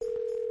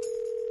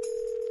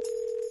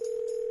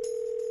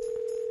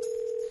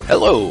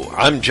Hello,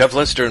 I'm Jeff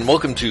Lester, and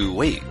welcome to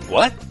Wait,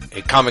 What?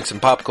 A comics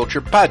and pop culture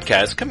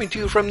podcast coming to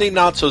you from the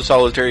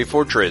not-so-solitary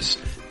fortress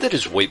that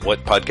is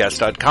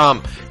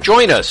waitwhatpodcast.com.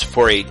 Join us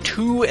for a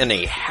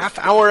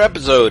 2.5-hour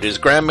episode as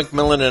Graham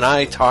McMillan and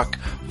I talk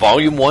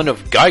Volume 1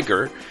 of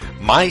Geiger,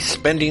 my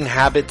spending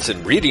habits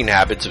and reading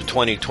habits of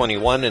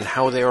 2021 and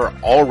how they are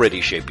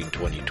already shaping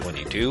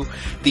 2022,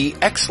 the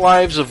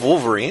X-Lives of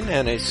Wolverine,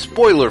 and a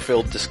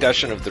spoiler-filled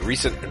discussion of the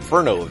recent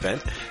Inferno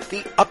event,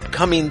 the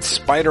upcoming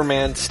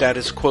Spider-Man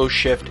status quo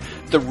shift,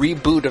 the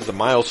reboot of the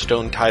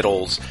Milestone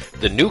titles,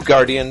 the New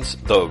Guardians,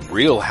 the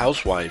Real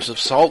Housewives of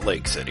Salt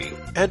Lake City,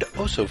 and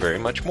also very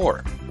much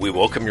more. We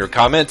welcome your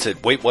comments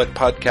at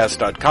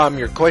waitwhatpodcast.com,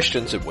 your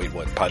questions at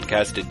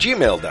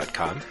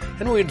waitwhatpodcast@gmail.com,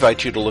 and we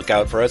invite you to look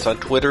out for us on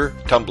Twitter,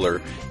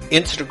 Tumblr,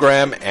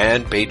 Instagram,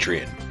 and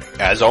Patreon.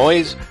 As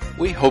always,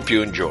 we hope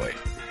you enjoy,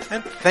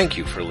 and thank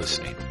you for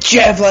listening.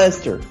 Jeff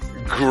Lester!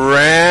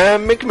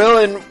 Graham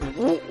McMillan,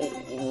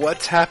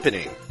 what's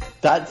happening?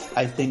 That's,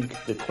 I think,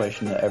 the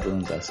question that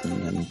everyone's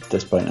asking at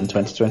this point in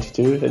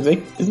 2022, I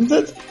think, isn't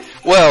it?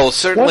 Well,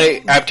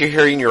 certainly after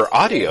hearing your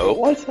audio.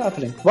 What's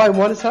happening? Why,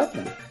 what is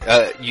happening?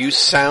 You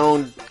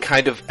sound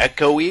kind of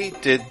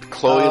echoey. Did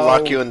Chloe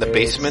lock you in the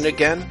basement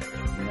again?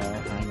 No,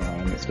 hang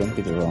on. It's going to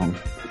be the wrong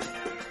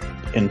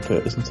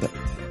input, isn't it?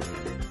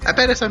 I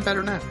bet I sound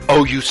better now.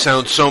 Oh, you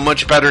sound so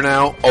much better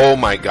now? Oh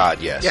my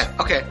god, yes. Yeah,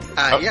 okay.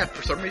 Yeah,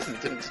 for some reason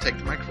it didn't detect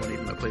the microphone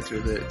even though I played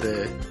through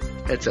the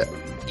headset.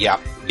 Yeah,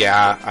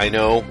 I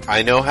know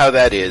how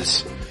that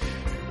is.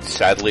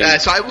 Sadly.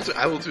 So I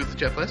will do the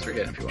Jeff Lester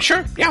again if you want.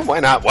 Sure, yeah, why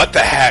not? What the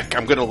heck?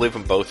 I'm gonna leave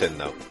them both in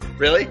though.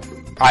 Really?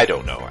 I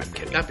don't know, I'm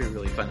kidding. That'd be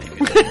really funny.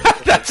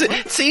 That's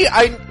it. See,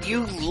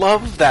 you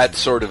love that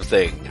sort of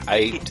thing.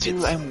 I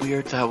do, I'm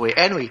weird that way.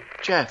 Anyway,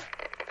 Jeff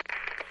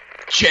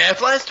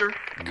Lester!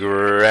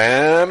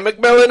 Graham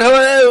McMillan,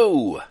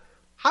 hello!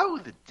 How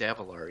the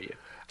devil are you?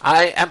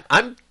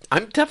 I'm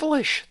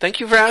devilish. Thank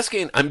you for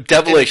asking. I'm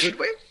devilish. In a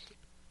good way?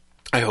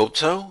 I hope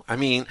so. I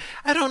mean,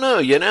 I don't know,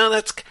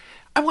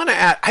 I want to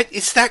add,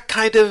 is that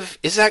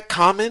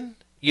common?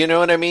 You know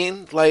what I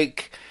mean?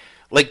 Like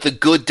the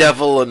good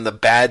devil and the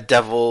bad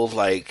devil,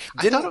 I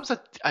thought it was a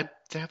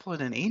devil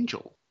and an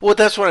angel. Well,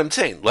 that's what I'm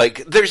saying.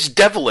 There's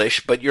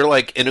devilish, but you're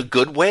in a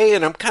good way,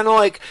 and I'm kind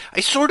of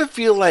I sort of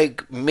feel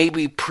like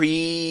maybe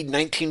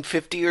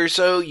pre-1950 or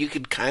so, you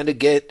could kind of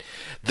get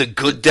the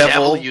good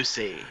devil. You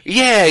see.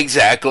 Yeah,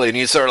 exactly. And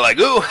he's sort of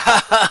ooh,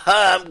 ha, ha,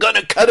 ha, I'm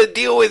gonna cut a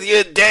deal with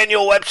you,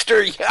 Daniel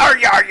Webster, yar,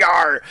 yar,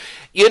 yar.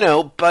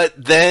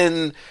 But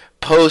then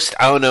post,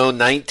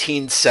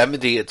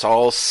 1970, it's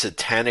all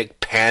satanic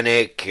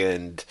panic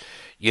and,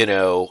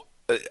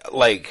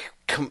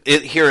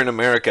 here in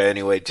America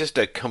anyway, just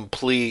a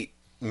complete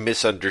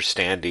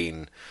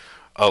misunderstanding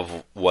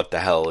of what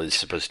the hell is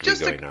supposed to be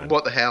going on.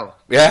 What the hell?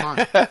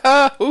 Yeah.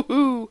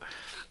 Woohoo.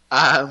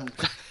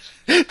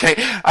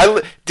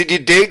 Did you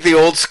dig the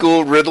old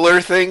school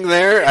Riddler thing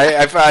there?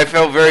 I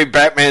felt very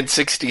Batman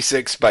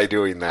 66 by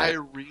doing that. I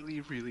really,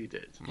 really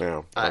did.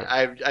 Yeah.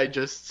 I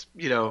just,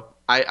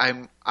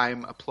 I'm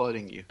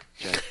applauding you,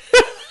 Jeff.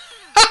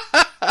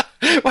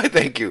 Why,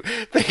 thank you,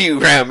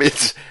 Graham.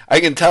 I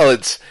can tell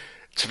it's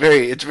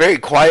very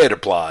quiet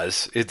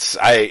applause. It's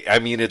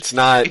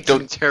not. It's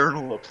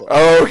internal applause.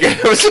 Oh, okay.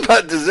 I was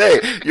about to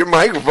say your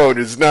microphone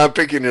is not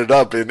picking it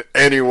up in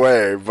any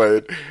way,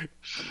 but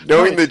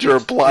knowing that you're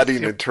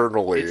applauding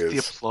internally is the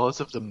applause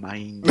of the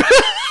mind.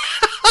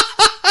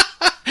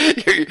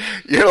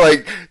 You're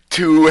like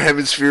two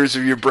hemispheres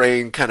of your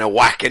brain kind of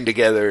whacking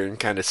together and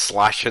kind of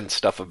sloshing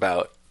stuff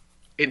about.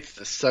 It's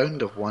the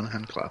sound of one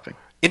hand clapping.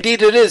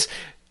 Indeed, it is.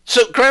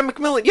 So, Graham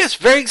McMillan, yes,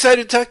 very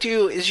excited to talk to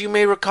you. As you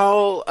may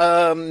recall,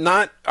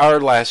 not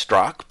our last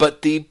Rock,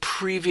 but the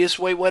previous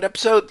Wait What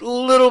episode,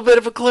 little bit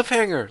of a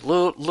cliffhanger.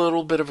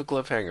 Little bit of a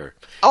cliffhanger.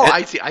 Oh,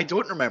 I see. I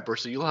don't remember,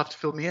 so you'll have to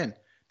fill me in.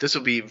 This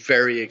will be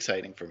very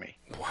exciting for me.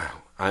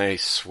 Wow. I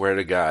swear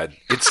to God.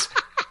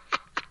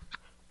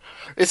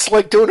 It's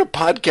like doing a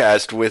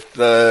podcast with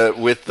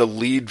the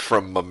lead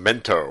from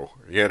Memento,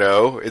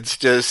 It's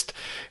just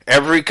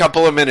every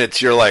couple of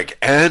minutes you're like,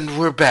 and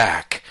we're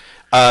back.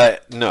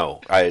 No,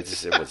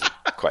 it wasn't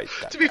quite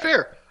that. To be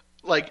fair,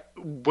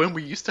 when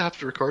we used to have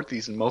to record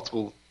these in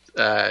multiple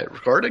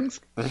recordings,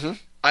 mm-hmm.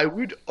 I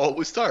would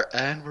always start,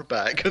 and we're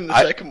back on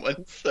the second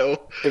one.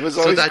 So it was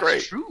always that's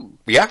great. True.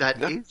 Yeah,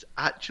 that is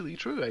actually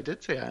true. I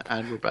did say,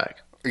 and we're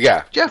back.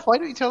 Yeah, Jeff, why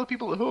don't you tell the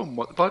people at home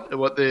what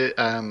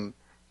the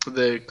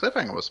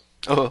cliffhanger was?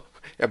 Oh,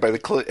 yeah, by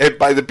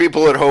the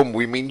people at home,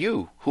 we mean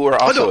you, who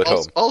are also at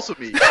home. Also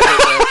me.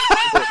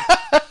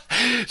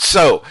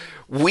 So,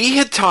 we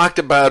had talked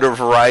about a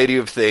variety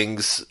of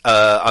things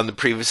on the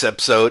previous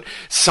episode,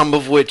 some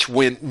of which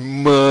went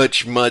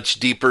much, much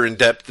deeper in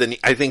depth than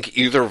I think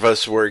either of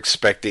us were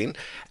expecting.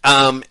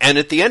 And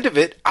at the end of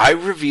it, I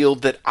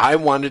revealed that I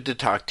wanted to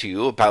talk to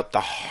you about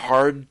the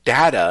hard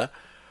data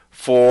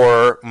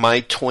for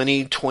my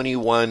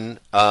 2021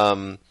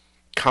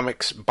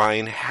 comics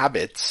buying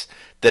habits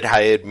that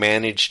I had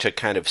managed to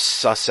kind of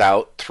suss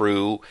out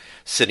through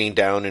sitting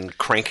down and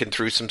cranking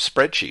through some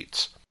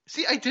spreadsheets.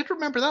 See, I did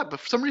remember that,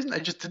 but for some reason I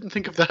just didn't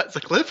think of that as a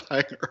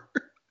cliffhanger.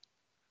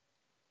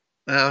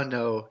 Oh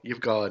no, you've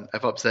gone.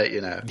 I've upset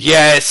you now.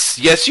 Yes,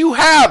 yes, you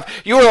have.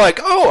 You were like,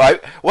 oh,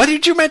 why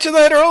didn't you mention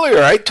that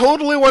earlier? I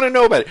totally want to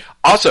know about it.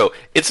 Also,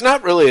 it's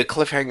not really a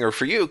cliffhanger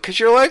for you because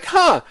you're like,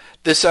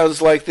 this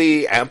sounds like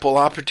the ample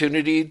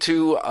opportunity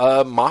to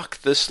mock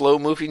the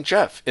slow-moving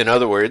Jeff. In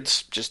other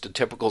words, just a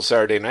typical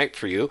Saturday night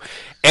for you.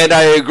 And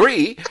I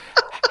agree.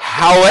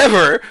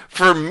 However,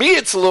 for me,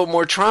 it's a little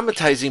more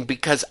traumatizing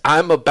because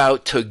I'm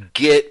about to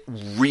get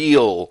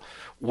real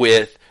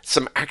with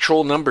some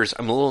actual numbers.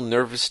 I'm a little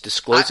nervous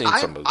disclosing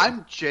some of them.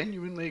 I'm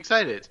genuinely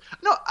excited.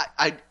 No,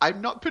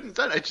 I'm not putting it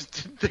down. I just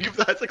didn't think of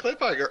that as a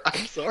cliffhanger.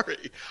 I'm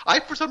sorry. I,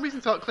 for some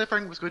reason, thought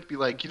cliffhanger was going to be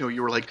like,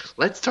 you were like,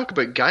 let's talk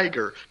about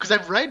Geiger. Because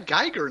I've read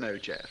Geiger now,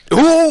 Jeff.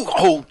 Ooh,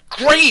 oh,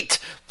 great!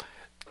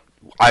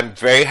 I'm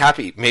very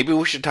happy. Maybe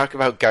we should talk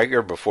about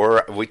Geiger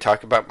before we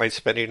talk about my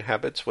spending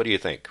habits. What do you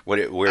think? Where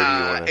do you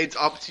want to... It's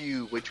up to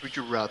you. Which would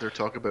you rather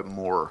talk about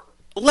more?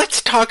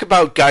 Let's talk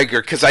about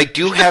Geiger, because I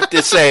do have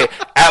to say,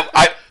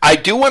 I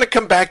do want to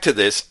come back to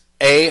this.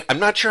 I'm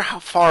not sure how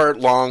far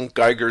long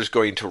Geiger's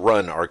going to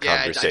run our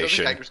conversation. I don't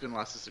think Geiger's going to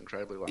last this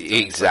incredibly long time.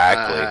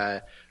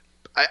 Exactly.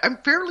 But, I'm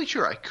fairly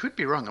sure, I could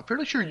be wrong, I'm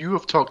fairly sure you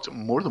have talked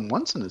more than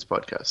once in this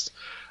podcast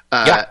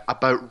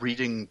about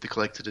reading the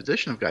collected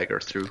edition of Geiger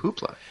through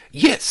Hoopla.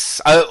 Yes.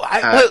 You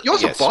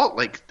also bought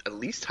like at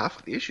least half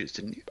of the issues,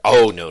 didn't you?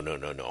 Oh, no.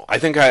 I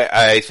think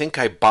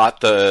I bought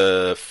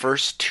the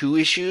first 2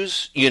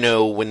 issues,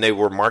 when they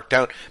were marked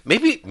down.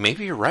 Maybe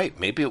you're right.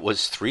 Maybe it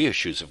was 3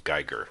 issues of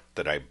Geiger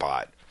that I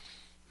bought.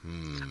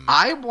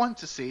 I want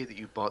to say that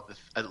you bought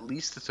at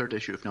least the 3rd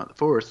issue, if not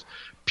the 4th,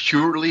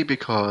 purely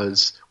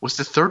because was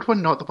the 3rd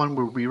one not the one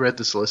where we read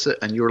the solicit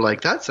and you were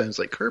like, that sounds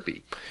like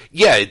Kirby?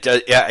 Yeah, it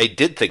does. Yeah, I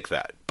did think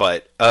that.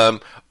 But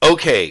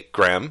okay,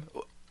 Graham,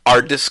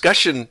 our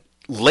discussion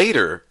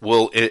later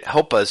will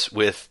help us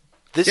with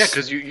this. Yeah,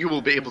 because you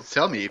will be able to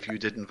tell me if you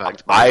did in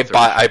fact buy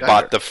I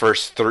bought the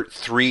first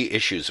 3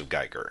 issues of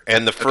Geiger,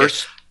 and the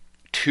first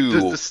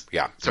 2. Sorry.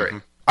 Mm-hmm.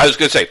 I was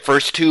going to say,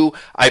 first 2,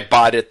 I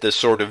bought at the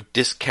sort of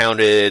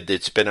discounted,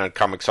 it's been on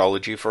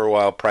Comixology for a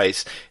while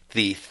price.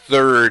 The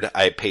 3rd,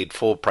 I paid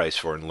full price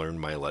for and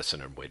learned my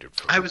lesson and waited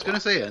for it. I was going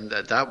to say, and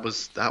that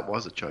was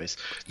a choice.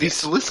 The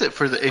solicit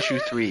for the issue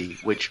 3,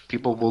 which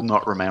people will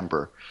not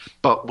remember,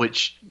 but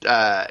which,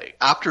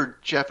 after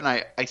Jeff and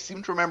I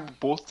seem to remember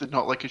both did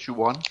not like issue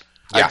 1. Yeah.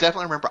 I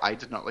definitely remember I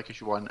did not like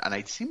issue 1, and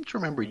I seem to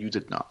remember you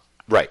did not.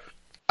 Right.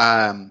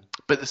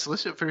 But the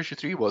solicit for issue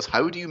 3 was,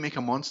 how do you make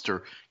a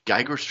monster?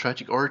 Geiger's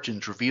tragic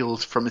origins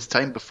revealed from his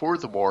time before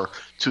the war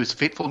to his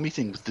fateful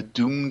meeting with the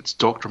doomed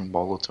Dr.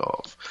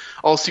 Molotov.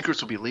 All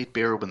secrets will be laid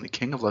bare when the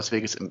King of Las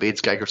Vegas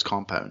invades Geiger's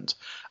compound.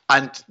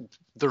 And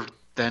there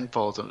then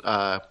follows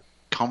a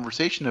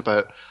conversation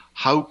about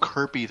how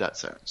Kirby that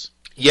sounds.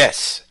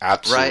 Yes,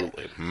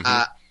 absolutely. Right?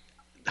 Mm-hmm.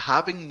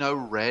 Having now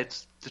read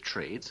the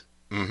trade,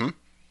 mm-hmm.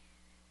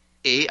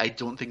 I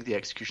don't think the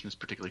execution is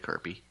particularly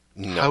Kirby.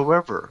 No.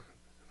 However...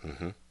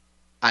 Mm-hmm.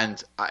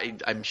 And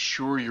I'm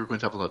sure you're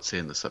going to have a lot to say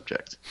in the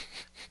subject.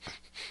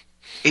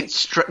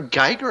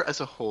 Geiger as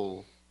a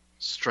whole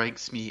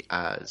strikes me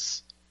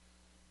as,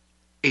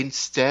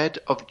 instead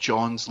of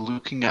Johns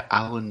looking at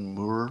Alan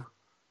Moore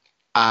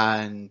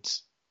and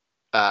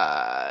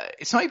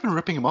it's not even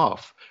ripping him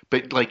off,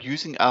 but like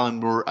using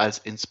Alan Moore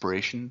as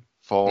inspiration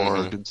for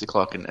mm-hmm. Doomsday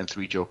Clock and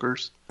 3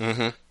 Jokers,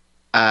 mm-hmm.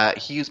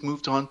 He has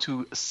moved on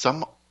to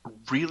some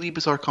really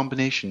bizarre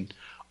combination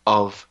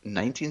of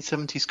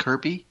 1970s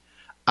Kirby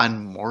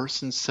and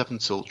Morrison's Seven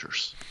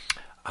Soldiers.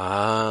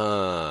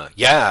 Yeah.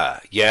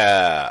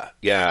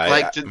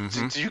 Like,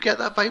 did you get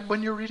that vibe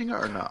when you're reading it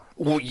or not?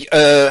 Well,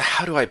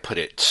 how do I put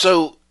it?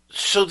 So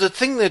the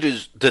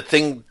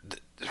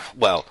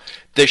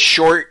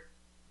short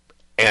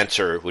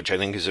answer, which I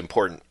think is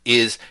important,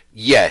 is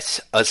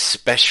yes,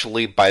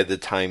 especially by the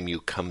time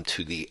you come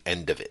to the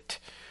end of it.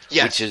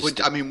 Yes,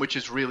 which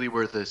is really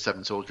where the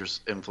Seven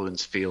Soldiers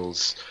influence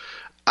feels.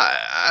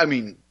 I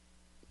mean,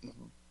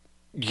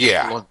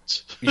 yeah,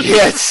 blunt.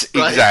 Yes,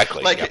 right?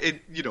 Exactly.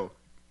 Like yep.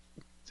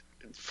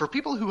 For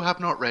people who have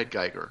not read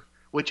Geiger,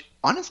 which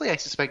honestly I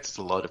suspect is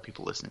a lot of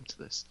people listening to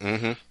this,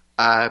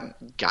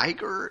 mm-hmm.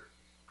 Geiger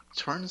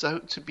turns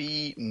out to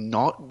be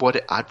not what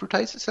it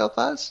advertised itself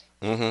as,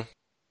 mm-hmm.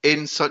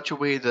 in such a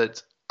way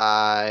that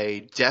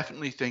I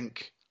definitely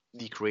think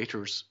the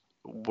creators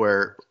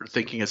were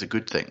thinking as a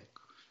good thing,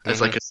 as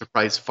mm-hmm. like a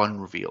surprise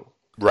fun reveal.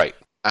 Right.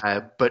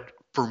 But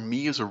for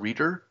me as a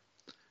reader,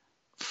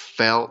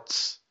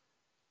 felt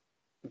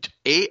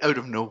A, out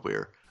of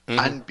nowhere, mm-hmm.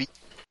 and B,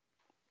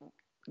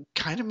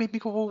 kind of made me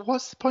go, well,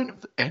 what's the point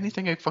of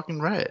anything I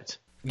fucking read?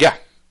 Yeah,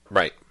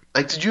 right.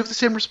 Like, did you have the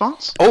same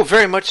response? Oh,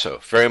 very much so.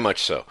 Very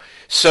much so.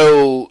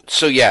 So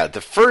yeah, the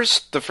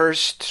first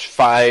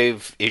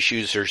 5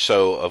 issues or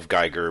so of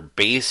Geiger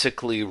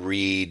basically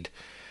read,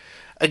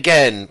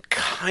 again,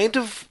 kind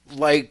of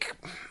like,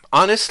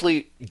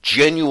 honestly,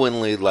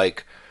 genuinely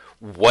like,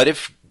 what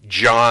if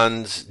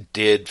Johns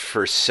did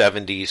for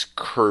 70s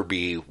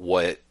Kirby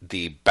what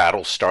the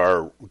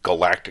Battlestar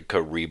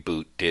Galactica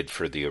reboot did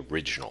for the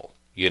original,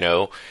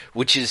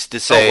 which is to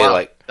say,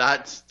 like,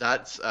 that's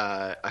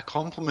a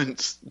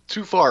compliment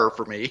too far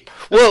for me.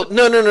 Well,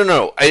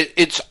 no.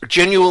 It's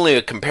genuinely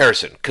a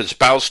comparison, because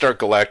Battlestar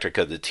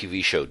Galactica, the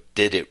TV show,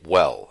 did it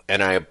well,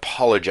 and I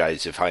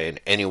apologize if I in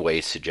any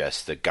way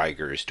suggest that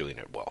Geiger is doing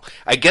it well.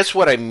 I guess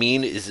what I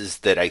mean is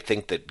that I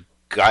think that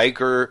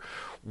Geiger,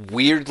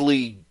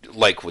 weirdly,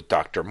 like with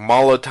Dr.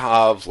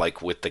 Molotov,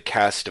 like with the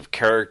cast of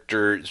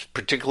characters,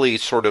 particularly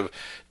sort of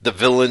the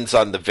villains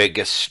on the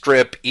Vegas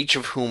Strip, each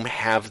of whom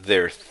have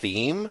their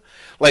theme.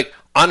 Like,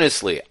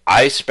 honestly,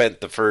 I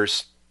spent the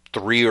first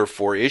 3 or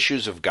 4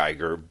 issues of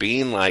Geiger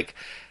being like,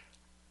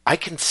 I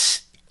could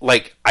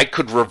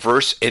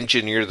reverse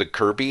engineer the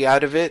Kirby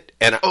out of it,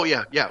 and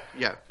yeah.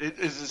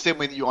 It's the same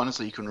way that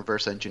you can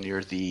reverse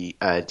engineer the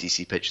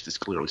DC pitch that's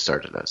clearly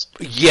started as.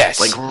 Yes,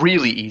 like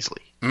really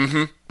easily.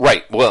 Mm-hmm.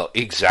 Right. Well,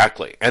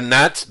 exactly, and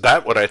that's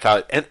what I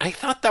thought, and I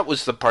thought that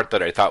was the part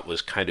that I thought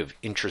was kind of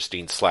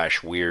interesting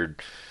 /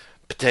 weird,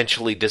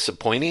 potentially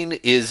disappointing.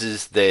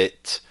 Is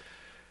that,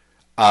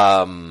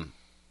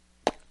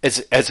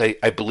 as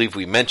I believe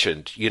we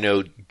mentioned,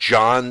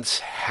 Johns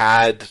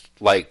had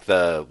like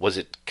was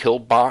it Kill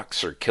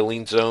Box or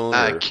Killing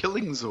Zone?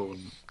 Killing Zone.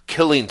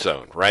 Killing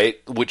Zone, right?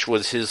 Which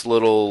was his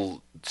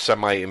little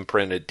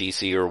semi-imprint at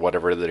DC or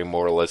whatever that he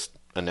more or less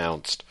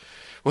announced.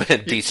 When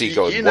DC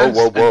goes,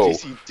 whoa.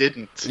 DC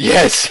didn't.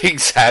 Yes,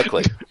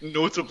 exactly.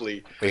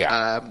 Notably.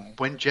 Yeah.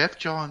 When Jeff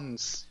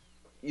Johns,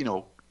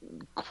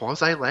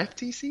 quasi left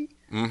DC,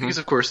 mm-hmm. because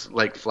of course,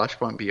 like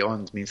Flashpoint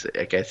Beyond means that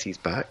I guess he's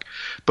back.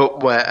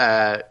 But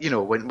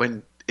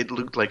when it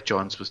looked like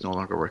Johns was no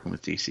longer working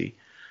with DC,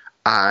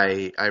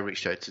 I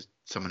reached out to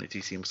someone at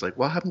DC and was like,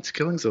 "What happened to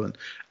Killing Zone?"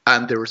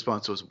 And their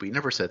response was, "We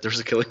never said there was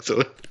a Killing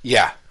Zone."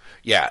 Yeah.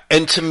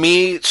 And to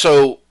me,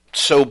 so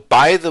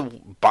by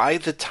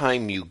the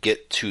time you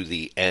get to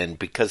the end,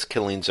 because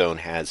Killing Zone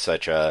has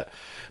such a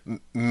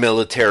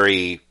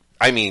military,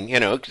 I mean,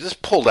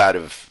 just pulled out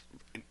of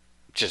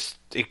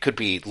it could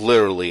be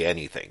literally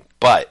anything.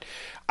 But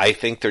I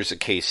think there's a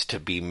case to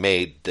be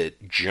made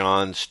that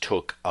Johns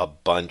took a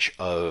bunch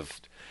of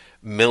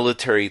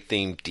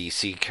military-themed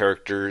DC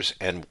characters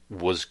and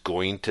was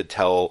going to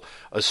tell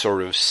a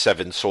sort of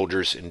Seven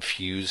Soldiers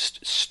infused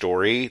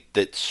story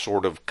that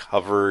sort of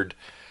covered,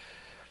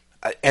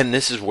 and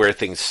this is where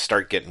things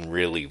start getting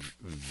really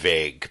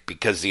vague,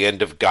 because the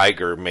end of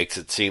Geiger makes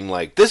it seem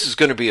like this is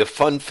going to be a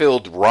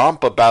fun-filled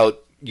romp about,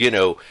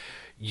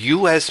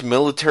 U.S.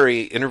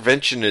 military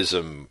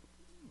interventionism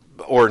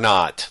or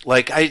not.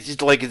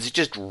 It's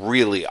just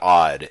really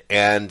odd.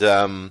 And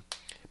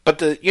but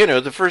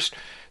the first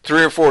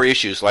 3 or 4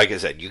 issues, like I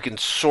said, you can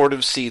sort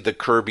of see the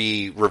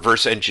Kirby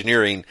reverse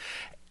engineering,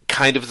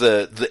 kind of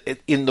the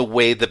in the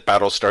way that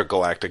Battlestar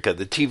Galactica,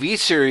 the TV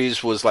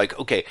series, was like,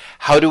 okay,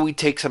 how do we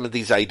take some of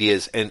these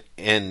ideas and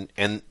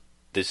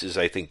this is,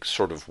 I think,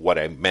 sort of what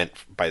I meant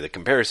by the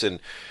comparison.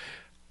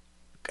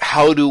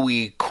 How do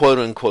we, quote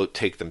unquote,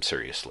 take them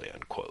seriously,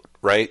 unquote,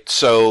 right?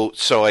 So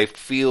I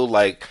feel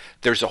like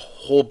there's a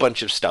whole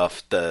bunch of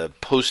stuff, the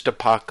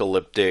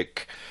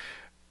post-apocalyptic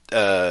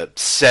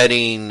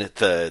setting,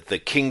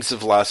 the Kings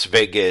of Las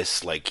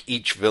Vegas, like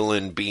each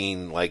villain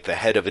being like the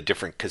head of a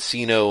different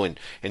casino and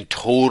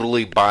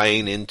totally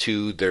buying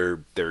into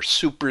their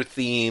super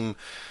theme,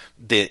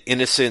 the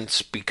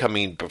innocents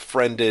becoming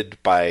befriended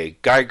by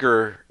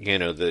Geiger,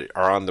 that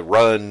are on the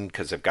run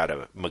because they've got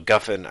a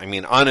MacGuffin. I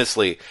mean,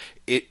 honestly,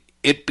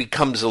 it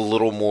becomes a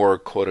little more,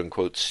 quote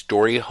unquote,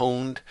 story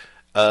honed.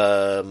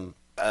 By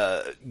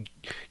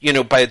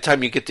the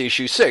time you get to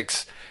issue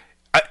 6,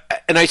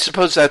 and I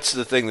suppose that's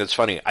the thing that's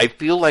funny. I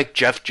feel like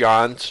Jeff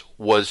Johns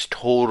was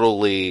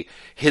totally,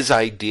 his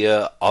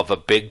idea of a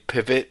big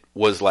pivot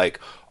was like,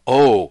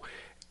 oh,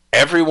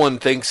 everyone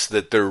thinks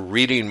that they're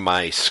reading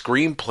my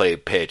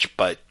screenplay pitch,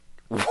 but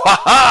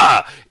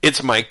waha!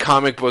 It's my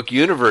comic book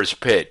universe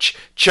pitch.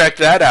 Check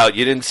that out.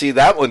 You didn't see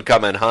that one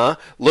coming, huh?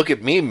 Look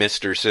at me,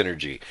 Mr.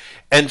 Synergy.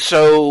 And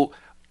so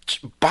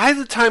by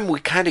the time we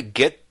kind of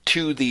get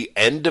to the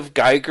end of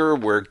Geiger,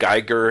 where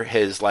Geiger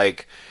has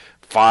like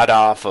fought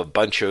off a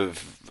bunch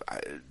of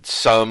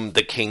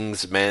the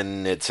King's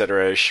Men,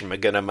 etc.,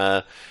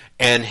 Shmaganama,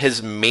 and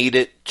has made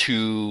it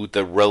to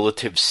the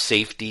relative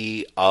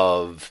safety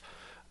of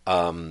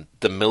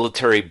the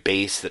military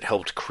base that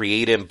helped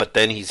create him, but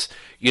then he's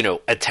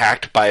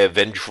attacked by a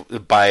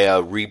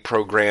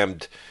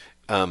reprogrammed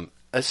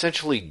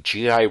essentially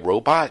GI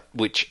robot,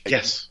 which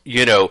yes,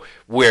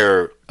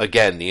 where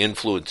again the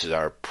influences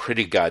are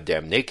pretty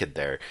goddamn naked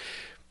there.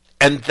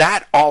 And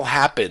that all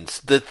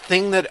happens. The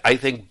thing that I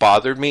think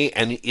bothered me,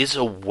 and is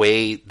a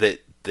way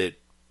that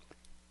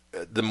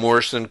the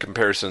Morrison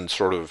comparison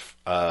sort of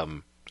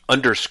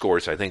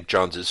underscores, I think,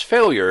 Johns'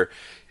 failure,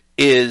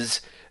 is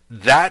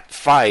that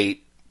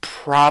fight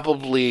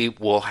probably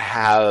will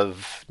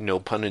have, no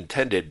pun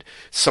intended,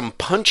 some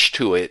punch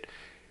to it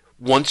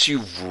once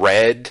you've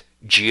read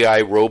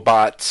G.I.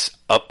 Robot's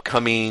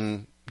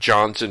upcoming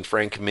Johns and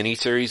Frank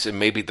miniseries, and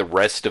maybe the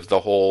rest of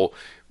the whole,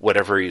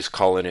 whatever he's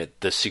calling it,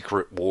 the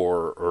Secret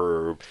War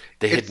or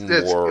the Hidden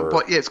War.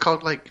 But yeah, it's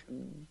called like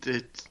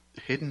the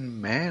Hidden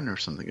Man or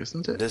something,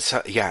 isn't it?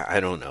 I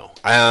don't know.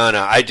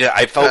 I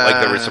felt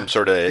like there was some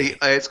sort of.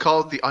 It's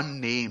called the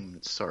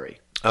Unnamed. Sorry.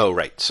 Oh,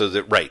 right. So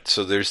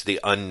there's the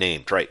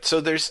Unnamed. Right. So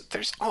there's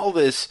all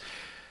this.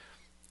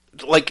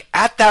 Like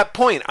at that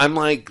point, I'm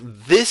like,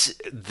 this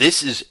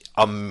is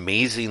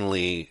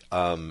amazingly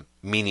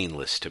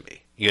meaningless to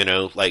me. You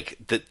know, like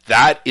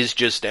that is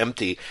just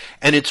empty.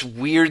 And it's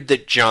weird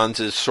that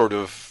Johns' sort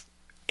of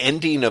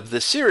ending of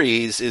the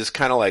series is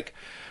kind of like,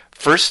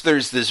 first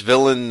there's this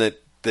villain that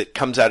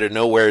comes out of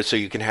nowhere, so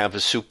you can have a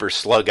super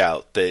slug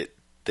out that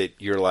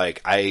you're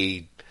like,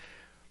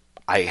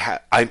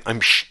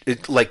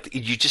 like,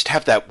 you just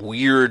have that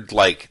weird,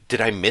 like, did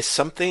I miss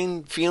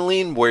something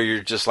feeling where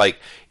you're just like,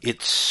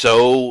 it's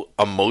so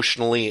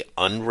emotionally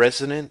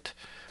unresonant.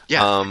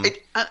 Yeah,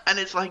 and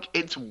it's like,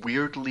 it's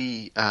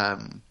weirdly,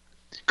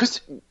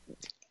 because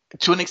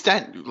to an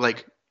extent,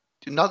 like,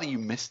 not that you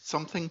missed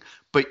something,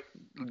 but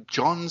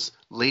Johns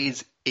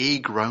lays a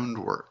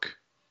groundwork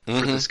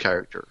for this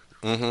character.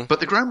 Mm-hmm. But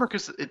the groundwork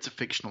is it's a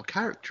fictional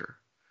character,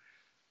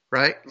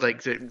 right?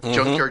 Like,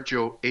 Junkyard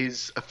Joe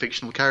is a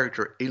fictional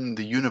character in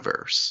the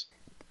universe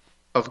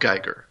of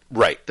Geiger,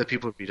 right? That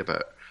people read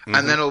about.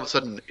 And then all of a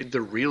sudden,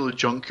 the real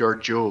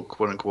Junkyard Joe,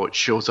 quote unquote,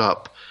 shows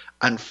up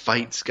and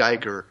fights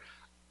Geiger.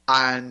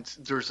 And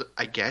there's,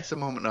 I guess, a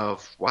moment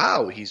of,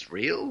 wow, he's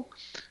real.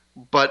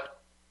 But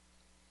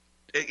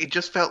it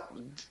just felt,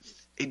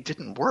 it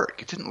didn't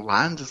work. It didn't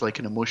land as like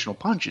an emotional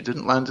punch. It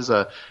didn't land as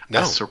a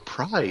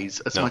surprise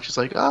as much as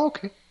like, oh,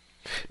 okay.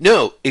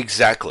 No,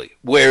 exactly.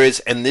 Whereas,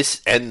 and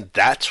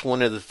that's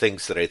one of the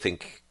things that I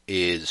think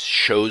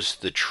shows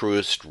the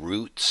truest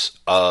roots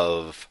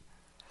of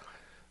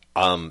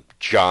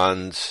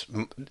Johns,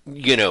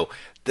 you know,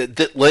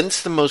 that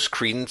lends the most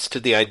credence to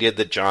the idea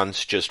that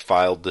Johns just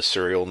filed the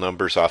serial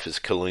numbers off his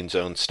Killing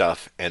Zone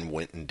stuff and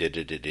went and did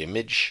it at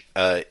Image,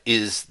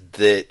 is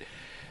that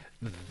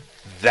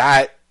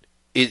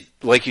it,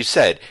 like you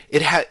said,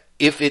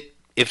 if it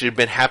had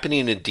been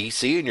happening in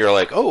DC and you're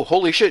like, oh,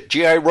 holy shit,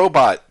 G.I.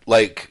 Robot,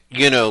 like,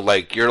 you know,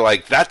 like, you're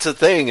like, that's a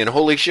thing, and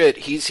holy shit,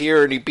 he's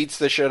here and he beats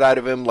the shit out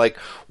of him, like,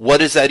 what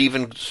does that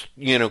even,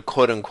 you know,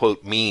 quote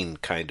unquote mean,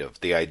 kind of,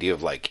 the idea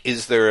of, like,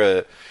 is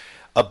there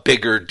a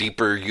bigger,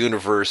 deeper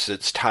universe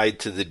that's tied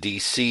to the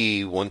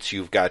DC once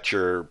you've got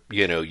your,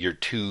 you know, your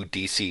two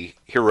DC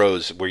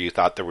heroes where you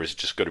thought there was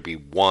just going to be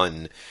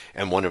one,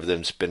 and one of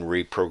them's been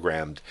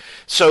reprogrammed.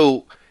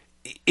 So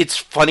it's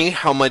funny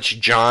how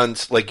much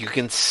Johns, like, you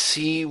can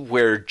see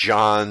where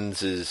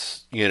Johns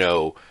is, you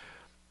know,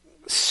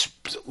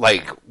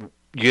 like,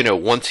 you know,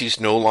 once he's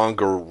no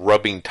longer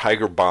rubbing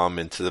Tiger Balm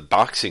into the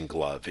boxing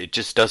glove, it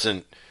just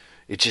doesn't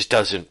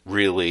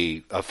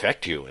really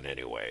affect you in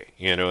any way.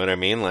 You know what I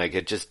mean? Like,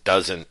 it just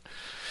doesn't.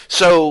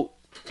 So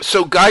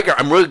Geiger,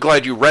 I'm really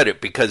glad you read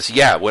it, because,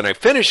 yeah, when I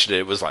finished it,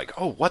 it was like,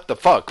 oh, what the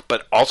fuck?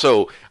 But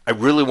also, I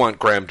really want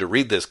Graham to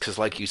read this, because,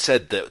 like you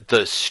said,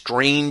 the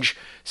strange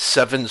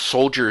Seven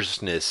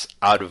Soldiersness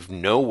out of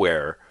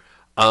nowhere.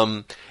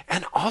 And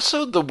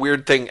also the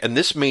weird thing, and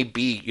this may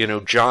be, you know,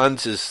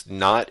 Johns is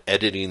not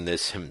editing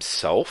this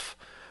himself,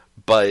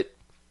 but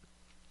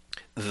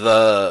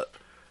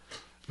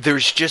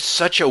there's just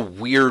such a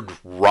weird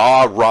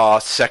raw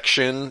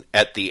section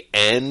at the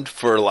end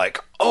for, like,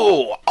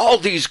 oh, all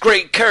these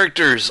great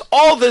characters,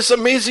 all this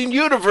amazing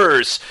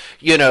universe,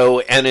 you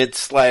know, and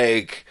it's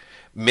like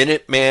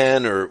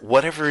Minuteman or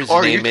whatever his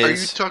name is. Are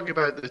you talking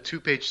about the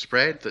 2-page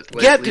spread that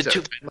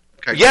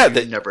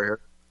never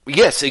heard?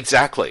 Yes,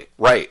 exactly.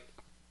 Right.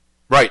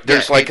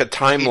 There's like a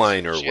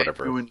timeline or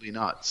whatever. Genuinely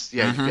nuts.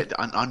 Yeah, you get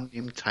an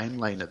unnamed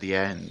timeline at the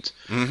end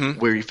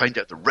where you find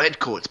out the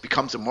Redcoats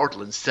becomes immortal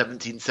in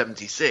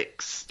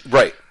 1776.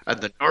 Right. And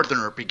the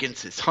Northerner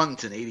begins his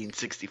hunt in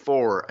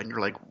 1864. And you're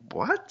like,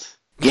 what?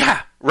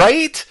 Yeah,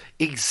 right?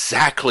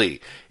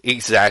 Exactly.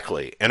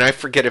 And I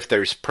forget if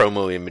there's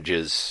promo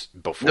images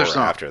before or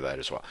after that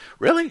as well.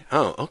 Really?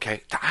 Oh,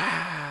 okay.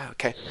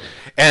 Okay.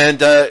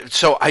 And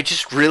so I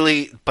just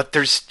really... But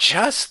there's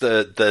just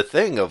the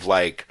thing of,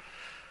 like...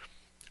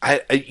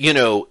 you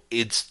know,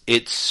 it's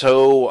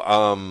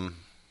so...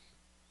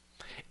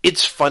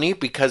 it's funny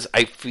because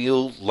I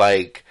feel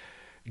like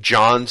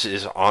Johns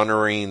is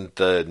honoring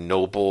the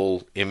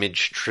noble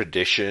Image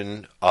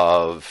tradition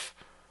of,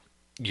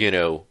 you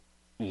know,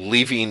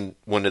 leaving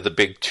one of the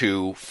big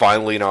two,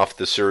 filing off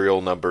the serial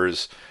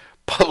numbers,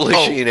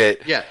 publishing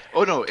it. Yeah.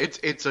 Oh no,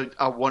 it's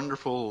a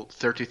wonderful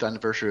 30th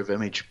anniversary of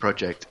Image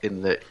project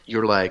in that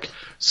you're like,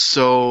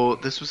 so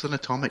this was an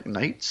Atomic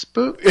Knights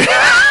book?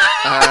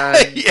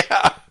 And,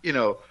 yeah. You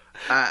know,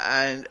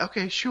 and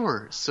okay,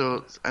 sure.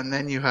 So, and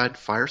then you had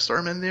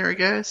Firestorm in there, I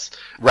guess.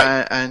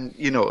 Right. And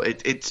you know,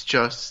 it's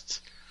just,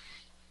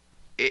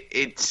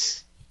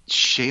 it's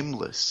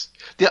shameless.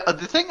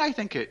 The thing I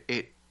think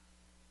it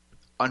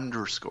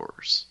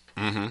underscores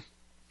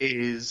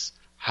is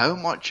how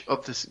much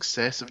of the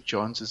success of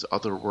Johns'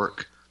 other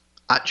work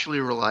actually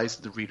relies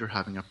on the reader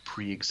having a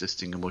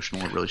pre-existing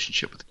emotional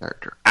relationship with the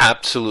character.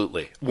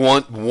 Absolutely.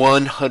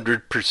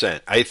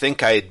 100%. I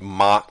think I had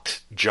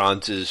mocked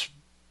Johns'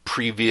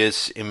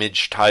 previous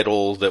Image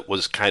title that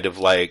was kind of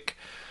like,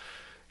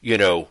 you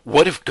know,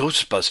 what if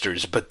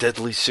Ghostbusters but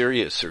deadly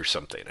serious or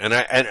something? And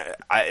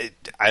I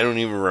don't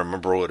even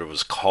remember what it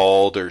was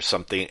called or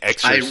something.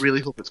 I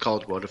really hope it's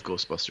called What If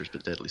Ghostbusters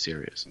but Deadly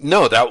Serious.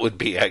 No, that would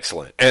be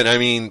excellent. And I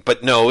mean,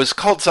 but no, it was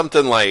called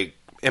something like,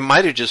 it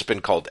might have just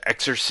been called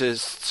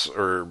Exorcists,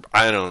 or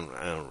I don't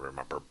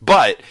remember.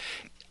 But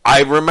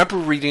I remember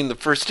reading the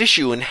first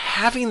issue and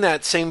having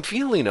that same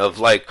feeling of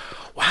like,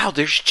 wow,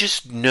 there's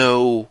just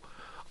no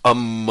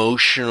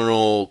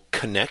emotional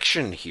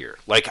connection here.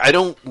 Like, I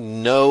don't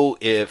know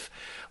if,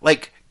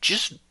 like,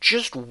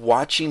 just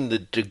watching the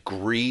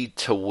degree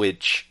to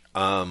which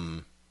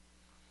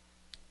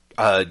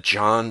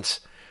Johns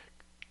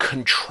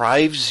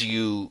contrives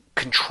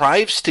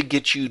to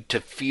get you to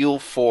feel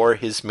for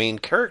his main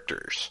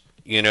characters,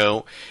 you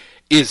know,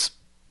 is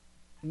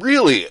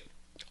really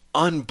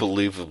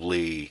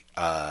unbelievably,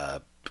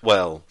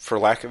 well, for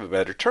lack of a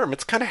better term,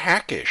 it's kind of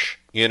hackish.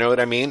 You know what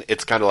I mean?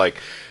 It's kind of like,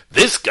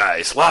 this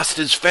guy's lost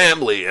his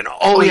family and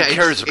all he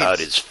cares about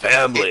is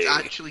family. It's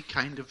actually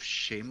kind of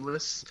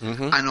shameless.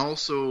 And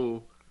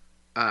also,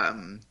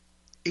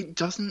 it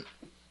doesn't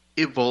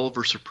evolve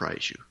or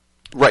surprise you.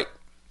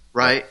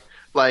 Right.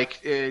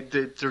 Like,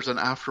 there's an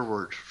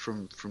afterword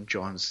from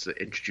Johns that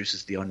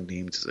introduces the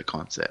unnamed as a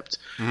concept.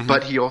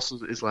 But he also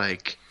is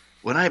like,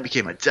 when I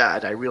became a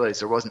dad, I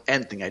realized there wasn't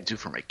anything I'd do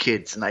for my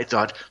kids, and I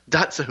thought,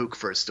 that's a hook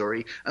for a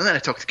story. And then I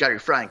talked to Gary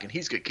Frank, and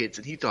he's got kids,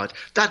 and he thought,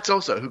 that's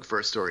also a hook for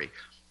a story.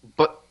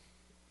 But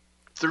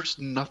there's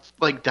nothing,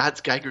 like,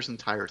 that's Geiger's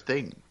entire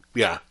thing.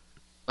 Yeah.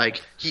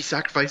 Like, he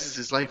sacrifices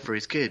his life for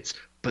his kids,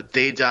 but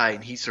they die,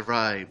 and he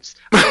survives.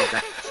 And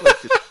that's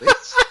like the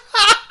place.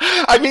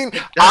 I mean,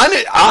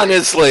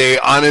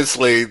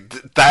 honestly,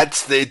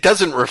 it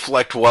doesn't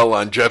reflect well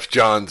on Jeff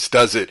Johns,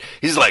 does it?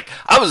 He's like,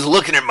 I was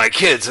looking at my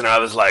kids and I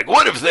was like,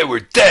 what if they were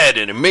dead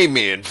and it made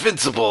me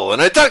invincible?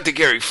 And I talked to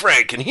Gary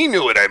Frank and he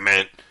knew what I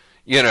meant.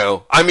 You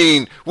know, I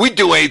mean, we'd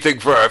do anything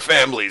for our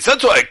families.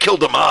 That's why I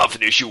killed them off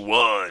in issue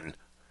 1.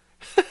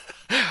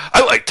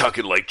 I like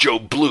talking like Joe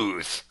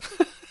Bluth.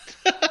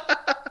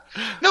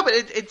 No, but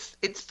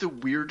it's the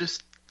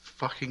weirdest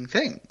fucking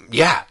thing.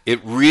 Yeah,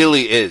 it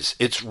really is.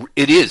 It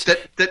is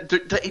that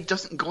it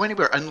doesn't go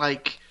anywhere,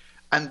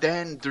 and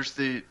then there's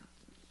the,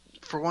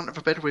 for want of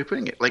a better way of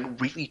putting it,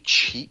 like really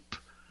cheap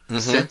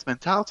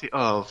sentimentality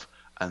of,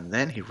 and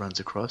then he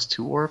runs across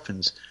 2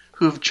 orphans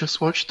who have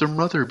just watched their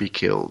mother be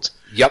killed.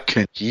 Yep.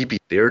 Can he be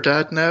their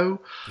dad now?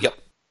 Yep.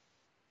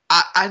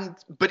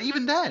 But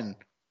even then,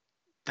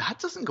 that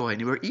doesn't go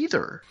anywhere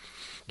either.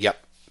 Yep.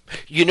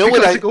 You know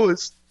because what it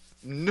goes,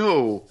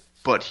 no,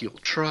 but he'll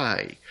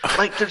try.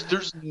 Like,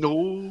 there's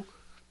no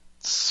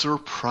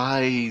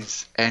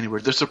surprise anywhere.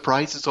 The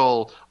surprise is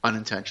all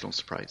unintentional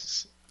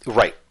surprises.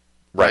 Right.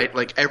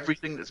 Like,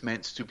 everything that's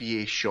meant to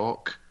be a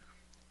shock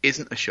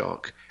isn't a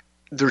shock.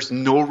 There's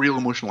no real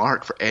emotional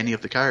arc for any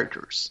of the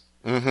characters.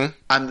 And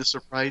the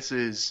surprise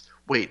is,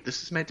 wait,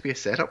 this is meant to be a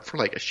setup for,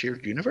 like, a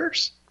shared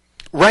universe?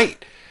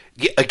 Right.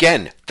 Yeah,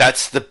 again,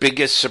 that's the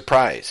biggest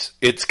surprise.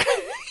 It's,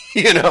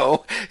 you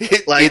know,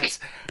 it's...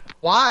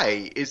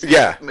 Why is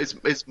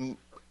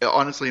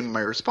honestly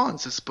my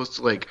response is supposed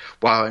to, like,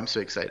 wow, I'm so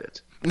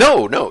excited.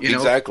 No,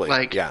 exactly.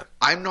 Like,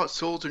 I'm not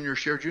sold on your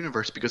shared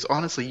universe because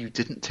honestly, you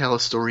didn't tell a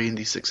story in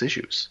these 6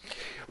 issues.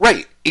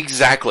 Right,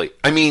 exactly.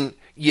 I mean,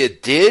 you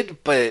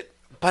did, but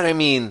I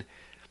mean,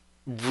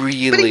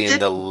 really in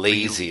the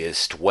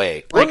laziest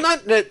way. Like,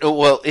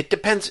 it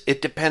depends.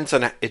 It depends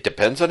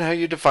on how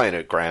you define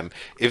it, Graham.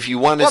 If you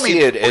want to see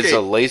it as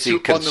a lazy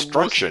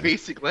construction, on the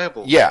most basic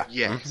level, yeah,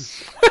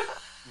 yes.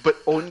 But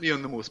only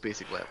on the most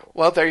basic level.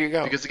 Well, there you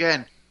go. Because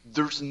again,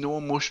 there's no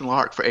emotional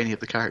arc for any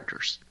of the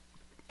characters.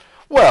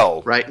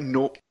 Well, right?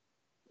 No.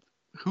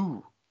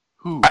 Who?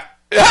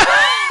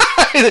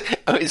 I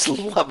always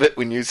love it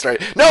when you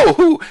start. No,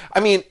 who? I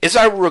mean, as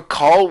I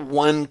recall,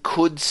 one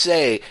could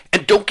say,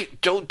 and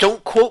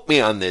don't quote me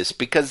on this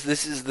because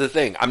this is the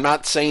thing. I'm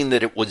not saying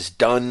that it was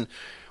done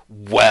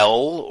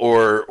well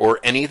or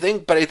anything,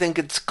 but I think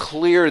it's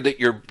clear that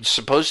you're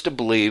supposed to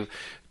believe.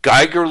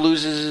 Geiger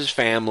loses his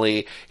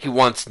family. He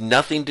wants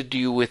nothing to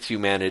do with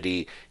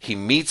humanity. He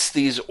meets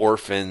these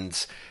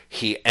orphans.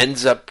 He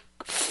ends up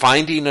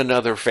finding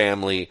another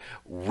family,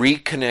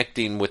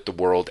 reconnecting with the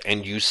world,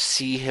 and you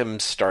see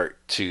him start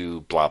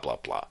to blah, blah,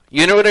 blah.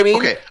 You know what I mean?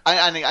 Okay,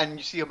 and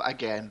you see him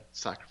again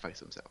sacrifice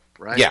himself,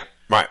 right? Yeah,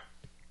 right.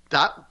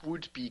 That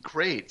would be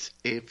great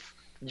if,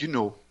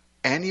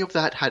 any of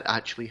that had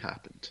actually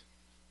happened.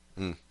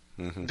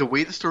 Mm-hmm. The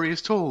way the story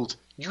is told,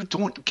 you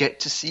don't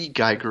get to see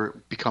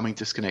Geiger becoming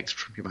disconnected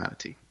from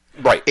humanity.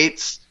 Right.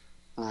 It's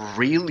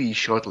really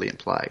shoddily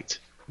implied.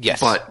 Yes.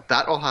 But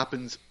that all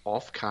happens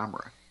off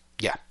camera.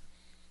 Yeah.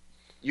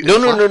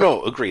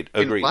 No. Agreed.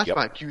 In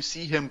flashback, you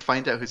see him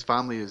find out his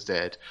family is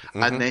dead,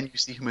 and then you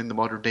see him in the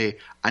modern day,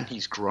 and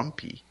he's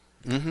grumpy.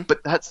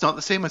 But that's not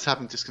the same as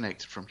having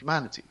disconnected from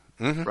humanity.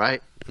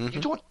 right? You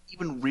don't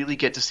even really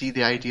get to see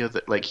the idea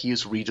that like he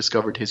has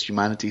rediscovered his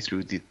humanity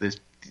through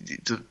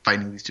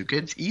finding these two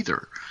kids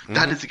either.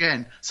 That is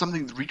again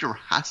something the reader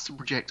has to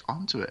project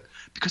onto it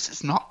because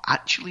it's not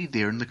actually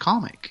there in the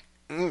comic.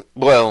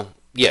 Well,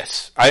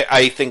 yes,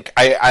 I think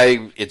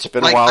it's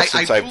been a while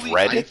since I've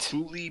read it. I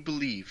fully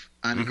believe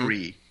and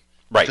agree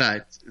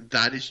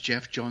that is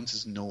Jeff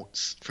Johns'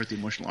 notes for the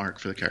emotional arc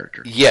for the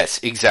character. Yes,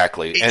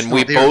 exactly, and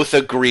we both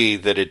agree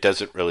that it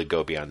doesn't really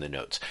go beyond the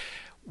notes.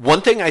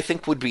 One thing I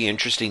think would be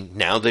interesting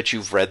now that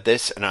you've read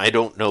this, and I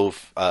don't know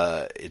if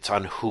it's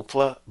on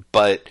Hoopla,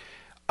 but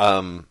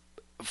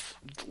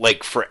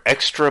like for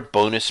extra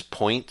bonus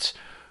points,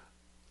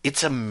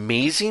 it's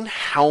amazing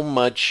how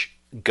much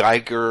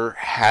Geiger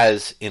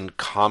has in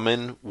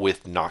common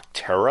with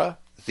Nocterra,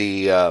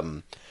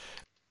 the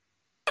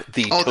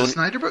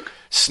Snyder book?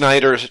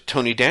 Snyder's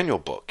Tony Daniel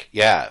book,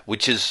 yeah,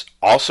 which is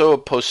also a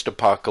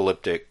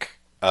post-apocalyptic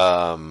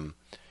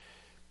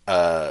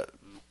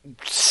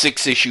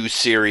 6-issue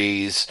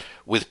series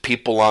with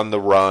people on the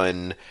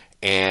run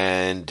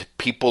and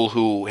people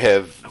who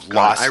have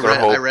lost their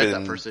hope. I read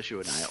that first issue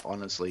and I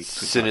honestly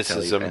could not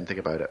tell you anything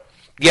about it.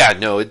 Yeah,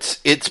 no,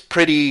 it's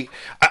pretty.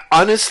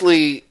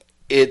 Honestly,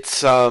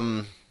 it's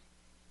I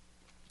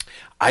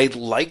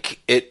like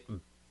it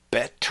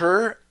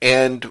better,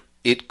 and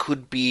it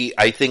could be.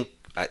 I think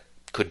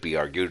could be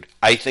argued.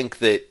 I think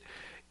that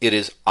it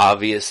is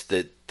obvious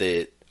that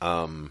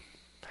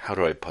how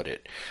do I put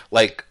it?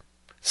 Like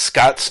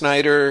Scott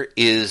Snyder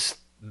is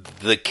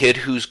the kid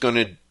who's going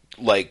to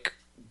like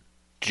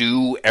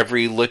do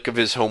every lick of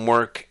his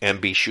homework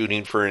and be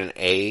shooting for an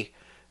A.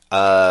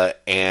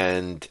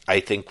 And I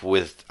think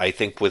with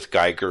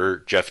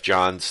Geiger, Jeff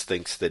Johns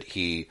thinks that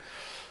he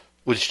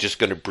was just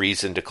going to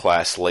breeze into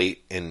class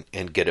late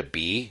and get a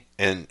B.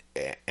 And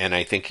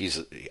I think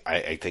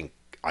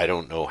I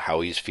don't know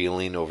how he's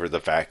feeling over the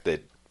fact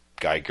that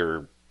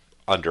Geiger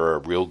under a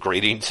real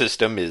grading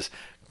system is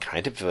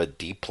kind of a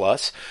D+.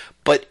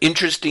 But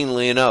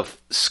interestingly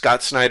enough,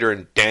 Scott Snyder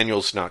and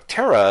Daniel's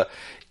Nocterra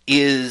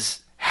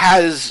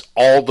has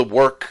all the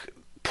work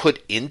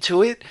put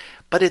into it,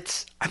 but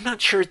I'm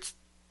not sure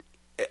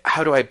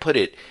how do I put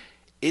it?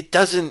 You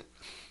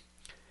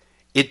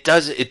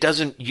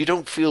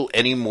don't feel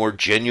any more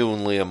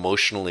genuinely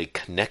emotionally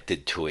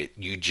connected to it.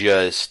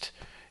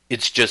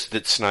 It's just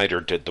that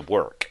Snyder did the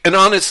work. And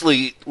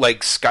honestly,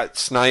 like Scott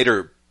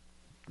Snyder,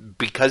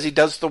 because he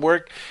does the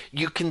work,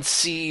 you can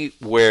see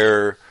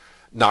where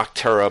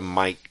Nocterra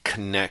might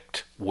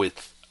connect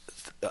with,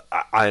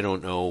 I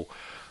don't know,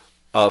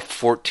 a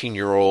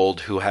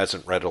 14-year-old who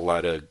hasn't read a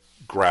lot of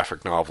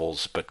graphic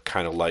novels but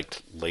kind of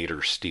liked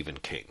later Stephen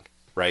King,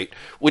 right?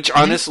 Which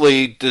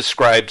honestly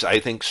describes, I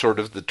think, sort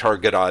of the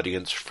target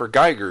audience for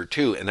Geiger,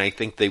 too. And I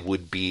think they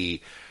would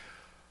be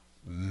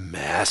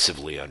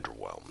massively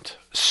underwhelmed.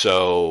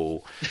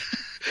 So...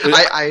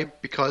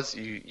 because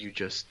you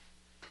just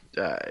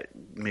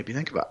made me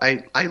think about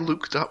it, I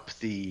looked up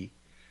the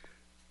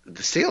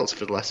sales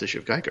for the last issue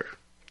of Geiger.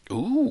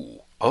 Ooh.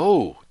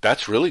 Oh,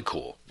 that's really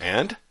cool.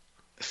 And?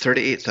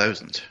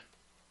 38,000.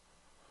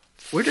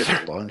 Where did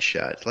it launch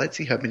at? Let's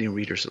see how many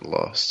readers it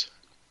lost.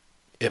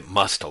 It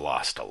must have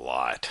lost a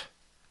lot.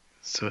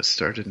 So it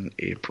started in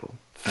April.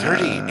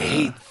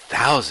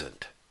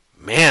 38,000.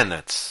 Man,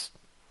 that's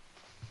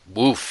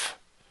woof.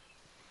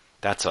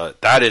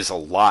 That is a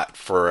lot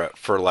for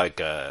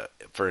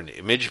an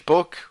image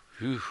book.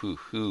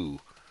 Hoo.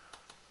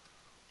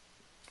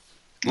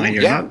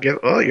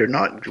 You're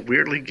not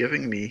weirdly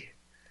giving me.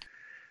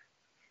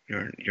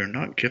 You're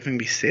not giving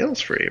me sales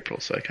for April,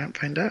 so I can't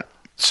find out.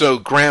 So,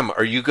 Graham,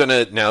 are you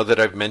gonna, now that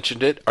I've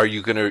mentioned it, are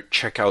you gonna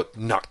check out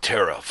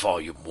Nocterra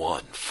Volume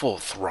 1, Full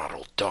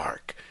Throttle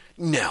Dark,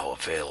 now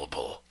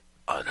available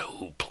on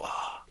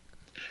Hoopla?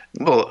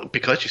 Well,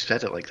 because you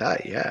said it like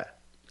that, yeah.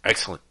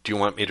 Excellent. Do you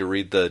want me to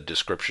read the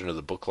description of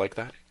the book like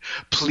that?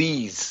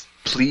 Please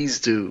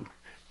do.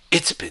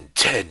 It's been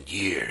 10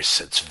 years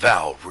since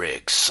Val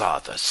Riggs saw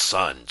the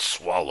sun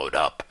swallowed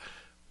up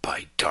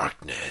by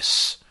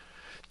darkness.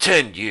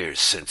 10 years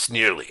since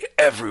nearly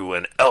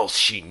everyone else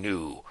she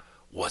knew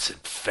was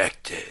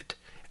infected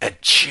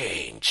and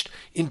changed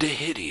into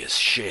hideous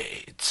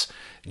shades.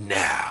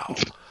 Now,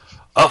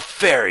 a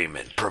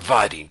ferryman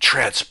providing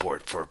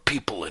transport for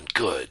people and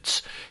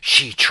goods,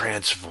 she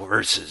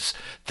traverses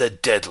the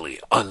deadly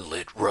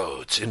unlit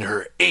roads in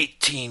her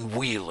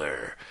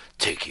 18-wheeler,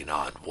 taking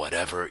on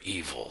whatever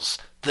evils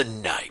the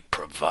night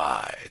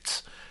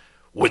provides.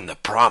 When the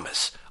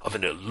promise of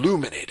an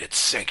illuminated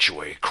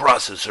sanctuary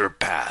crosses her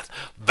path,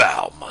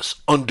 Val must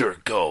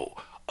undergo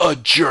a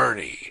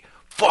journey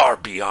far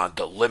beyond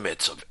the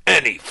limits of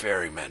any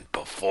ferryman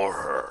before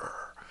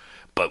her.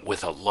 But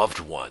with a loved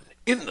one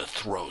in the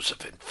throes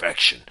of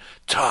infection,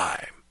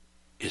 time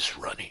is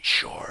running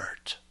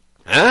short.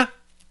 Huh?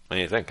 What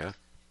do you think, huh?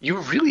 You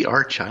really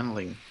are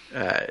channeling...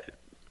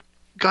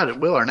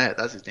 Will Arnett,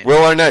 that's his name.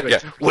 Will Arnett, yeah.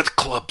 With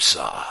club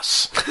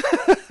sauce.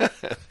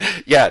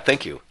 Yeah,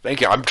 thank you.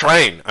 I'm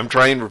trying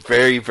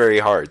very, very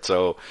hard.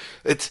 So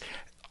it's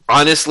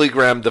Honestly,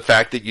 Graham, the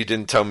fact that you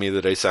didn't tell me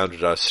that I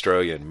sounded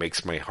Australian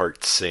makes my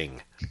heart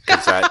sing.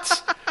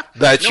 Because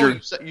that's No, your...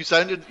 you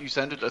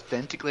sounded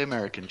authentically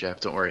American,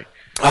 Jeff. Don't worry.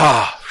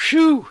 Ah,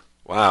 phew.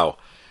 Wow.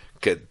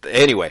 Good.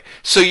 Anyway,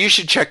 so you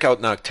should check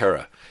out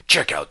Nocterra.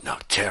 Check out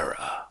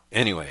Nocterra.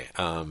 Anyway,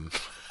 I'm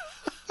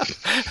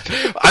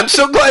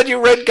so glad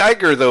you read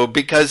Geiger, though,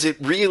 because it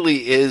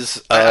really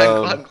is...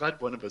 I'm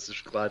glad one of us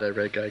is glad I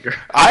read Geiger.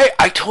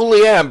 I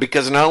totally am,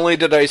 because not only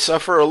did I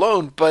suffer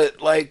alone,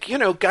 but, like, you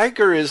know,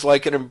 Geiger is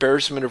like an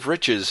embarrassment of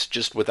riches,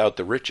 just without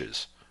the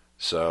riches.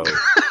 So...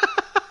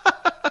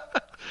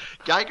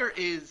 Geiger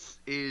is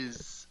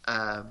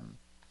I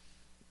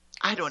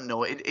don't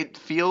know. It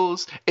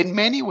feels in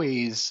many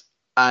ways,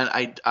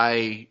 and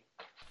I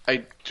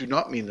do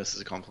not mean this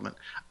as a compliment.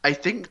 I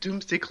think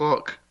Doomsday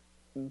Clock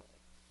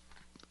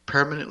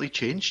permanently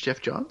changed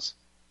Jeff Johns.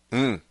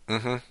 I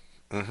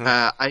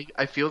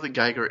feel that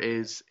Geiger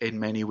is in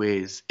many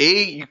ways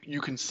you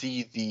can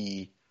see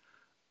the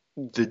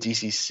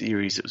DC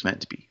series it was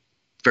meant to be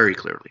very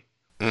clearly,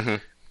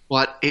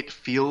 but it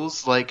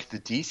feels like the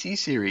DC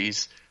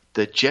series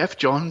that Jeff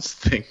Johns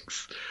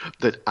thinks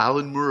that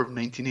Alan Moore of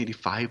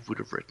 1985 would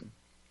have written.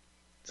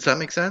 Does that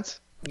make sense?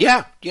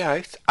 Yeah,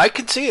 I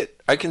can see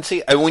it.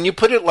 When you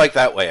put it like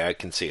that way, I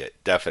can see it,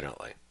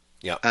 definitely.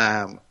 Yeah.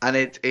 And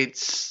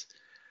it's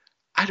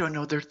I don't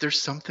know,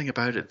 there's something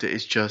about it that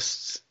is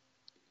just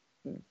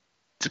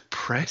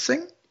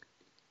depressing.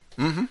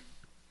 Mm-hmm.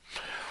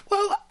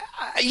 Well,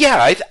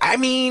 yeah, I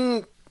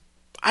mean,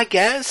 I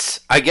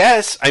guess.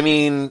 I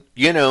mean,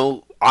 you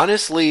know,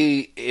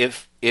 honestly,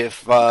 if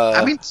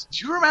I mean,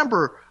 do you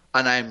remember?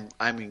 And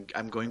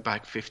I'm going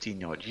back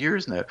 15 odd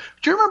years now.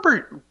 Do you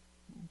remember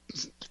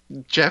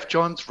Jeff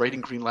Johns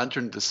writing Green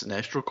Lantern: The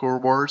Sinestro Corps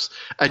Wars?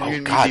 And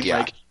you being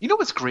like, you know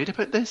what's great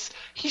about this?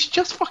 He's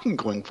just fucking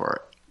going for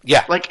it.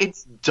 Yeah, like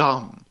it's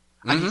dumb,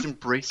 and he's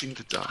embracing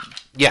the dumb.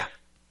 Yeah,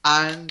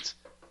 and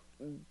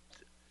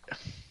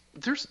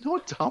there's no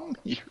dumb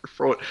here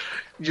for it.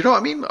 You know what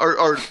I mean?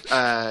 Or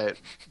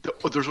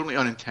there's only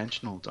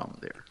unintentional dumb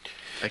there,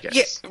 I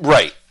guess.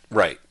 Yeah,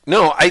 right.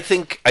 No, I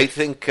think you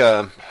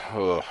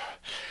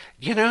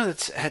know,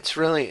 it's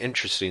really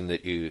interesting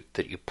that you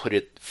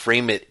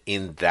frame it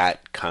in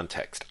that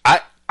context. I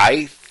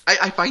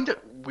find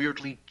it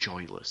weirdly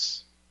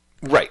joyless.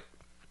 Right.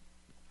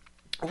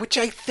 Which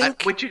I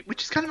think which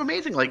is kind of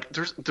amazing. Like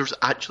there's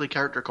actually a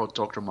character called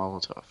Dr.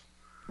 Molotov.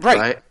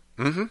 Right?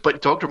 Mm-hmm.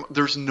 But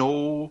there's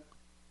no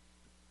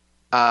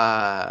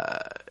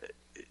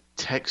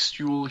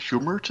textual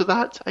humor to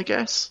that, I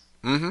guess.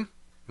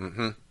 Mm-hmm.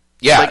 Mm-hmm.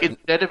 Yeah. Like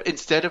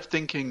instead of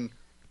thinking,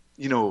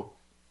 you know,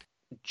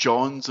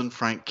 Johns and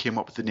Frank came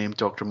up with the name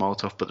Dr.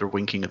 Molotov, but they're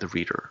winking at the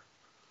reader.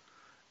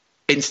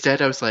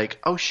 Instead, I was like,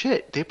 oh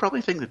shit, they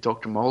probably think that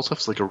Dr.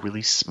 Molotov's like a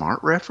really smart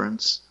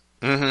reference.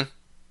 Mm-hmm.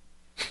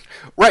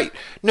 Right.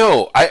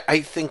 No,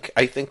 I think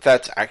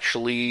that's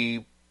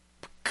actually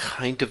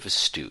kind of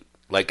astute.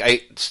 Like I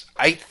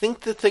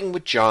think the thing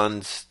with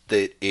Johns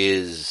that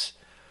is,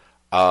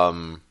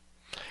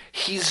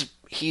 he's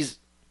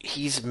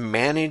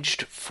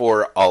managed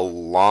for a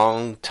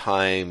long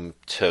time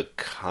to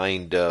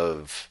kind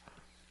of,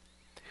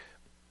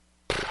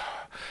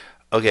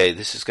 okay,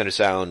 this is going to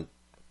sound,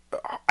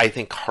 I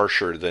think,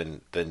 harsher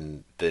than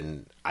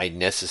I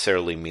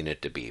necessarily mean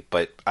it to be,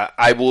 but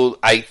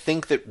I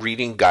think that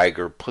reading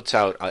Geiger puts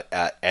out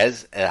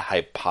as a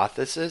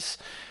hypothesis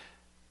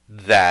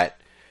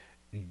that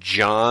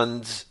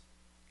Johns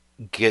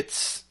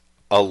gets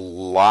a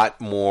lot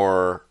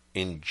more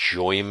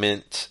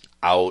enjoyment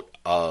out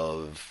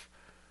of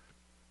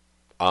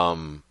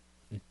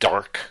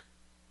dark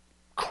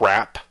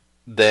crap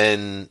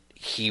than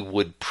he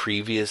would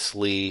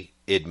previously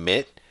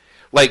admit.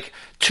 Like,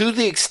 to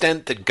the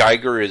extent that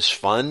Geiger is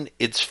fun,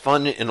 it's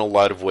fun in a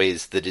lot of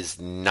ways that is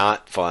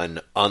not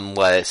fun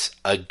unless,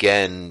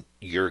 again,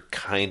 you're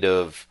kind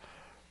of...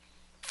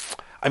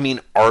 I mean,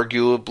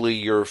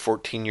 arguably you're a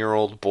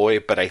 14-year-old boy,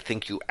 but I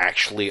think you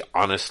actually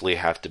honestly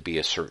have to be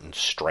a certain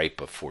stripe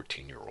of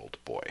 14-year-old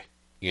boy.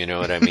 You know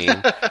what I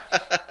mean?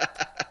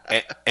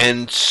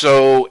 and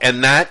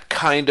that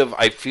kind of...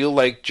 I feel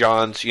like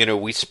Johns, you know,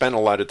 we spent a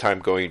lot of time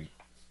going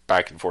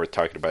back and forth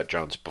talking about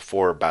Johns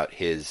before, about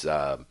his...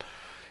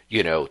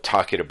 you know,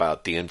 talking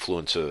about the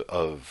influence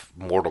of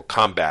Mortal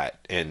Kombat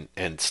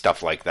and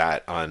stuff like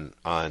that on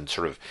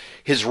sort of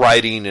his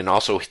writing, and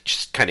also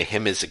just kind of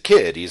him as a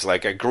kid. He's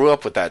like, I grew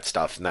up with that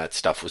stuff, and that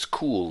stuff was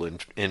cool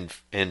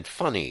and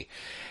funny.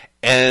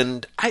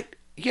 And I,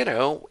 you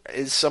know,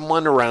 as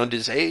someone around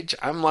his age,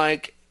 I'm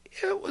like,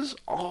 it was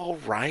all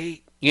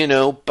right, you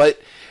know,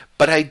 but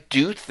I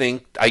do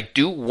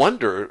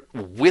wonder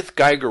with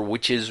Geiger,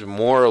 which is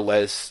more or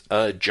less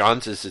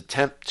Johns'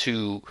 attempt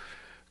to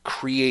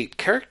create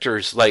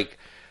characters, like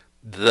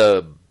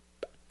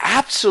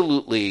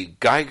absolutely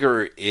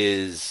Geiger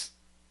is,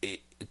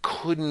 it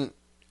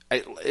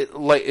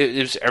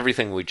was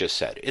everything we just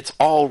said. It's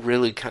all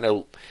really kind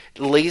of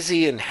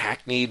lazy and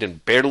hackneyed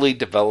and barely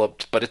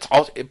developed, but it's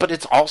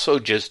also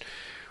just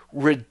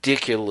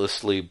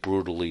ridiculously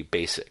brutally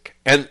basic.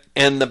 And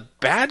the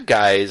bad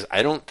guys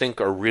I don't think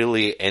are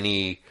really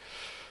any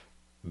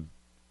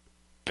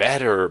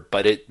better,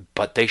 but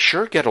they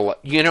sure get a lot.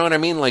 You know what I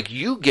mean? Like,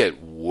 you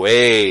get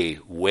way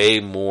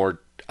more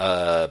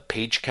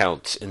page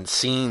counts and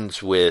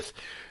scenes with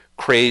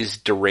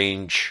crazed,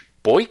 deranged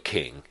Boy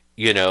King,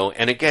 you know,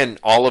 and again,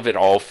 all of it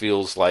all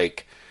feels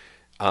like,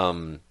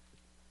 you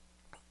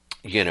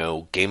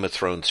know, Game of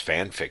Thrones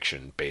fan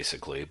fiction,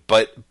 basically.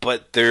 But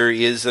there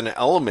is an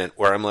element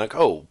where I'm like,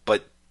 oh,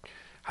 but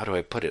how do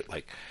I put it?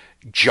 Like,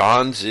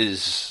 John's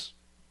is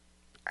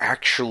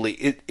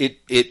actually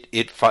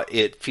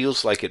it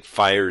feels like it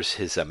fires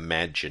his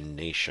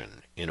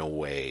imagination in a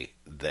way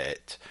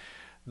that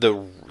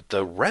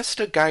the rest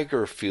of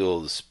Geiger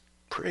feels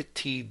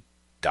pretty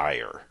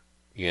dire,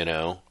 you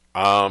know.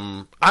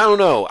 I don't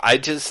know. I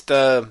just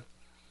I'm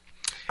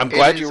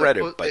glad you read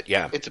it, but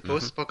yeah, it's a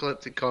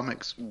post-apocalyptic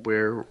comics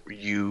where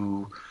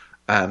you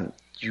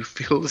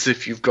feel as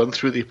if you've gone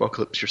through the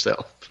apocalypse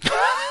yourself.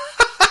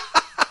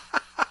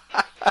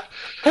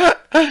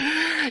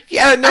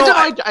 Yeah, no,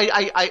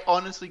 I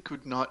honestly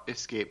could not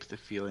escape the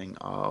feeling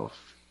of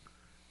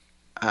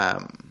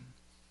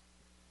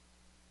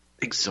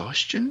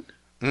exhaustion.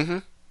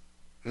 There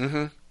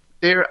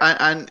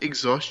and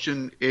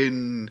exhaustion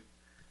in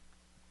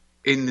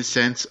the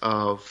sense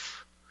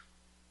of,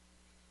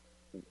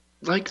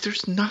 like,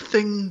 there's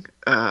nothing,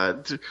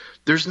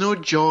 there's no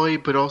joy,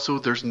 but also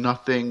there's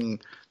nothing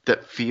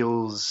that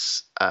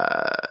feels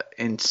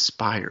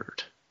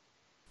inspired.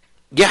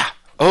 Yeah.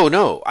 Oh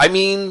no. I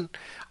mean,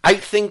 I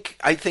think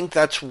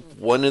that's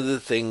one of the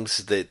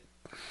things that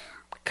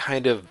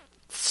kind of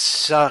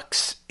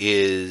sucks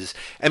is,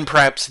 and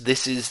perhaps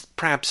this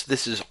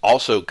is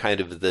also kind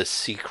of the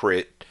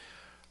secret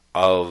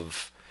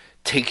of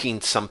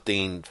taking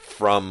something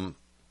from,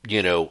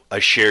 you know, a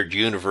shared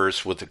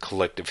universe with a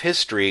collective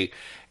history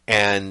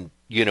and,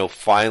 you know,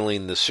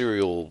 filing the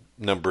serial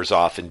numbers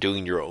off and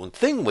doing your own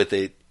thing with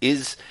it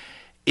is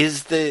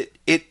that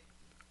it,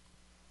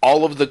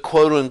 all of the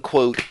quote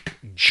unquote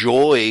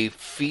joy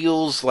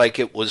feels like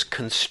it was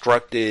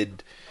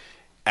constructed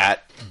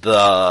at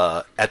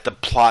the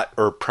plot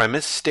or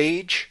premise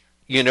stage.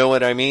 You know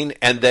what I mean?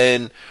 And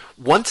then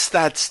once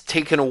that's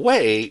taken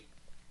away,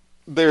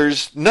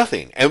 there's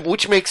nothing. And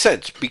which makes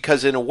sense,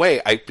 because in a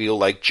way I feel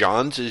like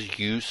Johns is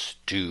used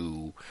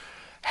to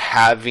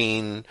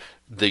having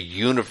the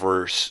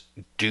universe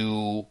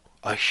do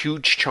a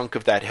huge chunk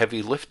of that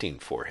heavy lifting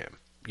for him.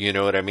 You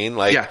know what I mean?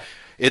 Like, yeah.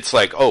 It's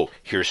like, oh,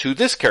 here's who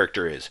this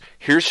character is.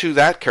 Here's who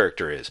that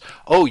character is.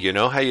 Oh, you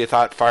know how you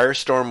thought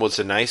Firestorm was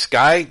a nice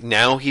guy?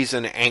 Now he's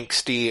an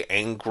angsty,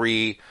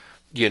 angry,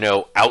 you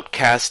know,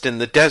 outcast in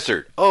the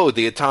desert. Oh,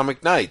 the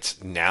Atomic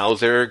Knights. Now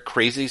they're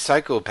crazy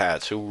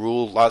psychopaths who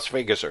rule Las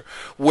Vegas or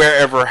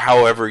wherever,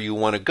 however you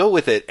want to go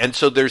with it. And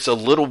so there's a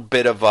little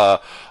bit of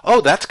a,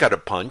 oh, that's got a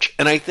punch.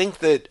 And I think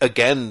that,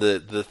 again,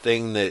 the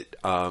thing that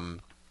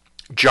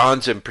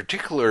Johns in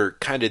particular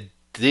kind of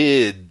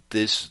did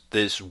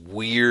this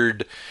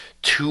weird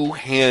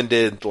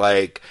two-handed,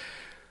 like,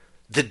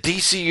 the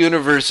DC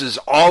universe is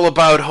all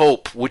about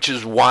hope, which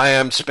is why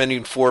I'm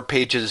spending 4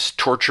 pages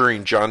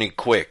torturing Johnny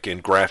Quick in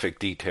graphic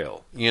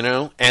detail, you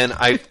know? And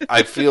I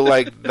feel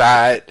like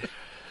that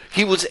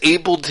he was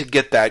able to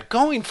get that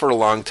going for a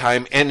long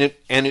time, and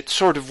it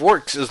sort of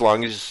works as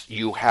long as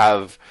you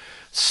have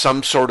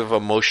some sort of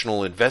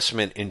emotional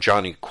investment in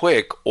Johnny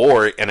Quick,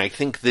 and I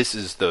think this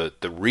is the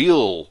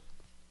real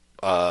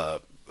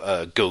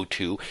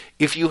go-to,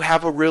 if you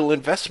have a real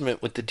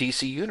investment with the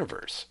DC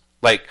universe.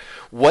 Like,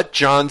 what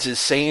Johns is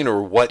saying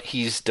or what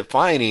he's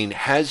defining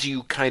has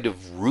you kind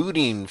of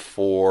rooting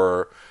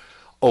for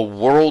a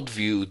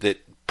worldview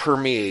that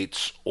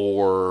permeates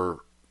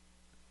or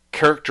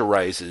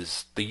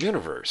characterizes the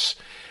universe.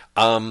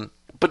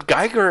 But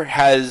Geiger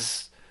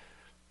has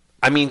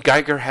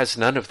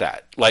none of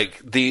that.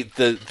 Like,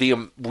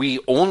 we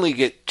only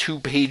get 2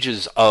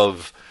 pages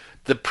of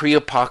the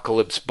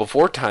pre-apocalypse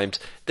before times.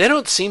 They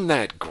don't seem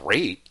that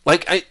great.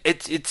 Like,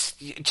 it's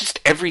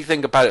just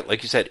everything about it.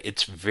 Like you said,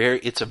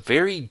 it's a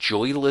very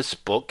joyless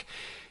book.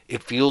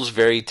 It feels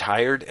very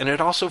tired, and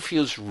it also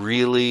feels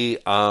really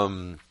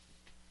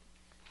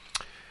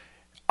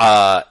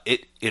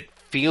it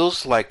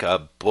feels like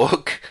a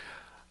book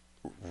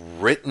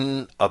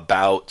written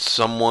about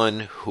someone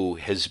who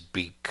has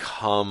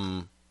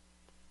become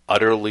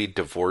utterly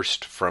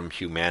divorced from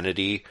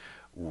humanity,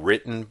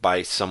 written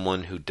by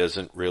someone who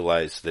doesn't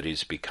realize that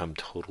he's become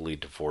totally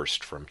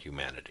divorced from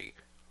humanity.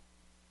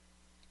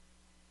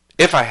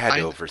 If I had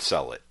to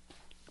oversell it.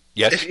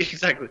 Yes?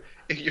 Exactly.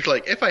 You're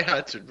like, if I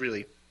had to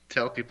really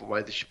tell people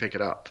why they should pick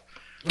it up.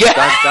 Yeah.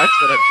 That's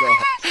what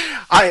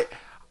I've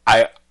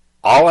got.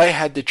 All I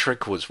had to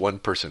trick was one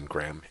person,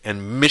 Graham,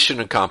 and mission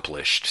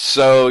accomplished.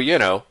 So, you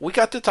know, we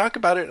got to talk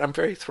about it. I'm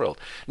very thrilled.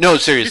 No,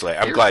 seriously,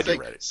 I'm glad you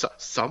read it.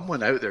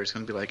 Someone out there is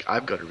going to be like,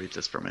 I've got to read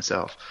this for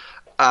myself.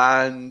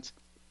 And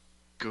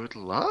good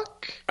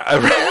luck.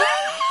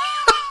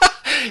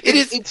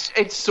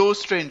 It's so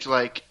strange.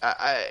 Like,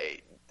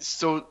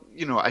 so,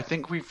 you know, I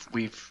think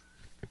we've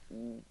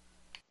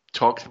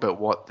talked about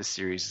what the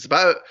series is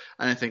about,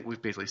 and I think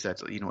we've basically said,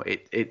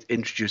 it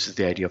introduces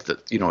the idea of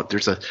that,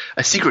 there's a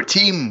secret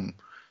team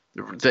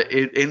that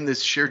in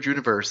this shared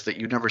universe that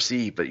you never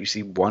see, but you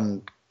see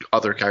one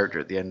other character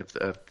at the end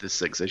of the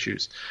 6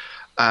 issues.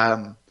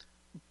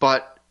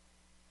 But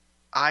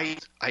I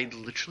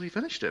literally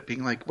finished it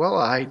being like, well,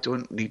 I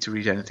don't need to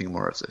read anything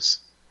more of this.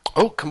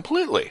 Oh,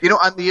 completely.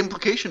 And the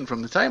implication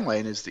from the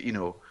timeline is that,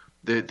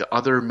 the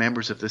other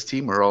members of this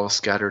team are all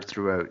scattered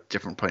throughout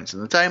different points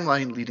in the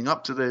timeline leading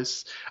up to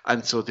this,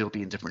 and so they'll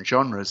be in different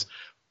genres.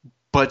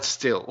 But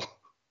still,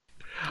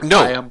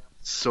 no, I am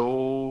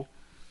so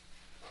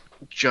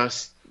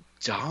just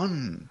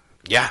done.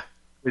 Yeah,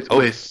 with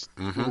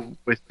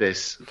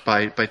this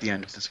by the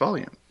end of this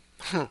volume.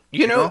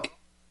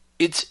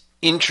 It's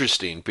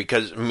interesting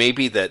because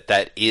maybe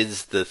that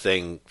is the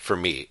thing for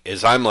me,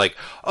 is I'm like,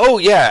 oh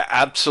yeah,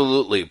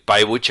 absolutely,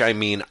 by which I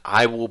mean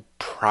I will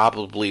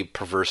probably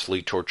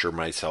perversely torture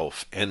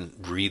myself and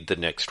read the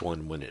next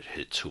one when it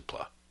hits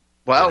Hoopla.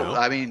 Well,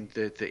 I mean,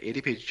 the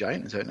 80-page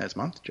giant is out next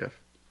month, Jeff.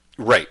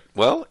 Right.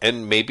 Well,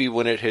 and maybe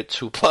when it hits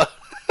Hoopla,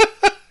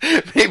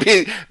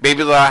 maybe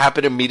that'll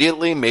happen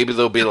immediately. Maybe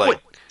they'll be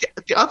like...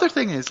 The other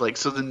thing is,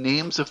 so the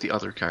names of the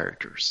other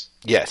characters...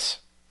 Yes.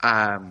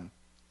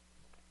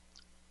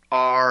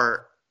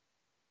 Are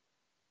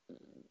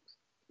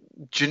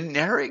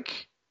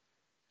generic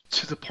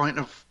to the point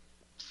of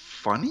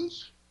funny.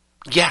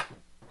 Yeah.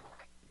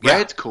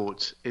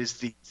 Redcoat is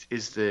the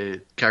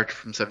character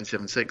from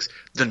 776,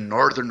 the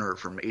Northerner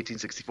from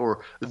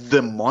 1864,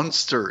 the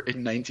Monster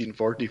in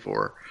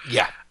 1944.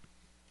 Yeah.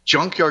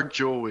 Junkyard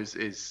Joe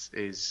is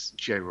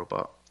G.I.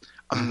 Robot.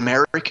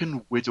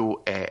 American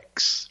Widow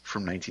X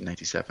from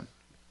 1997.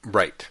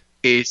 Right.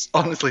 Is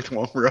honestly the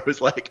one where I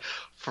was like,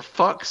 for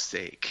fuck's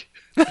sake.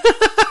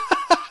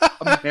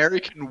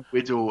 American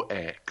Widow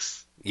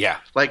X. Yeah.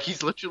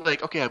 He's literally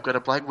okay, I've got a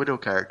Black Widow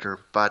character,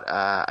 but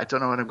I don't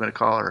know what I'm going to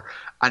call her.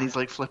 And he's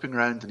flipping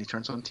around and he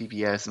turns on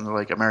TBS and they're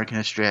like, American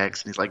History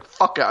X. And he's like,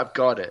 fuck it, I've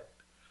got it.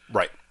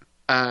 Right.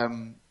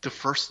 The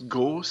First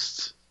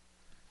Ghost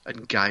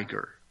and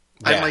Geiger.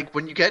 Yeah. And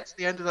when you get to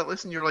the end of that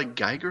list and you're like,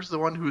 Geiger's the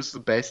one who's the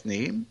best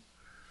name?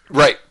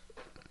 Right.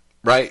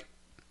 Right.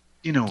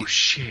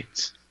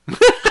 Shit.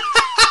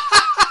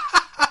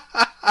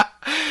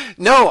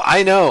 No,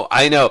 I know,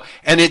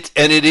 and it's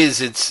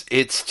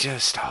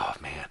just, oh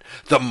man,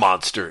 the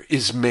monster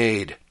is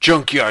made.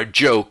 Junkyard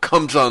Joe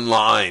comes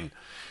online.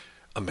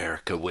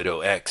 America Widow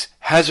X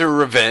has her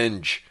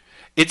revenge.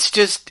 It's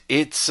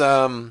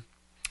I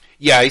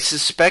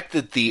suspect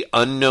that the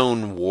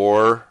Unknown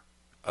War,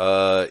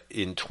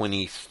 in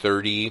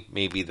 2030,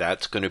 maybe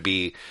that's going to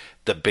be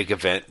the big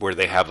event where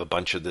they have a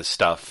bunch of this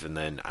stuff, and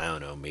then I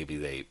don't know,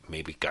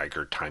 maybe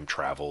Geiger time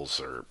travels,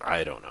 or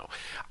I don't know.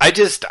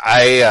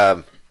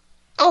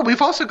 Oh,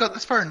 we've also got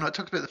this far and not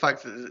talked about the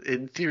fact that,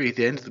 in theory, at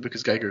the end of the book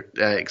is Geiger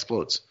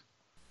explodes.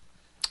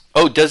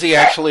 Oh, does he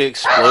actually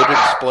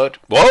explode?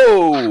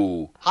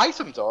 Whoa! Hi,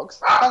 some dogs.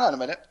 Hang on a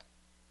minute.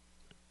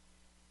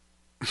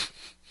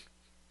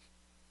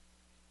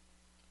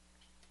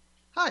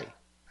 Hi.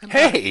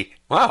 Hey!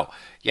 Wow.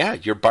 Yeah,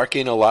 you're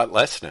barking a lot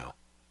less now.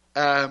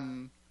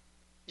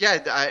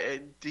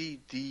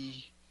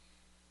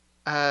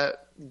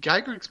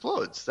 Geiger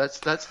explodes. That's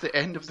the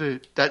end of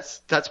the.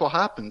 That's what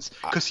happens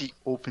because he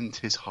opened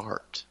his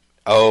heart.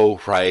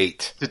 Oh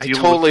right, I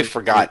totally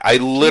forgot. I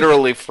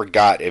literally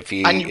forgot if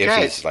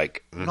he's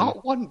like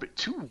not one but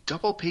 2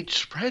 double-page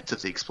spreads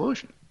of the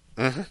explosion.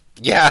 Mm-hmm.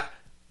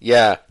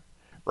 Yeah,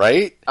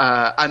 right.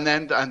 And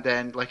then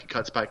it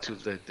cuts back to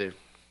the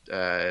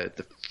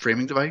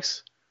framing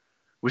device,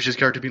 which is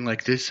character being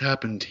like, "This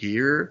happened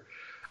here,"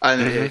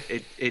 and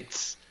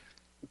it's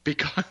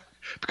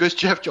because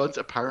Jeff Johns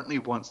apparently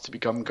wants to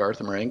become Garth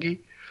Marenghi.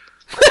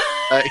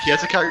 He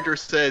has a character who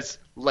says,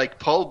 like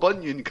Paul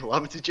Bunyan,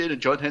 Calamity Jane, and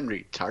John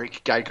Henry,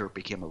 Tariq Geiger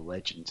became a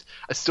legend.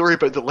 A story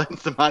about the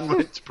length the man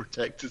went to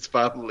protect his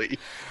family.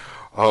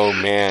 Oh,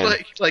 man.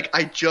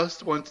 I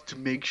just wanted to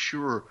make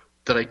sure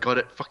that I got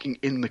it fucking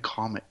in the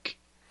comic.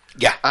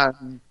 Yeah.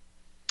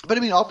 But I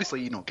mean,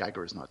 obviously,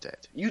 Geiger is not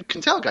dead. You can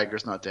tell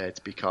Geiger's not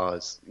dead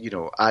because,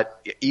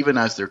 even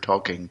as they're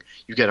talking,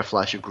 you get a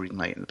flash of green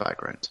light in the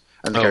background.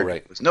 And the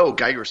character goes, no,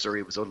 Geiger's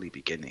story was only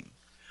beginning.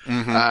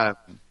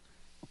 Mm-hmm.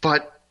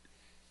 But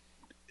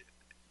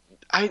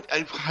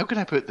I how can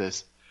I put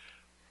this?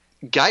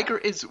 Geiger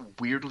is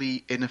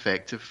weirdly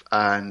ineffective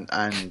and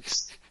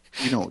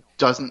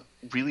doesn't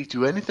really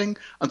do anything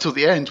until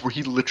the end where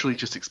he literally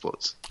just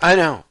explodes. I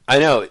know.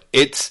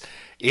 It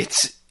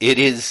is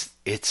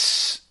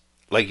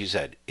like you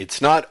said,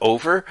 it's not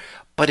over,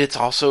 but it's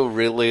also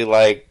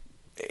really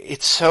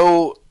it's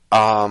so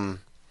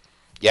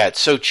it's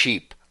so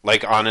cheap.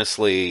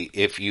 Honestly,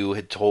 if you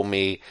had told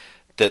me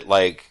that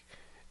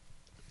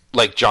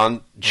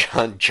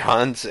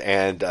Johns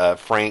and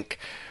Frank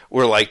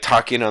were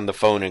talking on the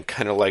phone and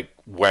kind of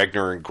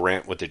Wagner and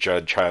Grant with the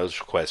Judd Child's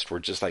Request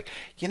were just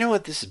you know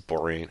what, this is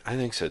boring. I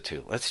think so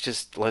too. Let's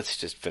just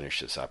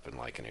finish this up in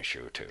an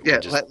issue or two. Yeah,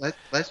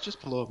 let's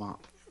just blow them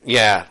up.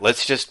 Yeah,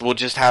 we'll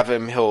just have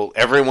him.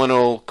 Everyone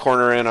will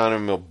corner in on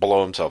him. He'll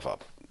blow himself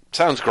up.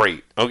 Sounds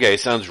great. Okay,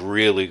 sounds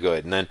really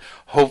good. And then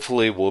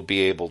hopefully we'll be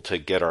able to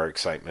get our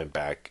excitement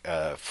back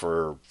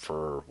for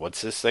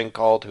what's this thing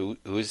called? Who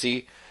is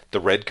he?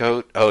 The Red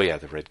Coat? Oh yeah,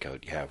 the Red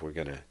Coat.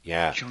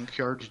 Yeah,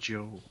 Junkyard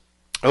Joe.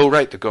 Oh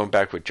right, they're going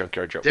back with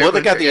Junkyard Joe. Well,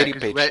 they got the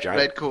 80-page giant.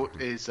 Red Coat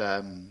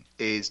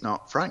is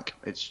not Frank.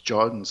 It's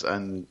Johns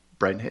and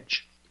Brian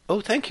Hitch.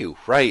 Oh, thank you.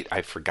 Right,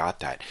 I forgot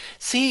that.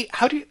 See,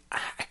 I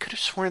could have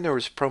sworn there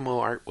was promo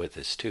art with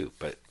this too,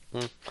 but.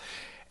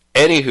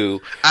 Anywho,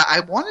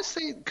 I want to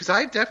say, because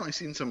I've definitely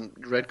seen some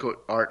Red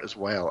Coat art as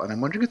well, and I'm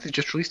wondering if they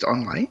just released it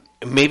online.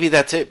 Maybe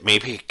that's it.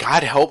 Maybe,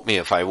 God help me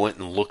if I went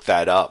and looked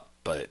that up,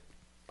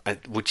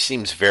 which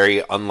seems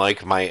very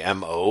unlike my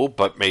MO,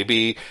 but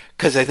maybe,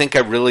 because I think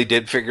I really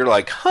did figure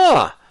like,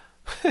 I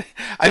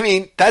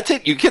mean, that's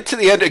it. You get to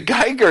the end of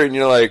Geiger and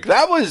you're like,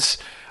 that was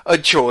a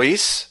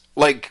choice,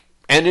 like,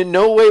 and in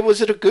no way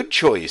was it a good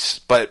choice,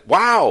 but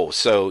wow.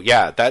 So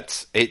yeah,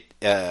 that's it.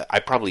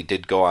 I probably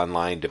did go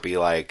online to be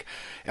like,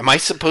 am I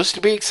supposed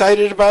to be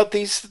excited about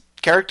these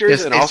characters?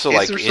 Yes, and also,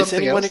 like, is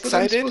anyone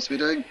excited? excited? Supposed to be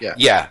doing? Yeah.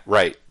 Yeah,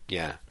 right.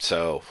 Yeah.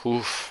 So,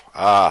 well,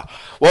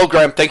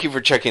 Graham, thank you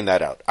for checking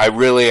that out. I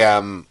really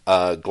am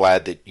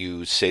glad that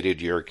you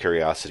sated your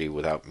curiosity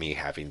without me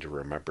having to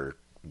remember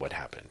what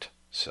happened.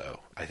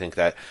 So, I think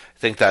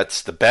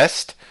that's the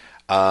best.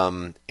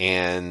 And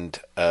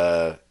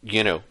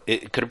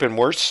it could have been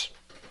worse.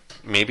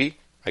 Maybe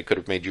I could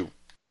have made you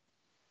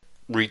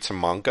read some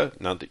manga.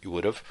 Not that you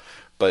would have.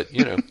 But,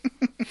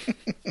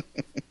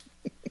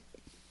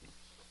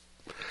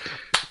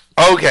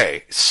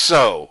 Okay,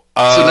 so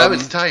now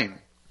it's time.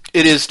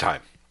 It is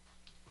time.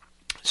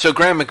 So,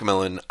 Graham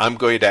McMillan, I'm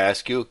going to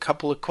ask you a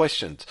couple of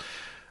questions.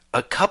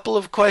 A couple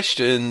of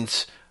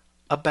questions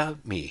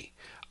about me.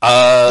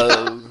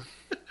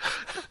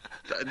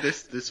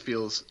 This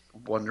feels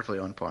wonderfully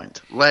on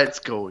point. Let's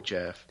go,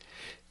 Jeff.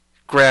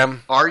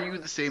 Graham. Are you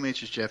the same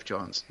age as Jeff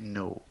Johns?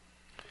 No.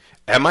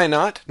 Am I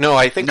not? No,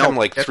 I think I'm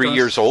like Jeff 3 Johns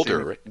years is the older.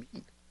 same. Right?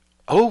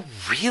 Oh,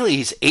 really?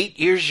 He's 8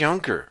 years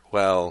younger.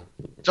 Well,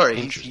 sorry,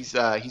 he's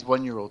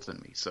 1 year older than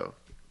me. So.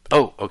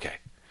 Oh, okay.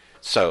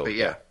 So. But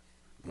yeah.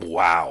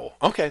 Wow.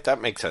 Okay, that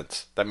makes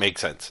sense.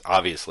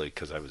 Obviously,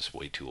 because I was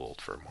way too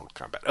old for Mortal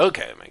Kombat.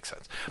 Okay, that makes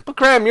sense. But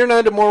Graham, you're not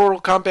into Mortal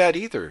Kombat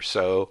either,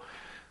 so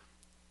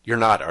you're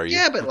not, are you?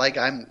 Yeah, but like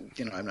I'm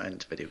not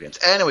into video games.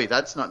 Anyway,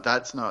 that's not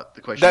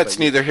the question. That's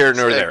neither here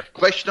nor there.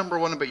 Question number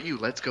one about you.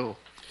 Let's go.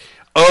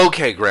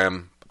 Okay,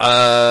 Graham.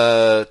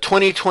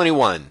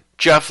 2021.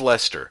 Jeff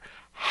Lester.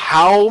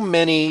 How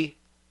many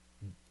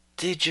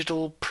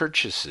digital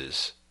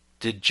purchases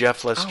did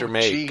Jeff Lester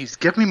make? Jeez,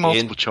 give me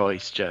multiple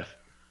choice, Jeff.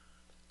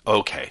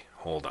 Okay,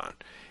 hold on.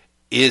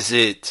 Is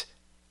it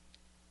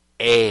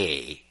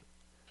A,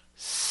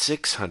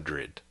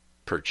 600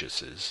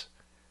 purchases,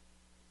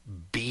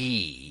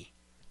 B,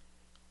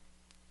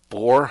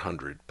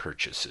 400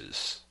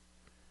 purchases,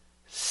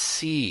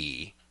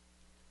 C,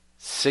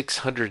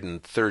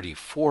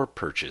 634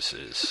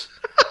 purchases,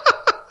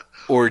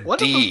 or One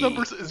D, of those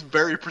numbers is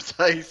very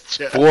precise,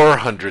 Jeff.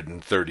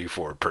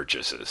 434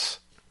 purchases?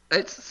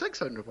 It's the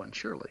 600 one,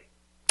 surely.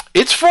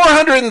 It's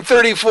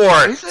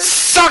 434. Is it?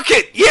 Suck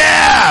it.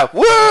 Yeah.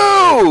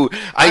 Woo.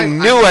 I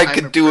knew I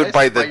could do it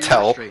by the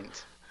tell.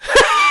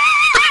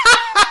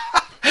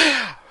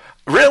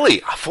 Really?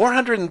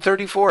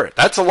 434.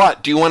 That's a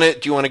lot. Do you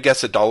want to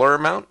guess a dollar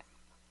amount?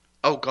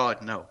 Oh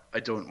God, no. I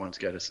don't want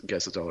to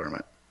guess a dollar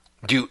amount.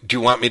 Do you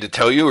want me to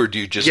tell you, or do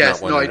you just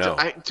not want to know?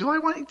 I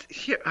want to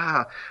hear.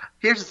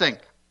 Here's the thing.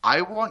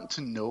 I want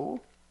to know,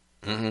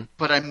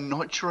 but I'm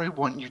not sure I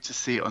want you to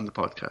say it on the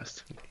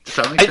podcast. Does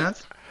that make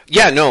sense?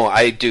 Yeah, no,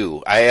 I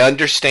do. I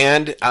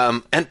understand.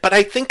 But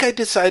I think I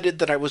decided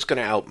that I was going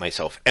to out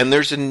myself. And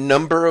there's a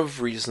number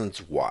of reasons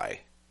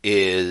why.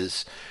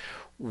 Is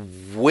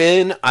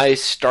when I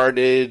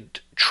started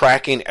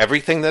tracking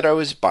everything that I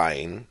was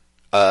buying,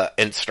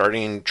 and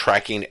starting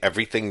tracking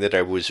everything that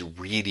I was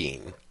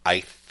reading,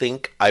 I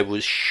think I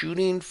was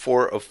shooting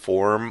for a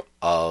form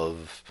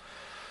of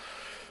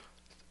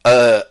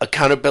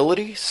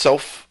accountability,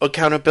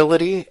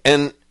 self-accountability,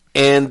 and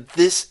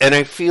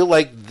I feel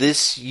like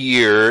this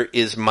year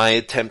is my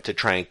attempt to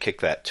try and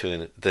kick that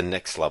to the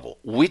next level,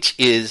 which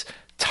is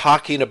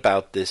talking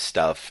about this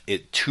stuff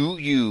to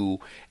you,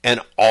 and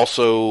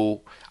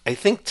also I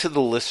think to the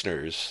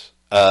listeners.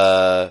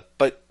 But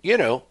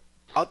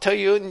I'll tell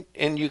you,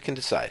 and you can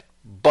decide.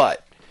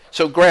 But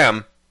so,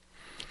 Graham,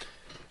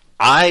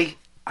 I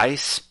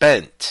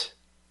spent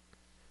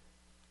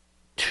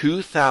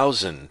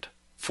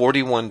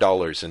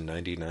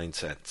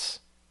 $2,041.99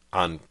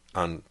 on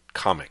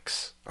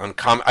comics.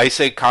 I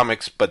say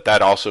comics, but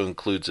that also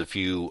includes a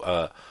few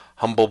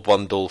Humble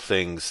Bundle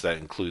things. That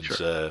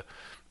includes a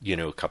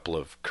couple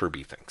of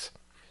Kirby things.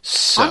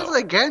 So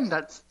honestly, again,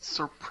 that's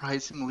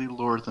surprisingly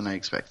lower than I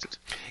expected.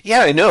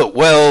 Yeah, I know.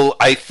 Well,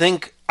 I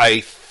think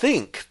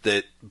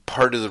that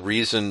part of the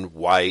reason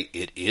why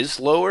it is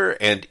lower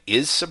and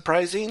is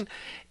surprising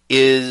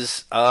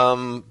is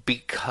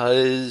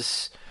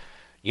because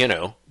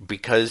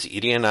because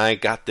Edie and I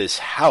got this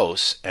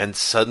house, and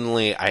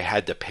suddenly I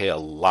had to pay a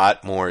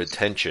lot more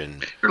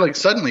attention. You're like,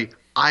 suddenly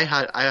I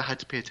had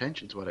to pay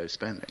attention to what I was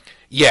spending.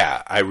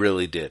 Yeah, I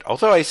really did.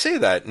 Although I say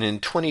that, and in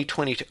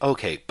 2022,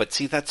 okay, but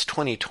see, that's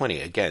 2020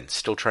 again.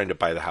 Still trying to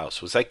buy the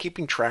house. Was I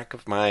keeping track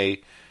of my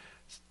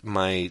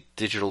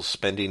digital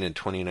spending in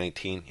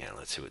 2019? Yeah,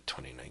 let's see what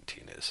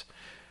 2019 is.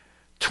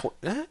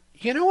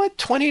 You know what?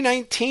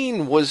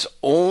 2019 was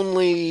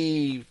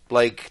only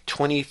like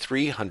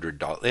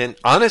 $2,300, and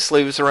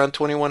honestly, it was around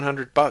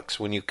 $2,100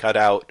 when you cut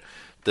out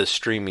the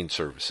streaming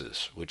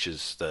services, which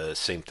is the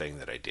same thing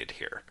that I did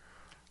here.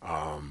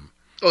 Oh,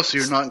 so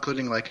you're not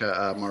including like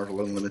a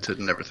Marvel Unlimited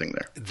and everything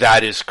there?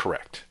 That is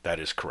correct. That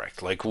is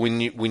correct. Like when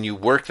you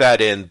work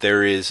that in,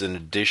 there is an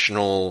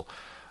additional,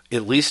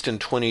 at least in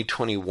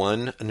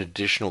 2021, an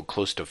additional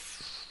close to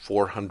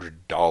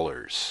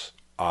 $400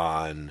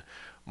 on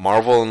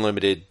Marvel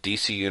Unlimited,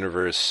 DC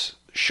Universe,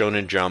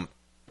 Shonen Jump,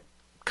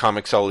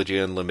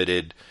 Comixology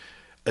Unlimited,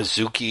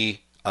 Azuki.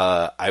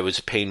 I was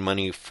paying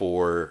money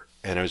for,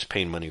 and I was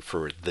paying money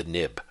for the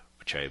Nib,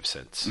 which I have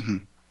since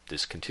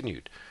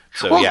discontinued.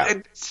 So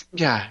well,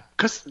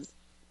 because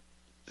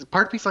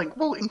part of me's like,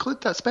 well, include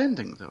that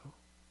spending though.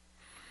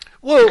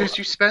 Well, because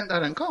you spent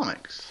that on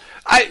comics.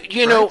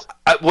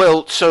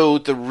 So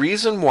the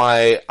reason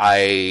why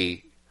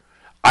I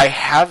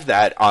have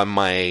that on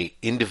my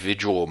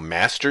individual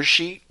master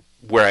sheet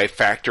where I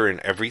factor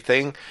in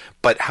everything,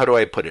 but how do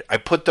I put it? I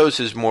put those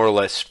as more or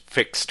less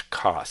fixed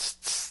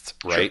costs,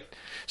 right? Sure.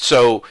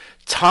 So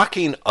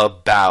talking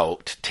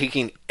about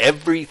taking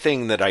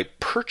everything that I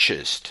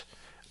purchased,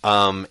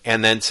 and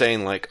then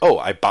saying like, oh,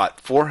 I bought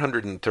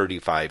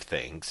 435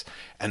 things,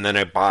 and then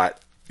I bought,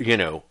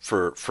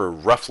 for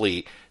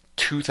roughly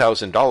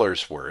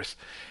 $2,000 worth.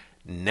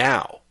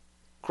 Now,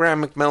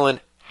 Graham McMillan,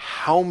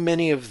 how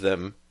many of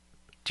them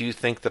do you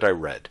think that I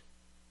read?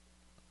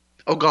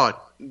 Oh God,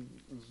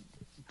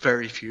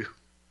 very few.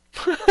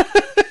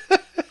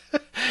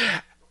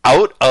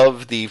 Out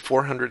of the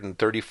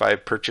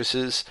 435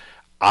 purchases,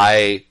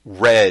 I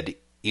read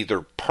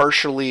either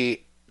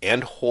partially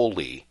and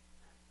wholly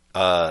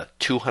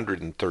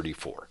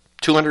 234.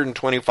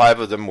 225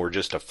 of them were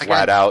just a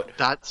flat out.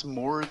 That's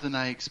more than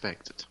I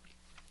expected.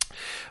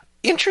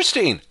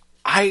 Interesting.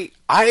 I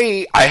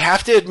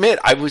have to admit,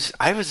 I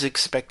was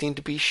expecting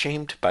to be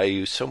shamed by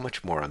you so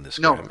much more on this.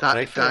 No, you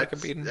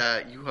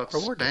have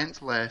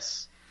spent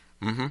less,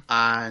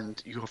 and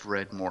you have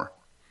read more.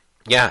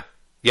 Yeah.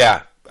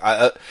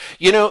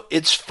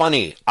 It's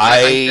funny.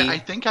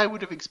 I think I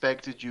would have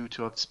expected you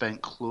to have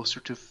spent closer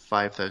to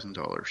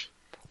 $5,000.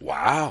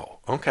 Wow.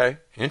 Okay.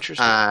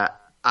 Interesting. And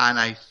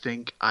I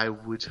think I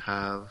would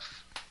have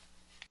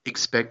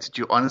expected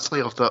you,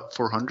 honestly, of the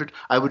 400,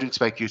 I would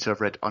expect you to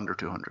have read under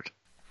 200.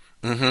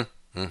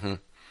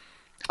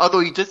 Although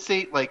you did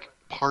say, like,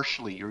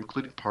 partially. You're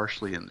including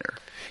partially in there.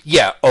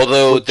 Yeah,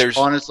 although there's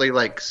honestly,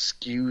 like,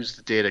 skews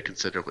the data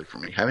considerably for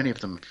me. How many of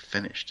them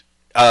finished?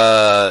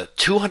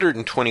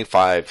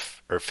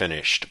 225 are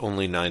finished.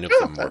 Only 9 of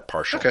them were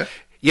partial. Okay.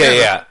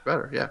 Yeah.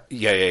 Better, yeah.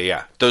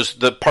 Yeah.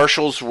 The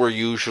partials were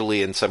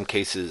usually, in some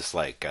cases,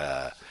 like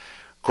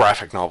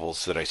graphic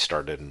novels that I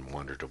started and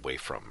wandered away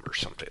from or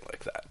something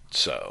like that.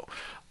 So,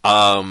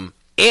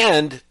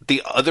 and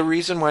the other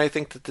reason why I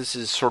think that this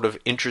is sort of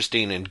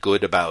interesting and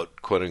good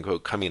about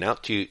quote-unquote coming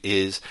out to you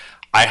is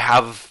I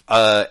have,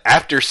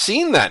 after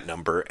seeing that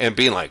number and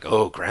being like,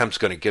 oh, Graham's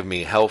going to give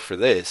me hell for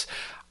this,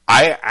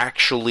 I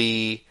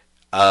actually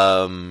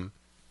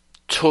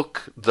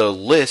took the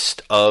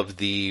list of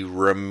the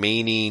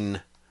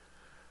remaining,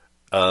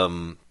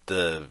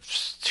 the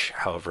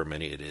however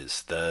many it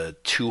is, the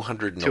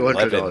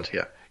 211,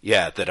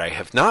 that I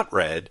have not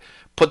read,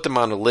 put them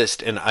on a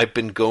list, and I've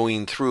been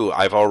going through.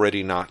 I've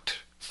already knocked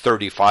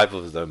 35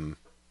 of them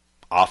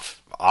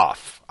off.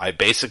 I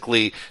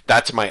basically,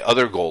 that's my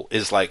other goal,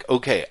 is like,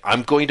 okay,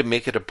 I'm going to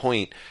make it a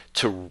point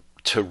to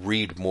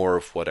read more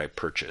of what I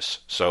purchase.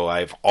 So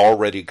I've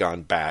already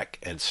gone back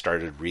and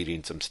started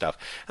reading some stuff.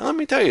 And let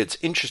me tell you, it's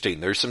interesting.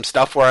 There's some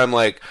stuff where I'm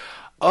like,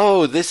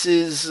 oh, this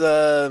is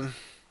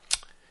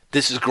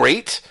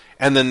great.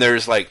 And then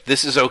there's like,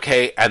 this is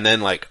okay. And then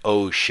like,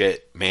 oh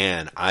shit,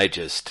 man,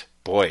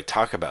 boy,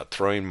 talk about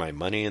throwing my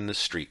money in the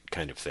street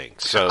kind of thing.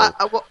 So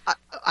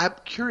I'm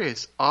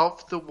curious,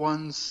 of the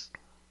ones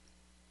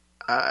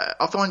you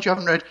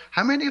haven't read,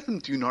 how many of them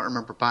do you not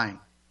remember buying?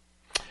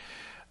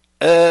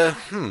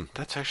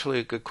 That's actually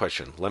a good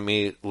question. Let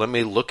me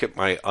look at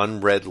my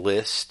unread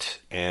list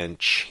and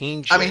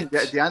change it. I mean,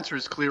 the answer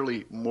is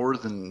clearly more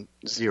than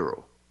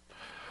 0.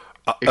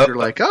 If you're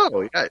like,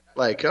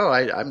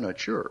 I'm not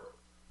sure.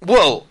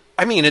 Well,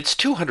 I mean, it's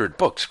 200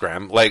 books,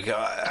 Graham. Like,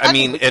 I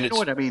mean, and it's,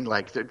 what I mean.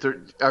 Like,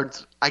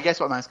 I guess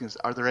what I'm asking is,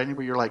 are there any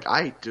where you're like,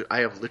 I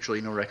have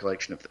literally no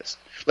recollection of this.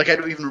 Like, I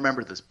don't even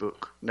remember this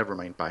book. Never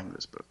mind buying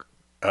this book.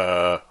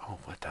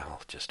 What the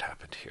hell just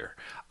happened here?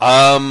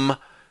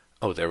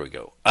 Oh, there we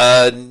go.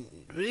 Let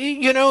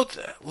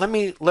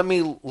me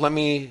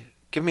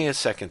give me a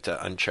second to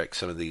uncheck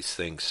some of these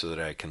things so that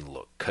I can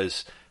look,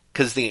 because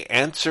the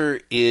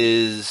answer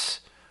is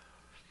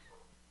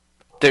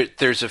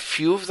There's a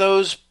few of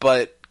those,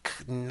 but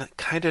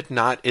kind of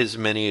not as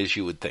many as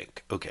you would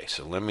think. Okay,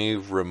 so let me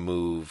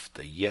remove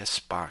the yes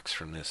box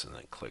from this and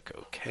then click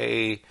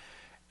OK.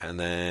 And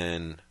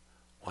then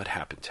what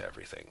happened to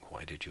everything?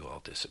 Why did you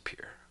all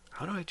disappear?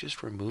 How do I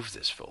just remove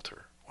this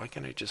filter? Why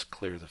can't I just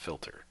clear the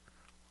filter?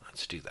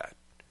 Let's do that.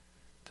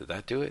 Did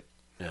that do it?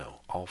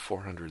 No, all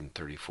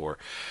 434.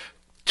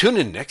 Tune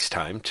in next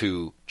time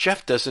to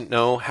Jeff doesn't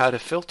know how to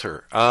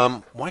filter.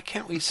 Why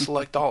can't we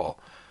select all?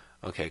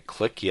 Okay,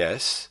 click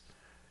yes.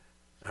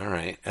 All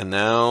right, and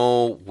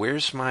now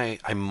where's my...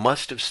 I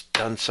must have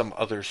done some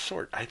other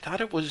sort. I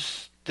thought it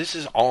was... This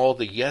is all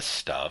the yes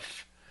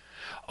stuff.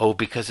 Oh,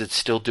 because it's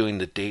still doing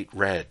the date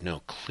red.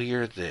 No,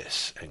 clear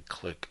this and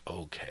click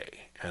OK.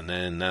 And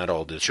then that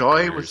all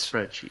disappears. Joy with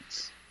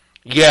spreadsheets.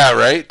 Yeah,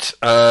 right.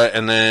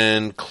 And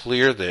then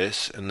clear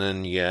this, and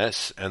then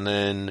yes, and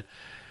then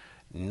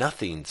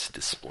nothing's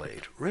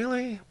displayed.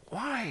 Really?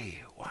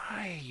 Why?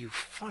 Why, you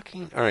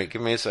fucking... All right,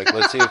 give me a sec.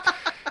 Let's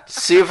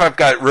see if I've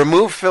got...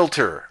 Remove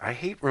filter. I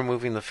hate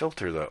removing the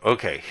filter, though.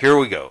 Okay, here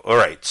we go. All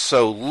right,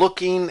 so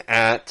looking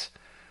at...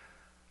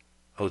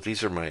 Oh,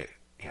 these are my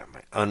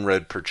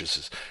unread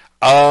purchases.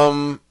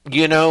 So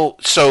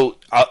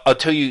I'll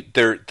tell you,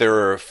 there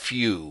are a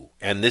few,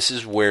 and this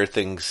is where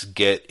things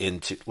get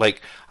into...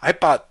 Like, I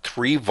bought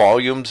 3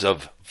 volumes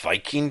of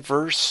Viking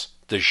Verse,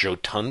 the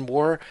Jotun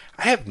War.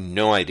 I have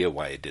no idea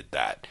why I did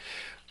that,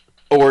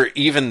 or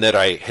even that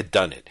I had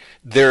done it.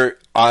 There's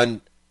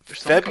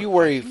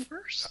February...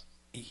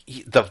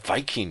 The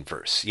Viking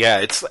Verse.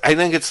 Yeah, I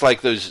think it's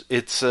like those...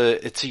 It's a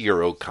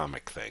Euro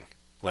comic thing.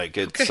 Like,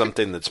 it's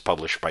something that's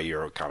published by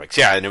Eurocomics.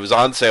 Yeah, and it was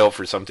on sale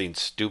for something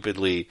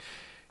stupidly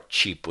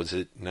cheap. Was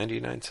it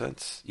 99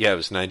 cents? Yeah, it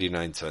was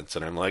 99 cents.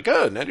 And I'm like,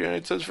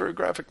 99 cents for a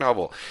graphic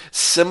novel.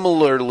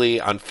 Similarly,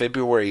 on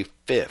February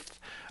 5th,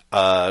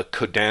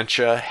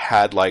 Kodansha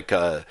had like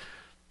a,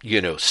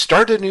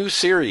 start a new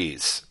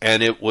series.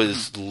 And it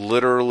was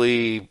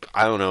literally,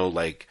 I don't know,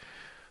 like,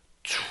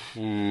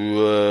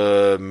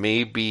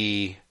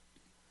 maybe...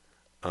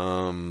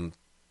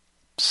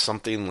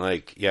 something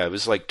like, it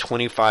was like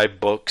 25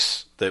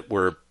 books that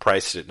were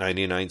priced at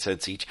 99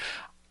 cents each.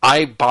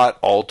 I bought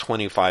all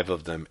 25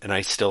 of them, and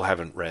I still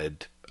haven't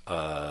read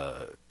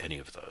any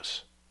of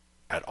those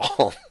at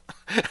all.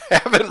 I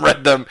haven't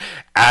read them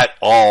at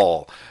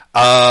all.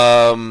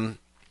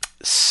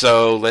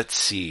 So let's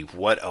see,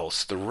 what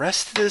else? The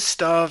rest of this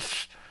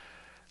stuff,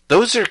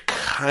 those were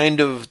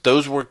kind of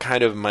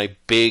my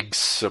big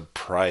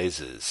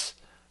surprises.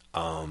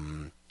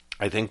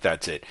 I think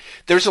that's it.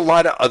 There's a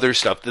lot of other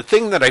stuff. The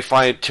thing that I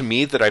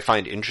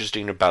find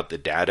interesting about the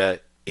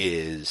data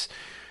is,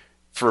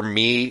 for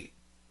me,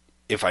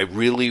 if I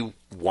really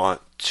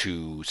want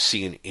to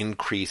see an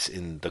increase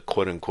in the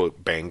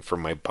quote-unquote bang for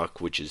my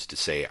buck, which is to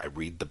say I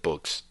read the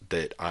books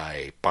that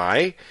I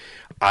buy,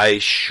 I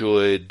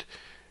should,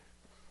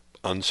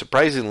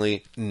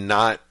 unsurprisingly,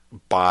 not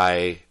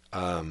buy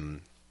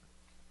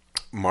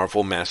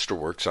Marvel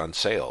Masterworks on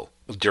sale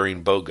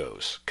during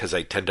BOGOs, because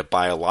I tend to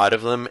buy a lot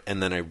of them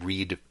and then I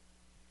read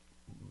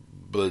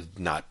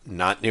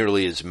not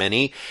nearly as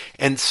many.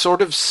 And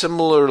sort of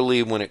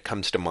similarly when it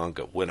comes to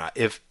manga,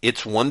 if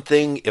it's one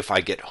thing if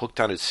I get hooked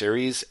on a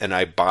series and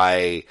I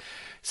buy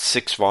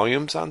 6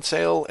 volumes on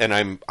sale and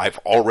I've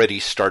already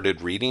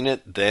started reading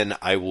it, then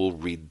I will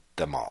read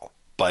them all.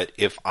 But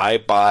if I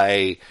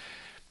buy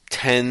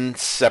 10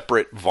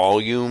 separate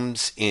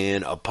volumes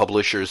in a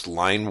publisher's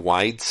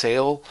line-wide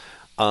sale,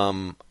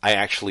 I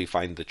actually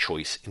find the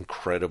choice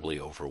incredibly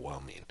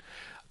overwhelming.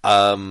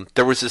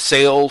 There was a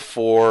sale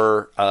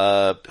for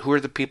who are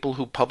the people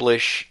who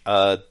publish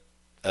The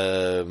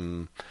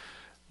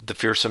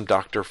Fearsome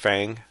Dr.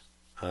 Fang?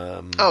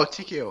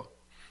 TKO.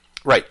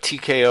 Right,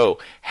 TKO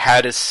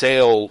had a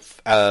sale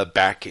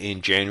back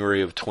in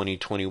January of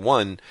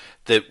 2021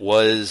 that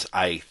was,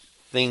 I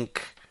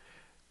think,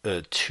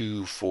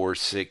 2, 4,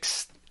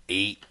 6,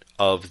 8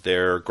 of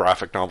their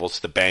graphic novels: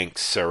 The Bank,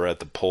 Sarah,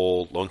 The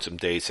Pole, Lonesome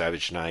Day,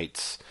 Savage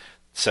Nights,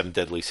 Seven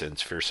Deadly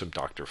Sins, Fearsome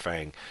Dr.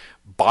 Fang.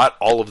 Bought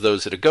all of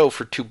those at a go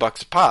for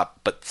 $2 a pop,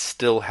 but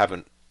still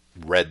haven't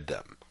read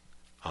them.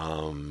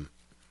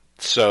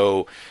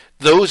 So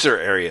those are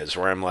areas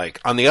where I'm like,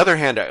 on the other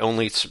hand, I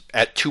only,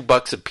 at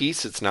 $2 a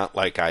piece, it's not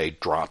like I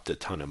dropped a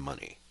ton of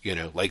money.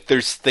 Like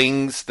there's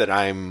things that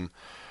I'm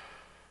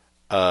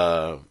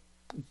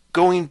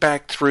going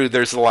back through.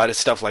 There's a lot of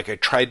stuff, like I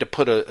tried to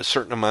put a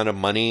certain amount of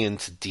money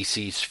into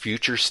DC's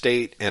Future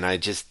State, and I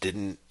just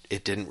didn't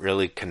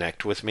really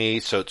connect with me,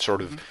 so it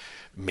sort of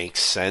makes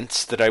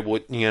sense that I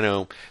would,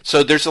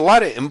 So there's a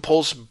lot of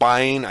impulse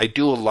buying. I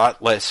do a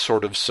lot less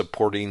sort of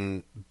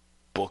supporting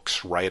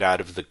books right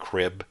out of the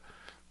crib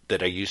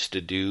that I used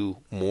to do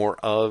more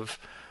of.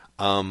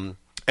 And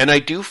I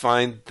do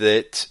find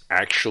that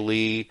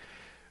actually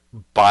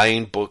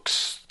buying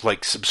books,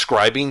 like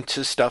subscribing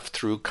to stuff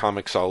through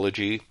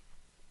Comixology,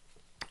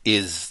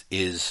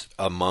 is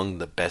among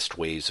the best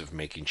ways of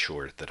making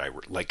sure that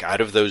like,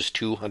 out of those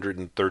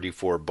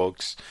 234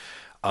 books,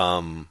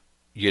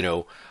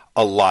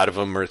 a lot of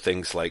them are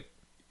things like,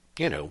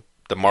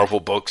 the Marvel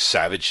books,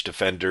 Savage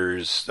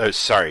Avengers,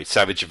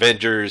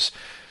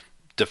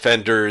 Defenders,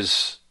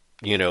 Avengers,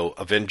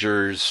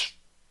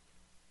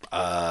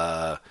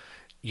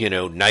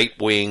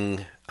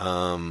 Nightwing,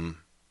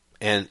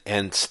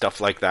 and stuff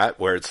like that,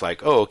 where it's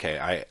like, oh,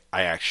 okay,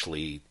 I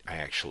actually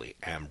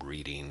am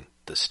reading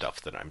the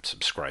stuff that I'm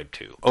subscribed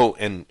to. Oh,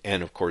 and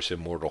of course,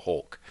 Immortal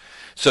Hulk.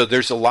 So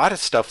there's a lot of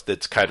stuff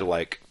that's kind of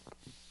like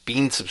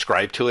being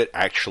subscribed to it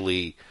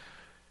actually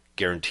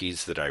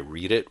guarantees that I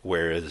read it,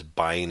 whereas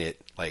buying it,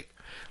 like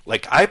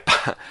I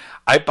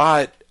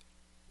bought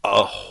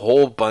a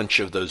whole bunch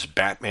of those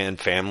Batman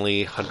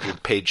Family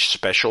 100-page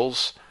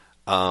specials,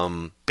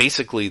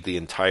 basically the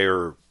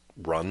entire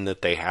run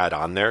that they had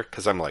on there,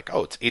 because I'm like,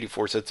 oh, it's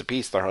 84 cents a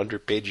piece, they're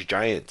 100-page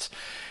giants,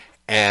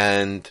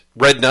 and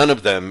read none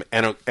of them,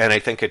 and I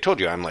think I told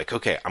you, I'm like,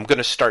 okay, I'm going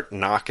to start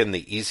knocking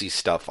the easy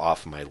stuff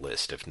off my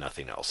list, if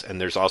nothing else,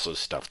 and there's also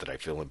stuff that I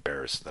feel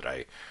embarrassed that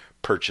I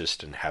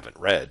purchased and haven't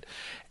read,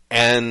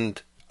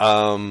 and,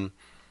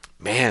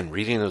 man,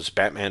 reading those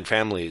Batman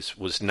Families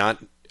was not,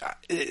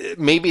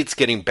 maybe it's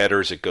getting better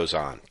as it goes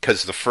on,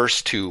 because the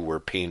first two were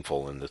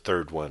painful, and the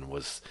third one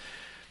was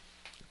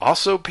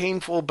also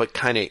painful, but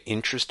kind of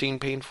interesting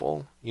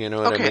painful. You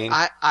know what I mean?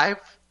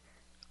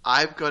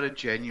 I've got a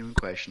genuine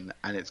question,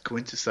 and it's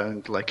going to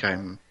sound like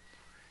I'm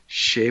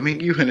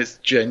shaming you, and it's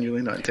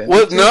genuinely not intended.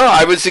 Well, no,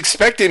 I was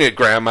expecting it,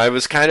 Graham. I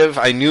was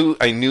I knew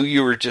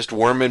you were just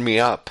warming me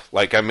up,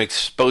 like I'm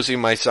exposing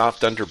my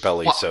soft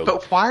underbelly.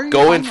 But why are you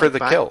go in for the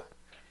kill?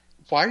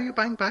 Why are you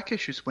buying back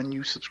issues when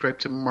you subscribe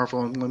to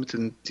Marvel Unlimited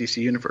and DC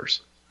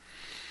Universe?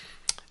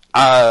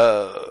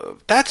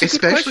 That's a good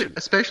question.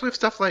 Especially if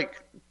stuff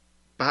like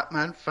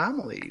Batman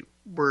Family,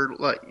 where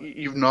like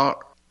you've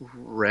not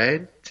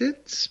read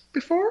it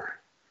before.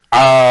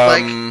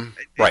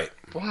 Right.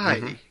 Why?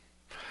 Mm-hmm.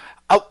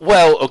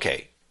 Well,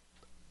 okay.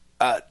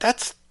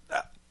 That's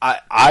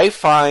I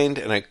find,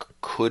 and I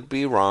could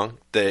be wrong,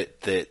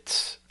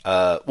 that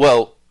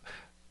well.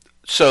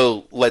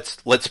 So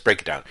let's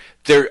break it down.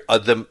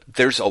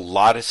 There's a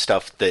lot of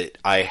stuff that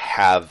I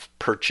have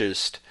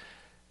purchased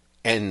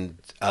and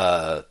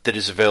that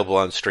is available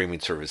on streaming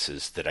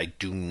services that I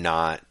do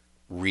not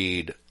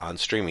read on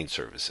streaming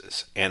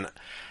services, and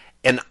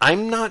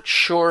I'm not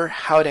sure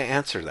how to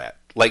answer that.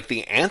 Like,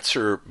 the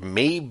answer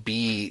may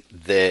be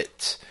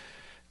that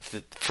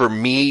for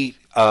me,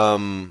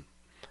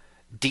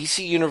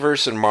 DC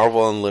Universe and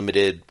Marvel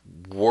Unlimited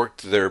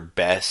worked their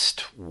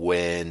best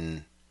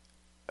when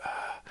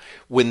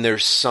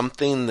there's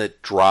something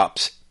that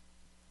drops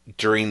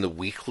during the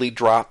weekly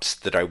drops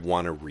that I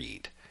want to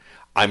read.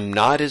 I'm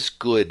not as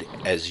good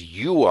as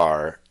you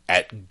are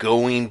at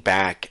going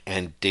back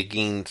and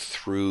digging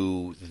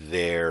through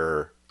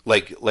their,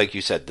 like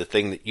you said, the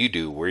thing that you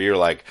do where you're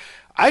like,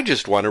 I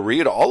just want to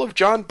read all of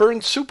John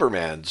Byrne's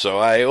Superman, so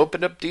I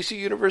opened up DC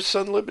Universe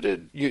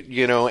Unlimited,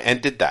 you know,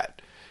 and did that.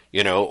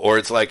 You know, or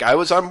it's like, I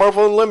was on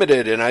Marvel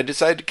Unlimited and I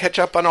decided to catch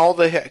up on all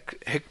the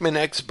Hickman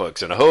X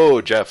books, and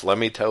oh, Jeff, let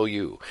me tell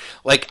you.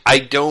 Like,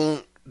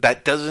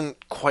 that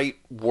doesn't quite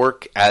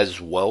work as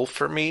well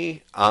for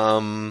me.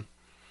 I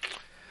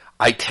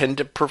tend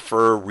to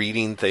prefer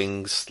reading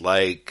things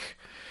like,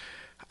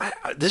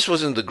 this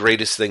wasn't the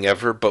greatest thing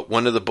ever, but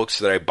one of the books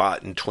that I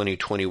bought in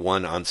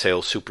 2021 on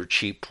sale super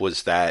cheap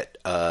was that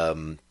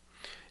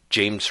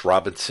James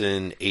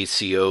Robinson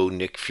ACO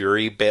Nick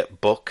Fury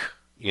book.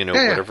 You know,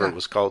 whatever it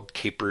was called,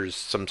 capers,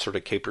 some sort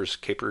of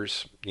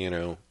capers, you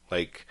know,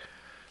 like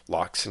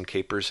locks and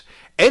capers.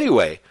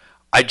 Anyway,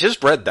 I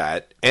just read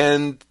that,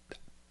 and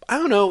I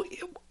don't know,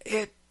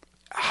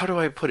 how do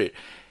I put it?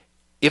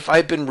 If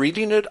I'd been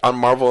reading it on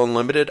Marvel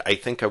Unlimited, I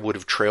think I would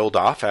have trailed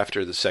off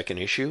after the second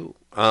issue.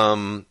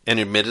 And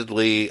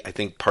admittedly, I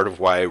think part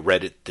of why I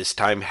read it this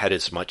time had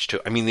as much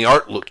to, I mean, the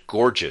art looked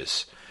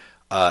gorgeous,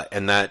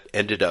 and that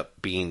ended up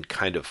being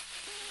kind of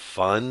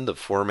fun. The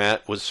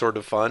format was sort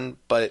of fun,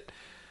 but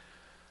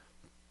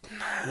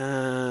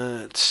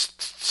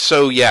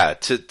so yeah,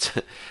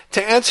 to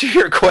answer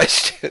your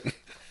question,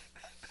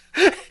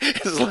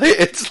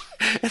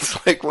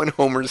 it's like when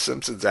Homer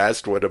Simpson's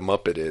asked what a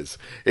Muppet is.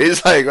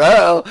 He's like,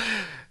 well,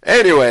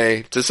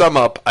 anyway, to sum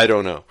up, I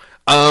don't know.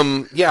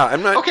 Yeah,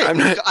 I'm not. Okay, I'm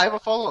not, I have a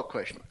follow-up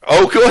question.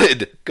 Oh,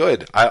 good.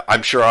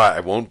 I'm sure I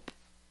won't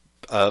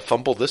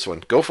fumble this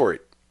one. Go for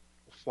it.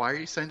 Why are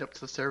you signed up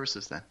to the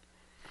services then?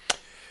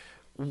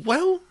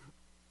 Well,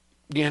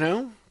 you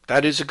know,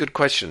 that is a good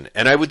question,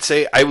 and I would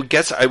say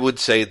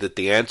that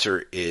the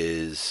answer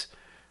is,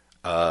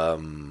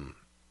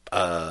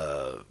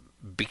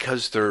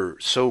 because they're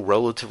so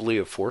relatively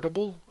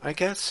affordable, I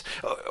guess.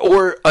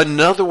 Or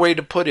another way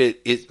to put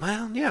it is,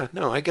 well, yeah,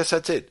 no, I guess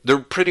that's it. They're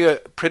pretty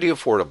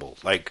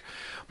affordable. Like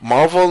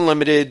Marvel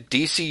Unlimited,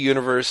 DC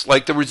Universe,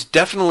 like there was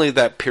definitely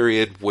that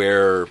period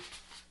where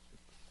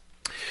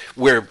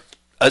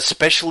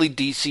especially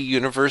DC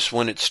Universe,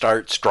 when it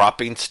starts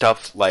dropping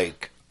stuff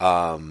like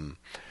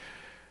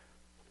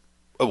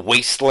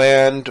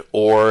Wasteland,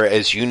 or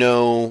as you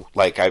know,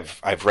 like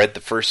I've read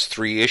the first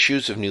 3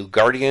 issues of New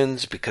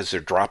Guardians because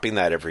they're dropping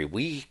that every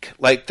week.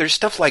 Like there's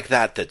stuff like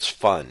that that's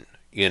fun,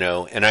 you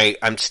know, and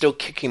I'm still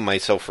kicking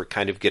myself for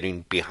kind of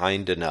getting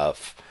behind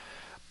enough.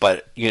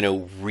 But, you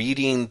know,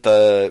 reading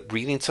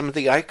some of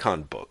the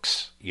Icon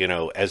books, you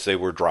know, as they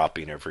were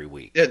dropping every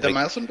week. Yeah, the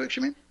Milestone books,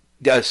 you mean?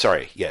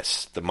 Sorry,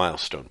 yes, the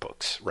Milestone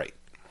books, right.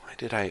 Why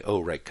did I?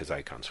 Oh, right, because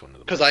Icon's one of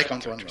them. Because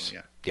Icon's one of them,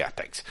 yeah. Yeah,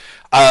 thanks.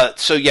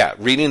 So yeah,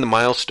 reading the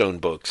Milestone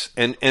books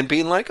and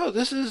being like, oh,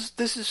 this is,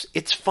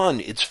 it's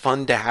fun. It's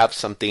fun to have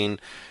something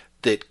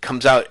that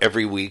comes out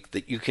every week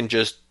that you can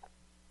just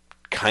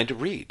kind of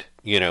read,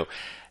 you know.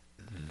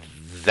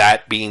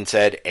 That being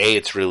said,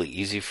 it's really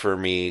easy for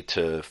me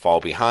to fall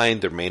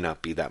behind. There may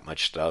not be that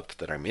much stuff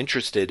that I'm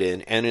interested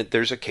in, and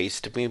there's a case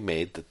to be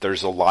made that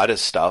there's a lot of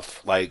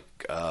stuff like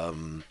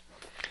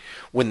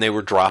when they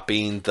were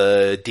dropping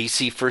the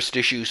DC first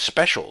issue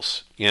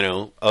specials. You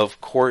know, of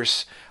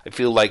course, I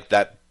feel like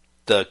that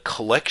the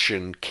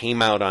collection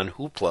came out on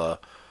Hoopla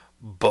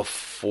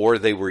before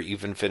they were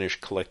even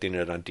finished collecting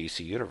it on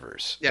DC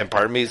Universe, and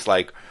part of me is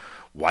like,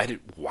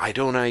 why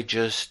don't I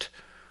just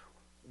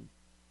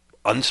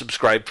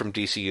unsubscribe from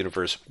DC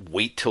Universe,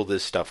 wait till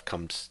this stuff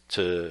comes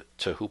to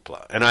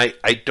Hoopla? And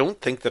I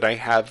don't think that I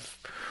have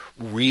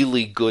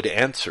really good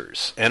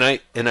answers. And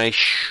I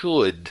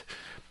should,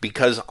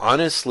 because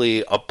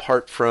honestly,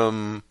 apart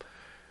from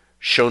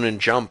Shonen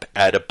Jump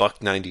at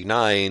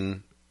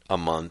 $1.99 a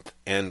month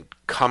and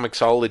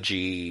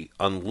Comixology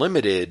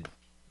Unlimited,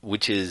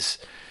 which is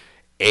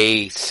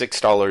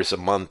 $6 a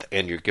month,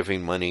 and you're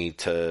giving money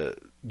to,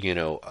 you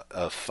know,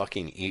 a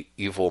fucking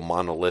evil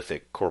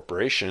monolithic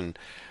corporation,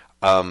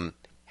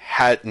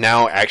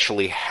 now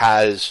actually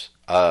has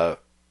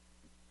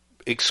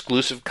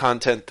exclusive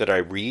content that I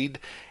read,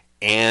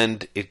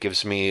 and it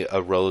gives me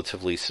a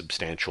relatively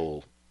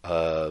substantial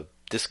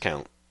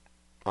discount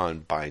on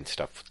buying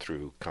stuff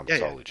through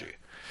Comixology. Yeah.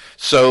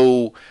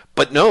 So,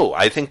 but no,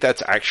 I think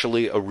that's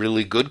actually a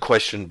really good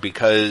question,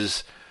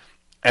 because,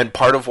 and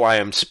part of why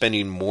I'm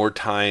spending more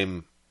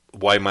time,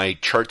 why my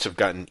charts have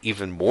gotten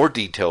even more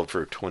detailed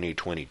for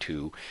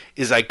 2022,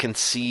 is I can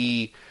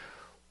see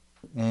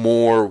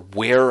more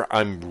where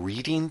I'm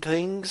reading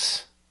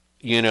things,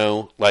 you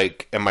know,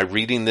 like, am I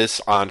reading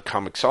this on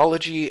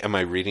Comixology? Am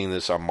I reading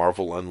this on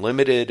Marvel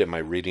Unlimited? Am I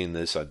reading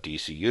this on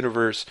DC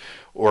Universe?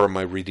 Or am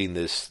I reading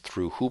this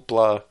through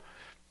Hoopla?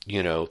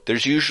 You know,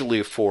 there's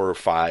usually 4 or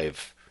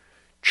 5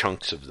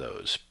 chunks of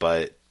those,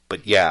 but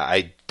yeah,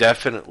 I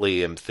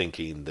definitely am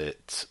thinking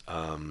that,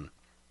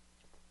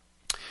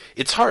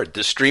 it's hard.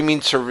 The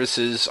streaming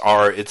services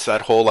it's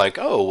that whole like,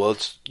 oh, well,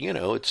 it's, you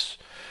know, it's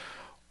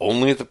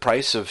only the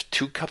price of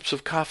 2 cups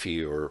of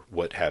coffee or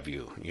what have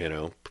you, you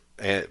know,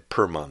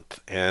 per month.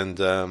 And,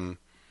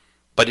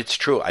 but it's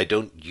true. I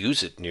don't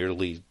use it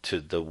nearly to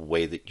the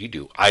way that you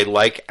do. I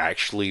like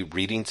actually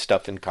reading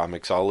stuff in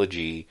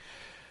Comixology.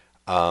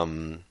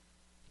 And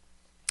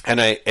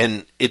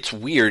it's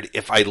weird.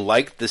 If I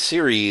like the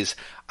series,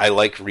 I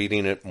like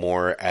reading it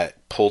more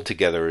pulled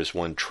together as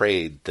one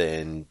trade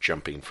than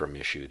jumping from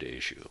issue to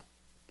issue.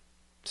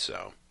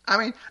 So, I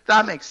mean,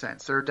 that makes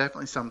sense. There are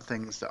definitely some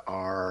things that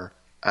are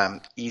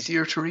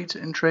easier to read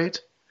in trade.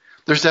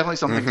 There's definitely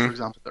some things, for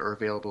example, that are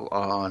available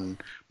on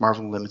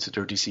Marvel Limited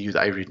or DCU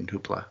that I read in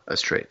Hoopla as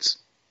trades.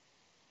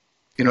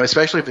 You know,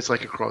 especially if it's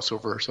like a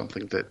crossover or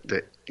something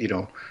that you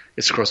know,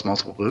 it's across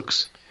multiple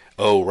books.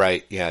 Oh,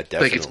 right. Yeah,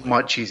 definitely. Like, it's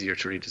much easier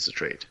to read as a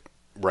trade.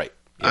 Right.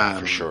 Yeah,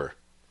 for sure.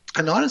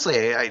 And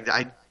honestly,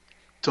 I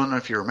don't know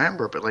if you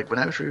remember, but like when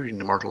I was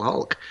rereading Immortal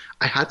Hulk,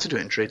 I had to do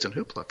it in trades on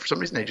Hoopla. For some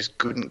reason, I just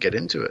couldn't get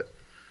into it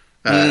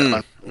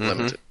on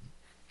Limited.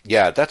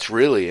 Yeah, that's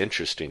really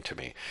interesting to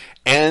me.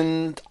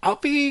 And I'll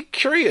be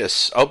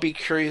curious. I'll be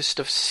curious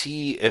to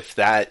see if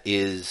that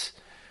is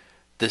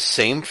the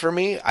same for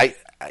me.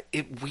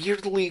 It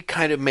weirdly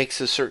kind of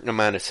makes a certain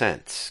amount of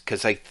sense,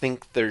 because I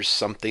think there's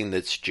something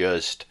that's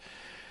just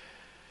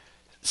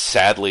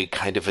sadly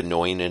kind of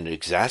annoying and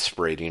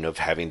exasperating of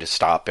having to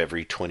stop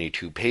every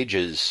 22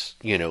 pages,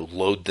 you know,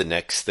 load the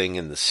next thing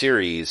in the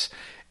series.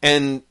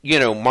 And, you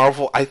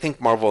know, I think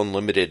Marvel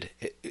Unlimited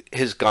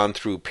has gone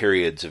through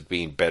periods of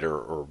being better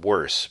or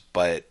worse,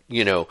 but,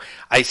 you know,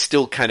 I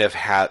still kind of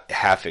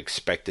half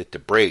expect it to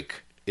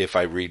break if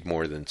I read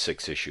more than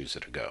 6 issues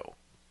at a go.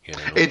 You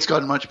know? It's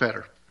gotten much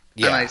better.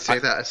 Yeah, and I say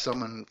that as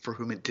someone for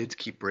whom it did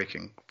keep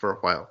breaking for a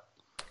while.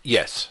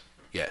 Yes.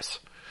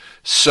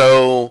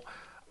 So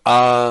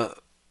one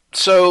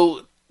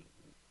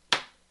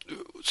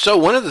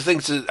of the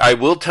things that I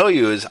will tell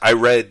you is I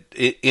read,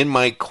 in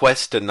my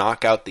quest to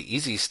knock out the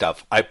easy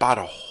stuff, I bought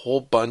a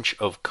whole bunch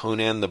of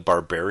Conan the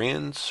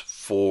Barbarians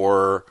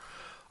for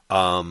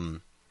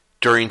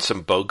during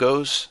some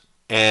BOGOs,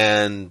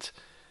 and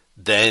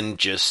then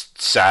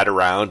just sat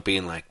around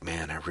being like,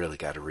 man, I really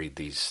got to read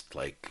these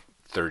like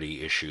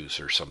 30 issues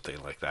or something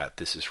like that.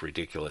 This is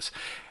ridiculous.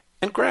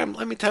 And Graham,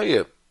 let me tell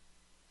you,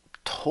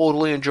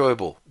 totally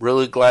enjoyable.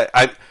 Really glad.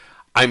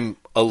 I'm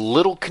a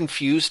little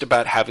confused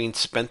about having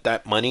spent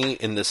that money,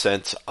 in the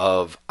sense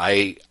of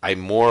I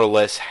more or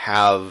less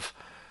have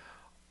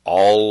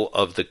all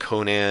of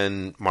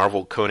the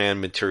Marvel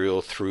Conan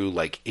material through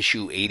like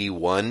issue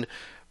 81,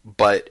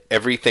 but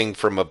everything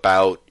from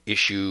about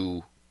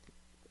issue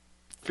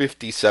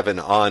 57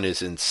 on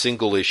is in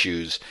single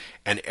issues,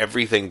 and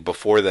everything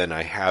before then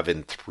I have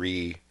in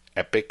 3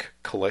 Epic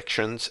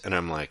collections, and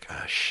I'm like,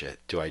 oh shit,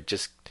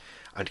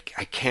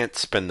 I can't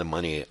spend the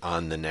money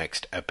on the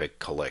next Epic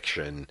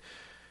collection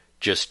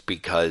just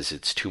because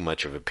it's too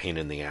much of a pain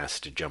in the ass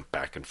to jump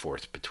back and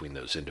forth between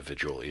those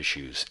individual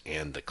issues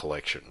and the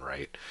collection,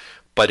 right?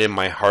 But in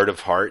my heart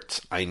of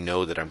hearts, I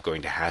know that I'm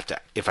going to have to,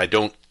 if I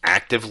don't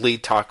actively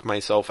talk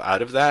myself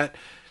out of that,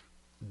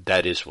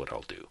 that is what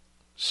I'll do.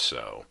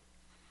 So,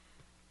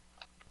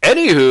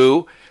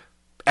 anywho,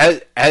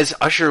 as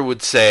Usher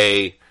would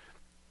say,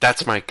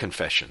 that's my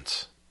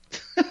confessions.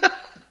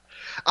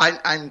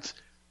 And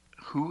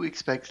who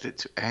expected it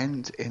to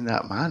end in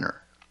that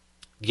manner?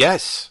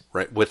 Yes,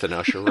 right, with an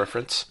Usher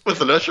reference.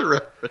 With an Usher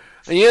reference.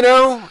 You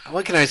know,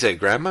 what can I say,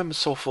 Graham? I'm a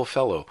soulful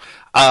fellow.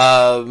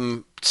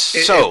 That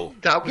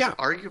was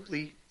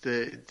arguably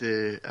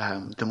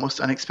the most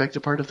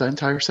unexpected part of the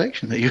entire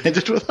section, that you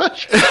ended with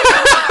Usher.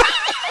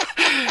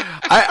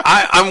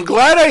 I'm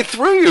glad I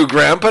threw you,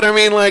 Graham, but I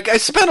mean, like, I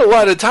spent a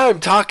lot of time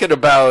talking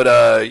about,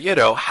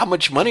 how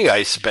much money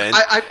I spent.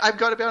 I've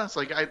got to be honest,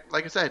 like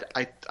I said,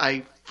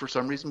 I for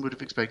some reason would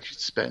have expected you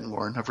to spend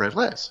more and have read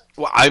less.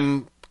 Well,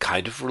 I'm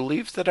kind of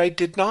relieved that I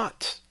did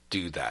not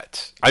do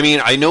that. I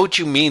mean, I know what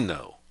you mean,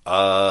 though.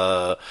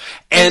 But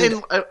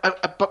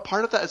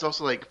part of that is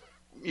also like,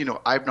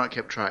 I've not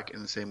kept track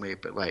in the same way,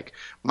 but like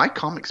my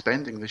comic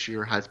spending this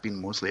year has been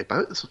mostly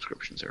about the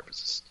subscription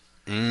services.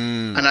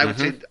 And I would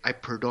say I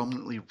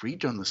predominantly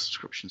read on the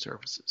subscription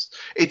services.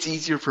 It's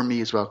easier for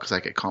me as well because I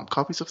get comp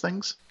copies of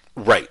things.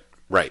 Right,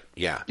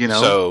 yeah.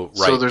 So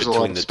there's a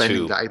lot of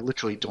spending that I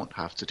literally don't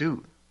have to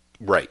do.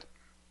 Right,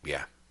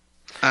 yeah.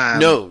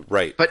 No,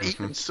 right. But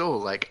even so,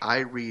 like, I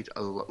read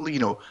a lot.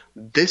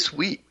 This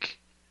week,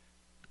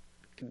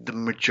 the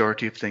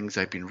majority of things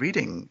I've been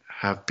reading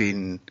have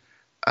been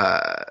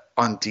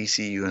on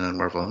DCU and on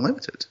Marvel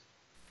Unlimited.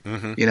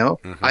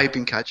 I've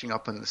been catching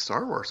up on the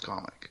Star Wars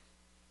comic,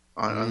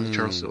 on the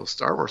Charles Soule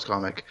Star Wars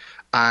comic,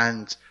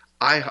 and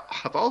I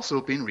have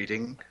also been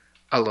reading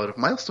a lot of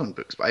Milestone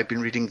books, but I've been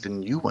reading the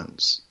new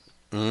ones,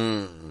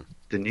 the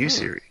new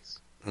series.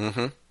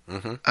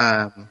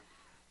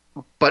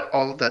 But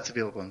all of that's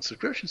available on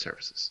subscription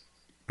services.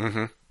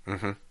 Right.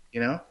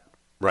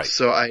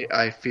 So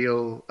I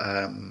feel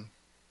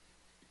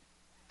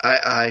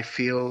I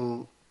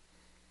feel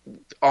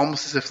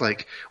almost as if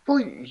like, well,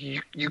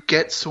 you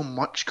get so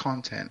much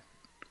content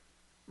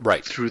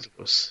right through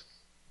those.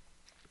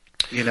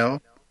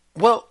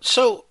 Well,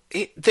 so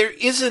there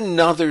is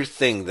another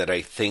thing that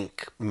I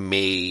think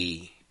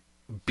may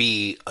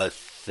be a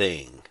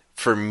thing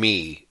for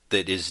me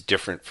that is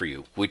different for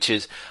you, which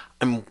is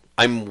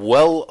I'm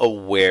well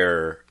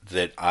aware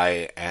that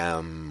I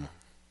am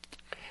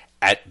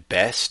at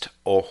best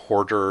a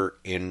hoarder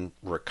in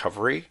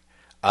recovery,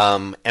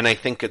 and I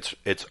think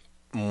it's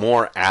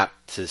more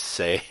apt to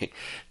say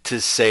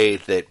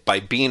that by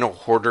being a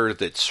hoarder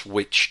that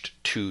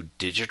switched to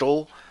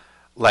digital,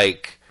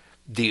 like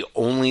the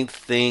only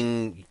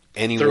thing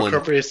anyone the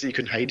recovery is that you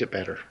can hide it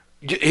better.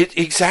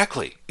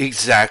 Exactly.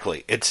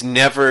 It's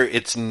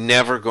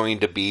never going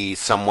to be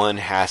someone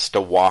has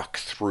to walk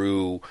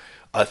through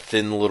a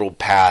thin little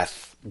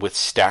path with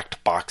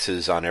stacked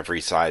boxes on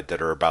every side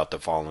that are about to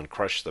fall and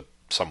crush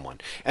someone.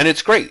 And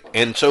it's great.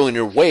 And so in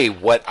a way,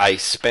 what I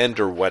spend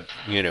or what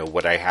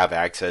I have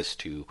access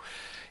to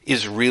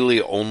is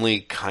really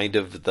only kind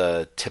of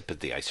the tip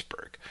of the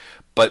iceberg.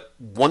 But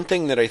one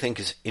thing that I think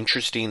is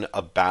interesting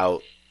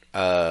about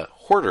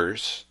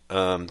hoarders,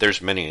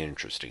 there's many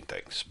interesting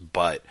things,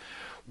 but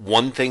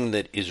one thing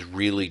that is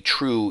really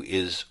true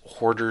is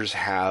hoarders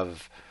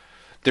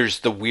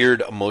there's the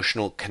weird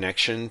emotional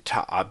connection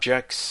to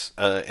objects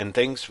and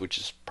things, which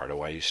is part of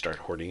why you start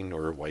hoarding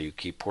or why you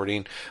keep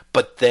hoarding.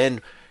 But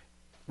then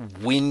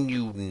when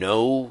you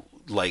know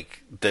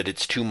like that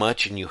it's too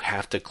much and you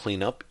have to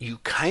clean up, you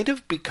kind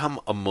of become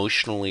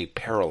emotionally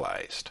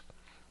paralyzed.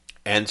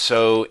 And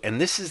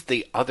this is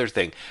the other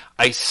thing.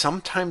 I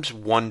sometimes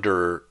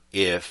wonder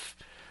if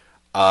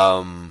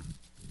there's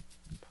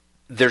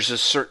a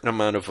certain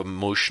amount of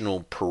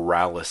emotional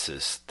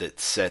paralysis that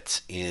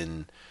sets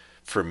in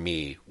for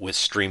me with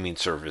streaming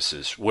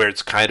services, where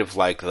it's kind of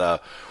like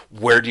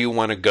where do you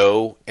want to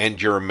go,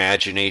 and your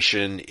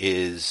imagination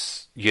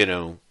is,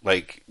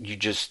 like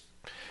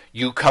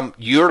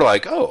you're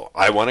like, oh,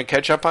 I want to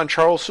catch up on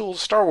Charles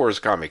Soule's Star Wars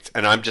comics,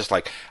 and I'm just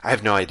like, I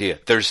have no idea.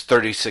 There's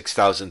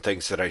 36,000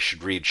 things that I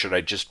should read. Should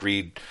I just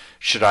read?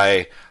 Should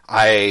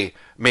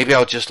maybe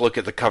I'll just look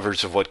at the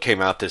covers of what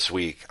came out this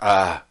week.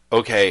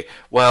 Okay,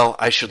 well,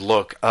 I should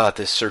look.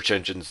 This search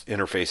engine's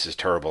interface is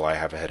terrible. I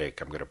have a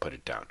headache. I'm going to put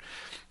it down.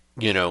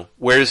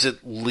 Whereas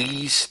at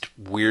least,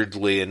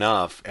 weirdly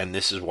enough, and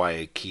this is why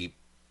I keep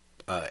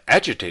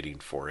agitating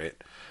for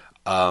it,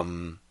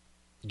 the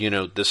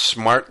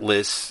smart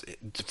lists,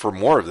 for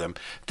more of them,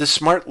 the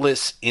smart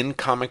lists in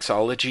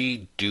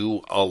Comixology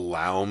do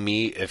allow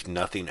me, if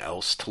nothing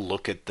else, to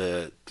look at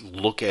a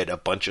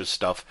bunch of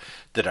stuff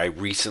that I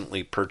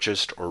recently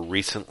purchased or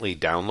recently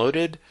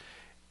downloaded,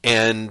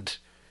 and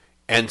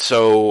And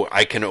so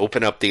I can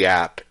open up the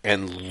app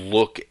and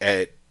look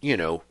at,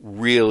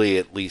 really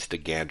at least a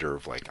gander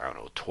of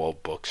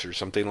 12 books or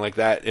something like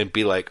that and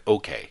be like,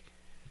 okay,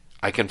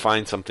 I can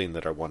find something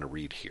that I want to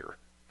read here.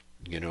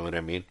 You know what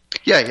I mean?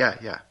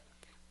 Yeah.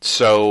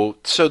 So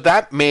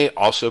that may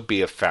also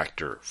be a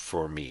factor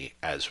for me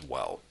as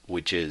well,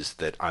 which is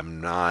that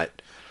I'm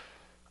not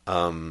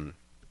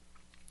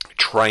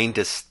trying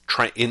to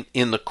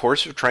in the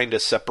course of trying to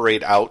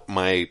separate out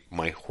my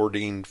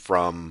hoarding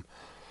from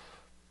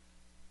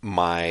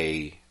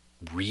my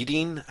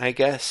reading, I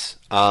guess.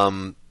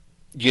 The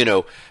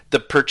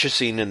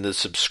purchasing and the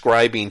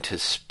subscribing to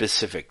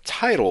specific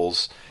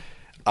titles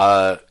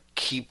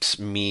keeps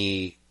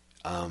me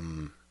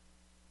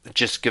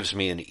just gives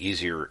me an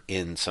easier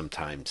in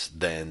sometimes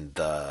than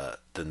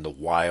the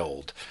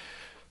wild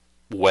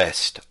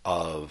west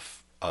of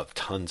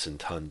tons and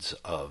tons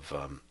of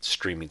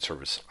streaming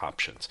service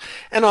options.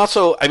 And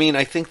also, I mean,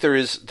 I think there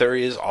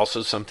is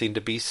also something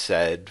to be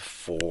said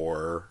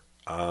for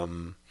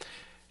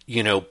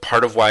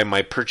part of why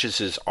my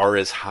purchases are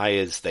as high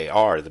as they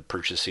are, the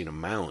purchasing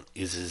amount,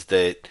 is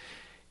that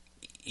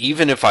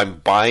even if I'm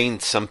buying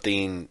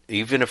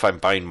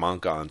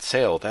manga on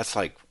sale, that's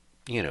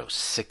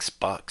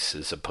 $6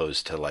 as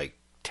opposed to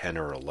 10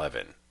 or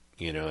 11.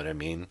 You know what I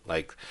mean?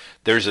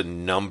 There's a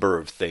number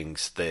of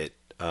things that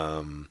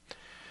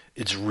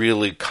it's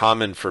really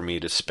common for me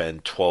to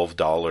spend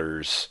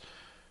 $12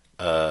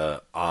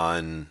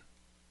 on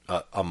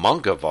a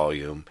manga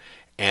volume,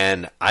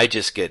 and I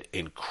just get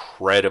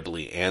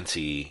incredibly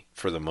antsy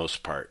for the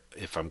most part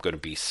if I'm going to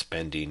be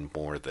spending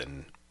more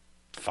than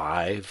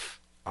 $5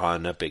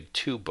 on a big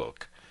 2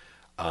 book.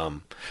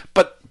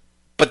 But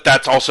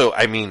that's also,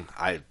 I mean,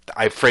 I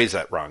phrase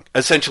that wrong.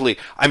 Essentially,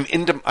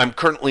 I'm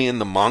currently in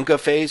the manga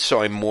phase,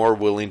 so I'm more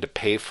willing to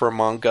pay for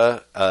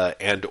manga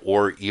and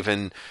or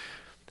even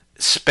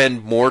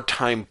spend more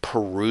time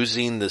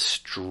perusing the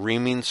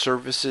streaming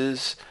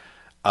services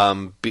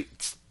than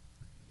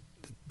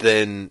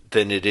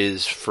it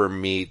is for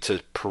me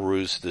to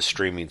peruse the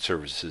streaming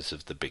services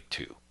of the big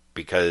 2,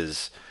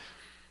 because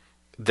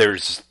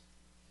there's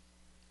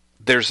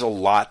a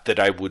lot that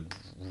I would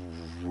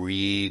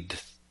read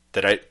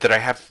that I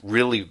have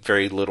really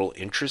very little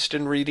interest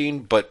in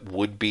reading, but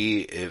would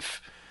be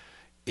if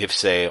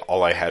say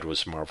all I had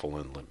was Marvel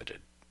Unlimited,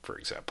 for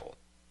example.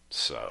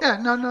 So yeah,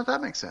 no,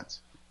 that makes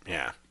sense.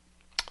 Yeah.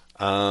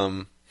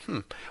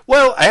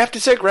 Well, I have to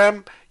say,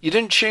 Graham, you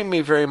didn't shame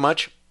me very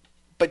much,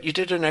 but you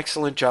did an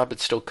excellent job at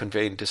still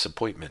conveying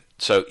disappointment.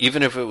 So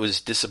even if it was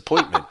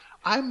disappointment,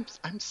 I'm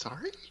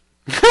sorry.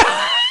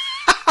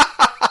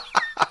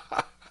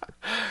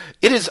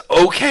 It is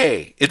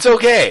okay. It's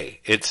okay.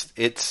 I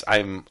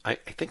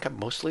think I'm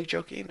mostly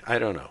joking. I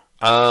don't know.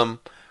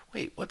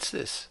 Wait, what's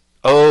this?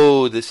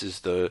 Oh, this is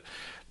the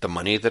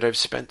money that I've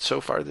spent so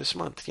far this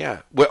month.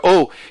 Yeah.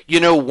 Well,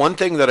 one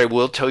thing that I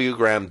will tell you,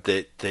 Graham,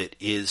 that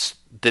is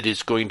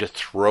going to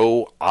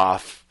throw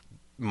off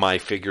my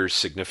figures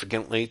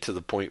significantly to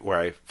the point where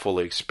I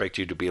fully expect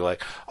you to be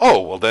like,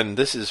 oh, well then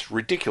this is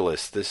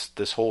ridiculous.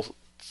 This whole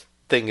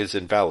thing is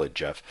invalid,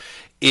 Jeff.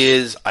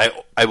 Is I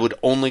would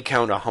only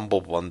count a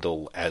Humble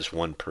Bundle as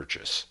one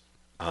purchase.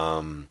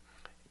 And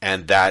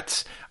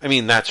that's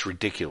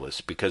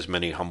ridiculous because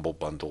many Humble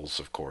Bundles,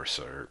 of course,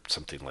 are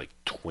something like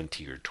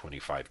 20 or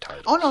 25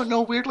 titles. Oh,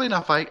 no, weirdly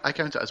enough, I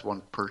count it as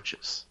one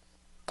purchase.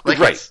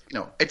 Right.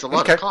 It's a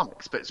lot of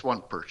comics, but it's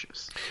one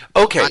purchase.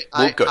 Okay,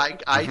 good.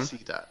 I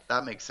see that.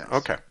 That makes sense.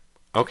 Okay.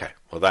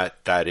 Well,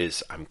 that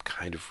is, I'm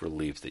kind of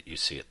relieved that you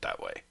see it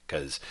that way,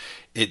 because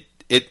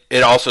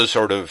it also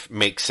sort of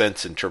makes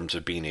sense in terms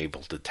of being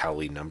able to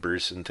tally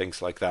numbers and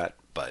things like that,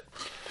 but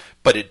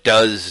it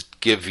does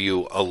give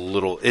you a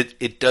little,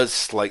 it does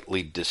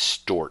slightly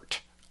distort,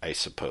 I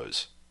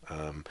suppose.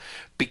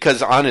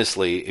 Because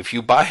honestly, if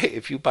you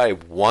buy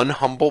one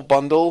Humble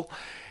Bundle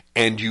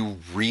and you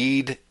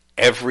read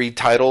every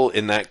title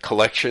in that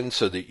collection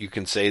so that you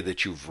can say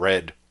that you've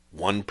read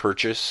one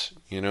purchase,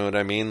 you know what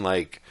I mean?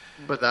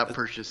 But that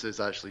purchase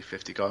is actually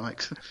 50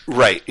 comics.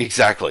 Right,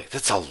 exactly.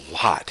 That's a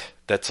lot.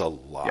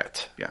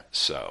 Yeah.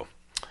 So,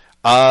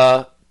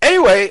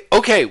 anyway,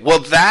 okay. Well,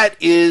 that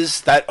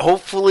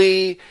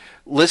hopefully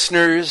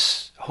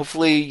listeners,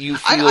 hopefully you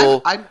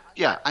feel. I'm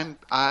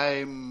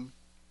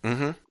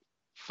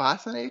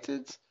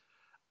fascinated,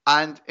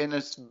 and in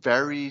a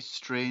very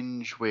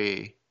strange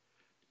way,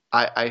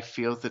 I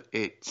feel that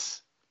it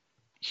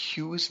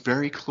hews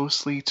very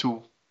closely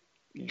to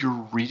your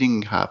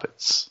reading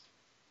habits.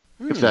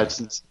 If that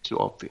isn't too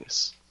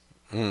obvious.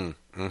 Mm-hmm.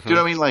 Do you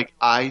know what I mean?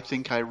 I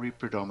think I read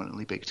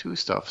predominantly Big 2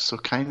 stuff, so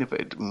kind of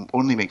it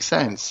only makes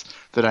sense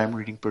that I'm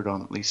reading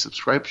predominantly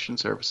subscription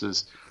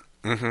services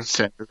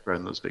centered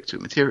around those Big 2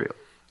 material.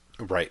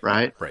 Right.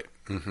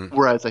 Mm-hmm.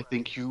 Whereas I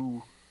think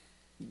you,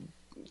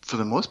 for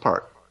the most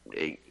part,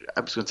 I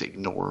was going to say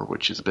ignore,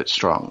 which is a bit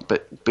strong,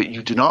 but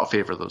you do not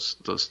favor those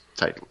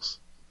titles.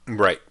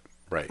 Right.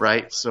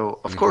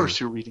 So of course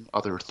you're reading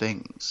other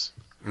things.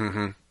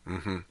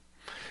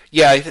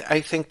 Yeah,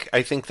 I think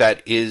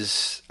there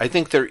is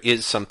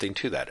something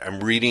to that.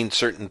 I'm reading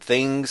certain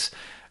things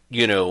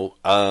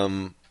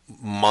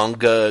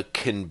manga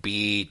can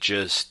be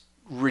just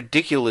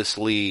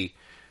ridiculously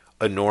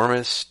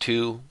enormous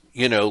too.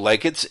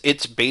 Like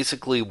it's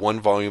basically one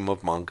volume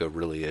of manga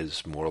really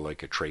is more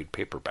like a trade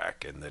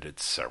paperback in that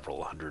it's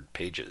several hundred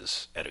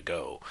pages at a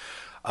go.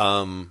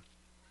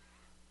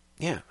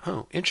 Yeah.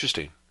 Oh,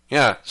 interesting.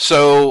 Yeah.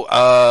 So,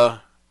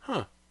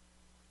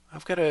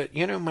 I've got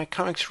my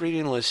comics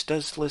reading list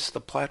does list the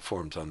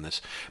platforms on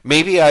this.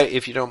 Maybe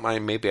if you don't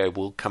mind, maybe I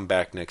will come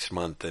back next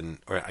month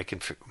or I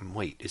can,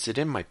 wait, is it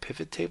in my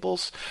pivot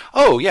tables?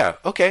 Oh, yeah.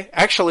 Okay.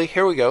 Actually,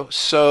 here we go.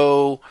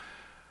 So,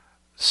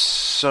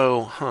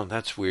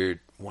 that's weird.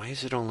 Why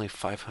is it only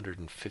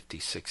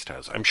 556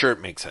 titles? I'm sure it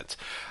makes sense.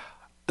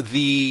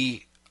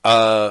 The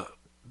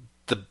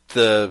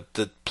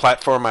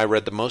platform I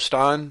read the most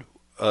on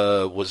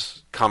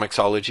was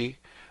Comixology.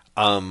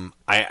 I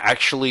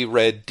actually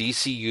read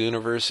DC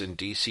Universe and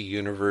DC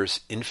Universe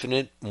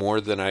Infinite more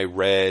than I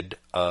read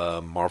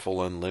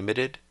Marvel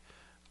Unlimited.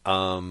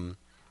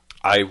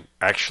 I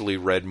actually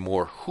read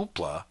more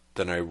Hoopla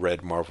than I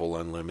read Marvel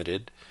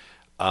Unlimited.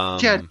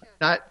 Neither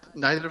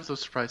of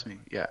those surprised me.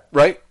 Yeah.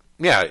 Right?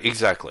 Yeah,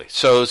 exactly.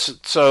 So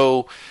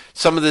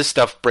some of this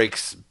stuff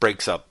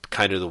breaks up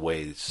kind of the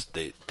ways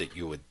that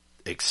you would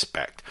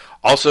expect.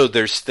 Also,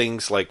 there's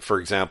things like, for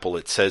example,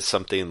 it says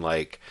something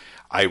like,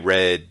 I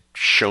read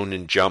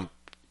Shonen Jump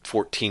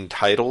 14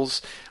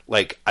 titles.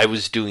 Like, I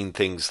was doing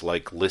things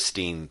like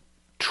listing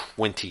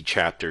 20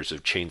 chapters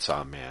of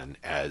Chainsaw Man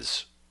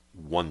as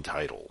one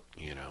title,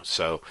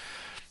 So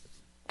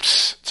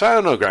I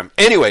don't know, Graham.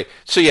 Anyway,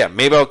 so yeah,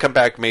 maybe I'll come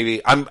back.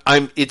 Maybe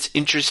it's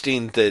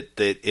interesting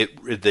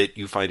that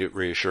you find it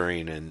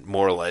reassuring and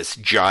more or less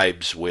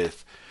jibes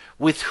with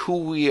who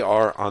we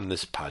are on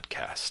this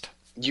podcast.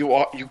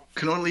 You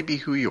can only be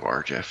who you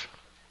are, Jeff.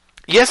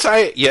 Yes,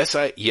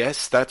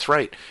 that's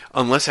right.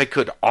 Unless I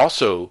could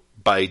also,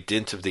 by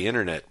dint of the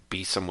internet,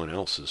 be someone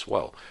else as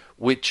well,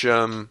 which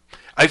I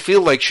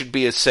feel like should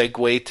be a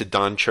segue to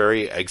Don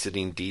Cherry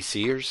exiting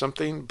DC or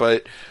something,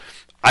 but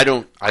I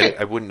don't.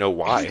 I wouldn't know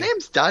why. His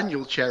name's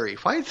Daniel Cherry.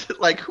 Why is it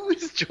like, who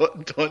is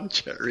Don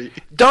Cherry?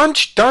 Don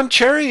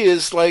Cherry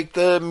is like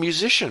the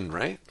musician,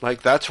 right?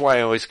 Like that's why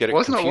I always get it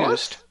confused. It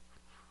what?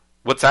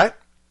 What's that?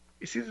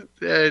 You see,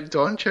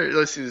 Don Cherry.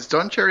 Let's see, there's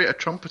Don Cherry, a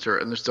trumpeter,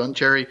 and there's Don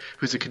Cherry,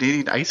 who's a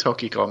Canadian ice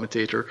hockey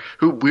commentator.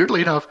 Who,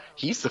 weirdly enough,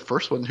 he's the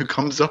first one who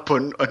comes up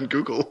on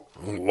Google.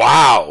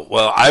 Wow.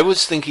 Well, I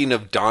was thinking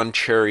of Don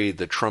Cherry,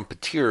 the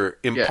trumpeter,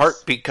 in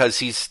part because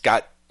he's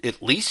got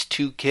at least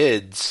 2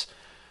 kids,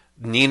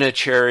 Nina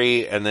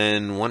Cherry, and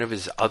then one of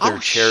his other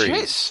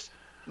cherries. Shit.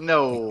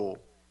 No,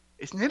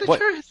 is Nina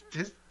Cherry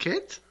his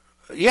kid?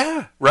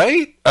 Yeah,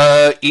 right?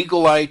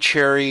 Eagle Eye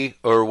Cherry,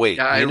 or wait.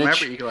 Yeah, I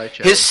remember Eagle Eye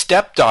Cherry. His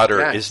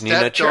stepdaughter is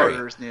Nina Cherry.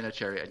 Stepdaughter is Nina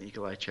Cherry and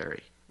Eagle Eye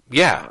Cherry.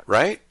 Yeah,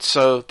 right?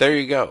 So there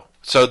you go.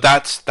 So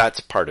that's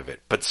part of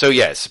it. But so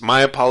yes, my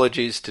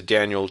apologies to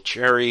Daniel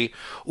Cherry.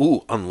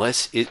 Ooh,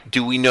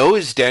 do we know,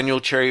 is Daniel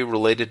Cherry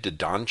related to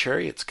Don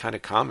Cherry? It's kind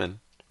of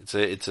common. It's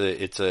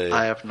a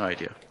I have no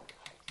idea.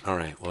 All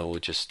right, well,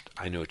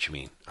 I know what you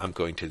mean. I'm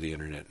going to the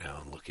internet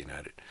now and looking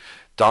at it.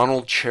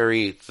 Donald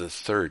Cherry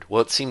III.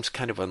 Well, it seems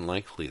kind of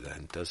unlikely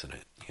then, doesn't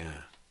it?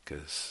 Yeah,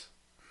 because...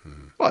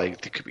 Well,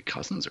 they could be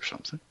cousins or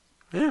something.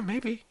 Yeah,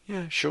 maybe.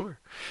 Yeah, sure.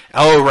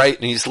 Oh, right,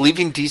 and he's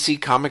leaving DC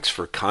Comics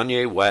for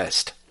Kanye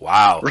West.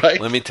 Wow. Right.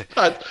 Let me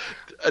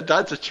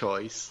that's a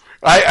choice.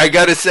 I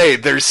gotta say,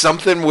 there's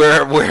something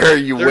where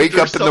you wake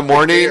up in the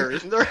morning, there,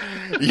 isn't there?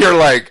 You're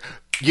like...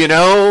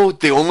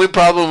 the only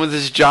problem with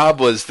his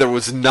job was there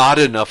was not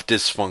enough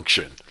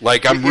dysfunction.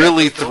 Like, I'm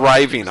really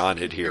thriving on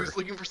it here. He was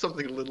looking for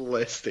something a little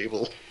less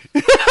stable.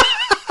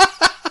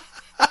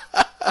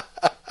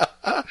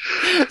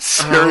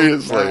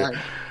 Seriously.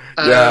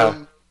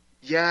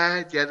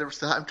 Yeah, there was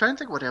that. I'm trying to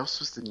think what else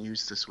was the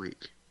news this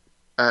week.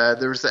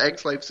 There was the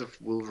X-Lives of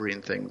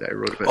Wolverine thing that I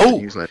wrote about in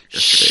the newsletter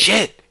yesterday.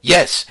 Shit!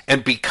 Yes,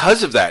 and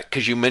because of that,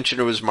 because you mentioned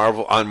it was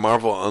Marvel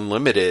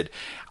Unlimited,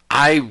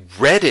 I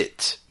read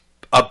it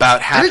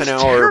about half an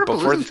hour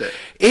before.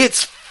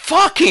 It's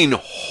fucking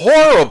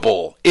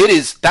horrible.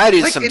 That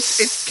is some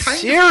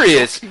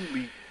serious.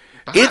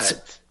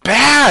 It's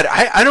bad.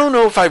 I don't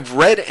know if I've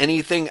read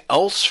anything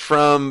else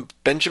from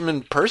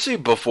Benjamin Percy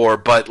before,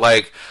 but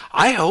like,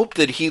 I hope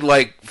that he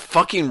like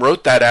fucking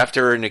wrote that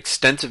after an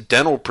extensive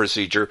dental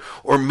procedure,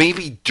 or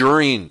maybe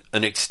during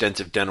an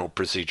extensive dental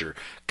procedure,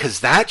 because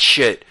that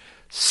shit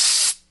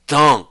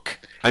stunk.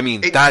 I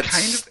mean,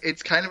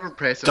 it's kind of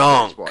impressive.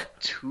 It's what,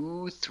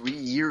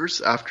 2-3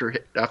 years after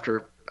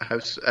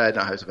House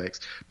of X,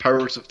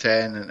 Powers of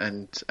 10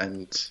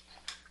 and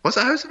was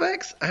it House of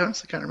X? I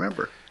honestly can't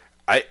remember.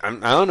 I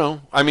don't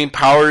know. I mean,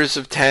 Powers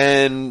of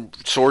 10,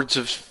 Swords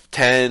of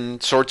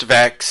 10, Swords of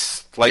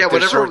X. Like,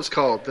 whatever it was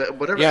called.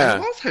 Whatever. Yeah. It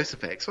was House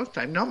of X.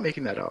 I'm not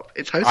making that up.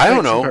 It's House of X. I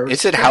don't know.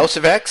 Is it House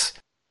of X?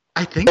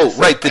 I think so.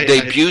 Right, the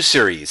debut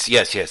series.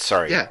 Yes,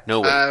 sorry. Yeah. No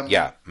way.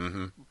 Yeah.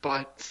 Mm-hmm.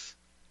 But...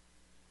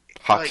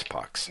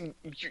 Hoxpox.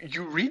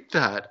 You read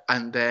that,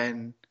 and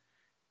then,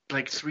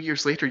 like, 3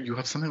 years later, you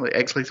have something like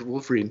X-Lives of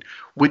Wolverine,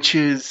 which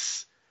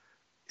is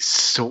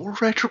so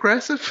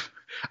retrogressive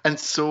and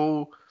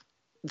so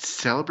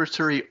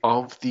celebratory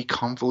of the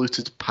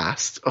convoluted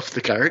past of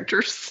the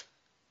characters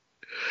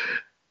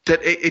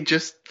that it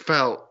just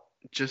felt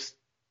just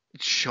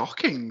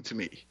shocking to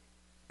me.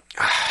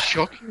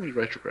 Shockingly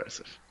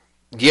retrogressive.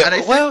 Yeah, And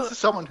I say this as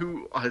someone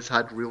who has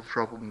had real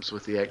problems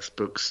with the X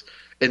books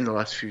in the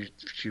last few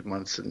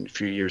months and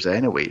few years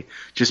anyway,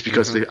 just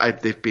because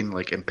they've been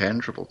like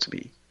impenetrable to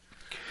me.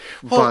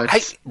 Well,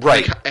 but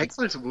right. Like,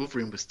 X-Lives of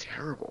Wolverine was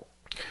terrible.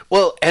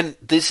 Well, and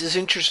this is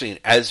interesting.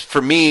 As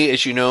for me,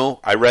 as you know,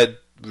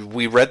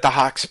 we read the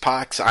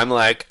Hoxpox. I'm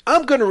like,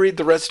 I'm going to read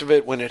the rest of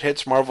it when it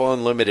hits Marvel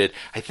Unlimited.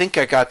 I think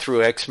I got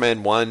through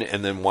X-Men 1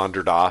 and then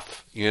wandered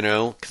off,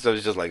 because I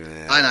was just like,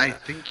 And I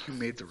think you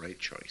made the right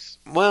choice.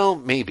 Well,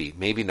 maybe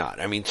not.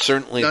 I mean,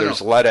 certainly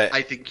there's a lot of...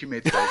 I think you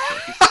made the right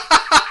choice.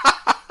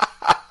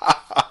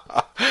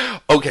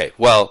 Okay,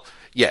 well,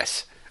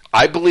 yes.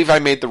 I believe I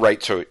made the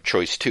right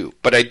choice too.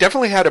 But I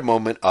definitely had a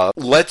moment of,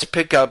 let's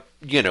pick up,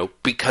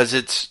 because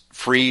it's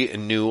free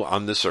and new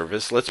on the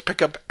service, let's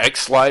pick up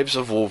X-Lives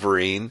of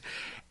Wolverine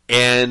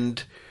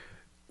and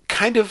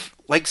kind of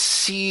like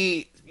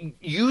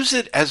use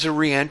it as a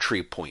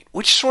re-entry point,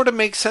 which sort of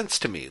makes sense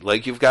to me.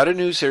 Like, you've got a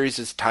new series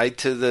that's tied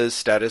to the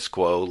status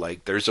quo.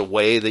 Like, there's a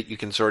way that you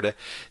can sort of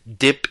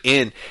dip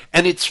in,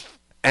 and it's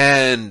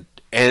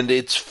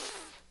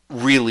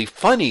really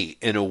funny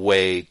in a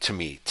way to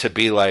me to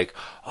be like,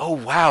 oh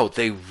wow,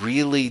 they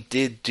really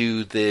did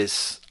do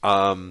this.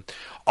 All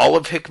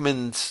of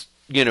Hickman's,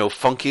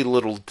 funky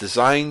little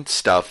design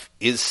stuff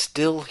is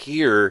still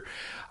here,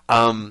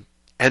 and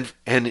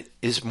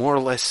is more or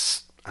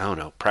less, I don't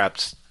know,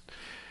 perhaps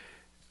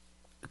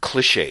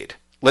cliched.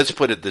 Let's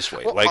put it this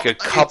way. Well, like a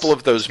couple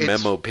of those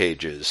memo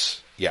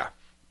pages. Yeah.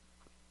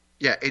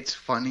 Yeah, it's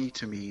funny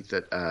to me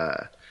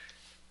that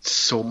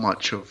so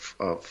much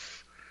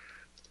of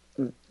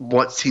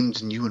what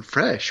seemed new and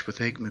fresh with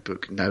the Hickman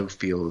book now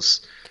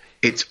feels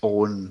its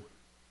own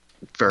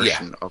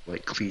version of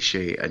like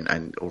cliche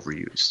and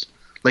overused.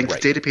 Like the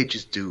data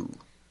pages do.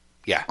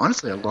 Yeah.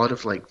 Honestly, a lot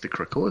of like the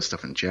Krakoa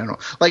stuff in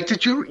general. Like,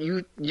 did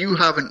you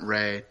haven't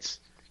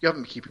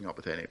been keeping up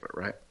with any of it,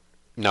 right?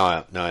 No,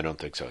 I don't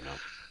think so.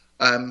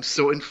 No.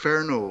 So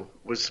Inferno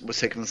was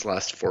Hickman's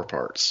last 4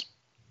 parts,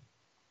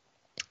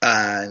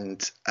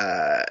 and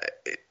on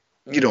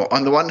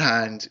the one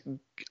hand,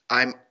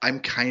 I'm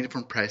kind of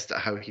impressed at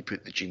how he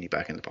put the genie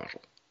back in the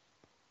bottle.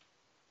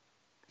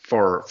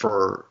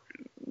 For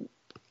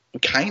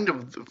kind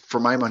of,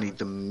 for my money,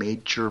 the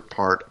major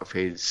part of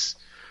his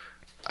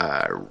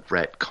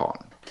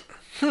retcon.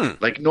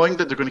 Like, knowing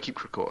that they're going to keep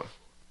Krakoa.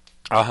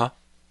 Uh-huh.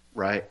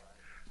 Right?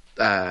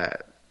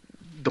 The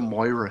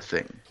Moira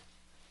thing.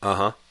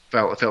 Uh-huh.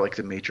 Felt like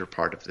the major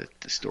part of the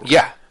story.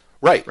 Yeah.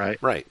 Right.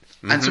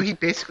 Mm-hmm. And so he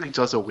basically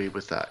does away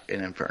with that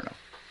in Inferno.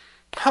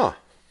 Huh.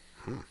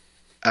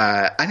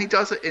 And he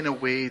does it in a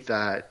way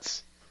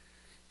that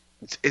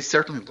is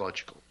certainly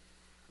logical,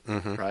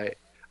 right?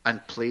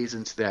 And plays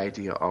into the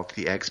idea of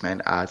the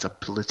X-Men as a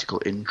political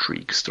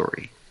intrigue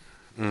story.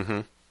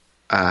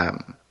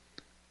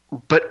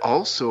 But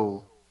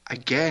also,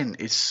 again,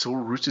 is so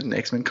rooted in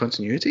X-Men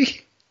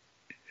continuity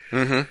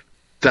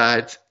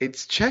that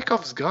it's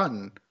Chekhov's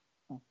gun,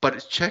 but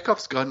it's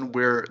Chekhov's gun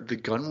where the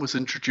gun was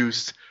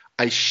introduced,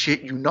 I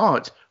shit you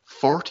not,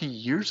 40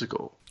 years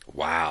ago.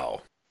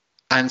 Wow.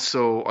 And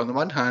so, on the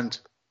one hand,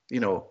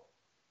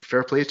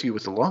 fair play to you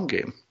with the long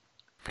game.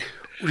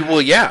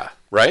 Well, yeah,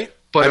 right?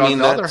 But I mean, on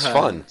the other that's hand,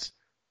 fun.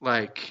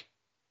 Like,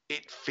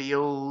 it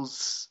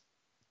feels...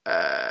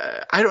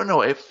 I don't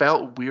know, it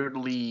felt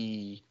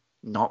weirdly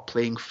not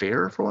playing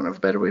fair, for want of a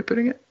better way of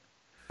putting it.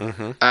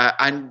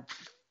 And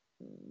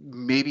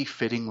maybe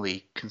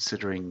fittingly,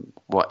 considering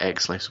what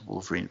X-Lives of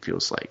Wolverine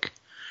feels like.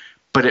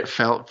 But it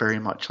felt very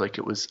much like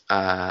it was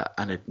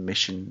an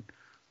admission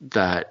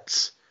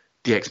that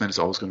the X-Men is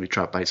always going to be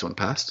trapped by its own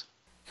past.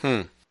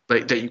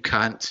 Like, that you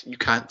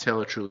can't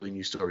tell a truly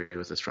new story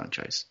with this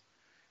franchise.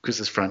 Because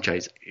this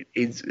franchise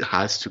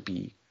has to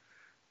be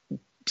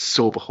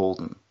so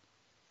beholden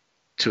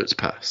to its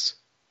past.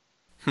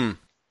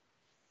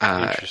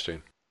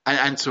 Interesting.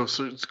 And so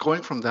it's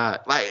going from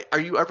that. Like, are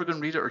you ever going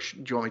to read it, or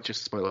do you want me to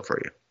just spoil it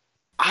for you?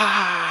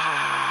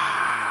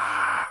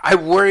 I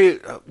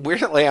worry.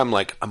 Weirdly, I'm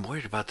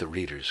worried about the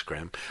readers,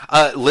 Graham.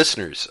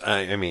 Listeners,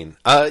 I mean.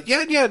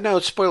 No,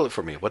 spoil it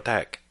for me. What the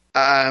heck?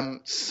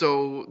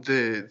 So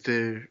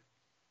the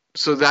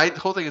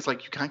whole thing is,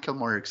 like, you can't kill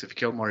Moira, because if you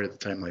kill Moira, the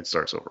timeline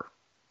starts over.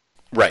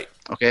 Right.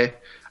 Okay?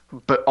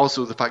 But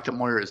also, the fact that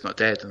Moira is not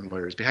dead and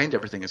Moira is behind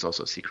everything is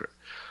also a secret.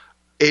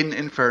 In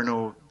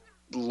Inferno,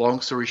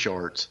 long story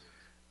short,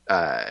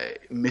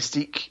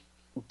 Mystique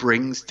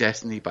brings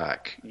Destiny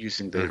back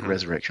using the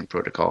resurrection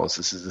protocols.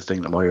 This is the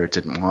thing that Moira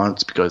didn't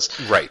want, because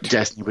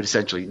Destiny would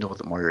essentially know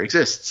that Moira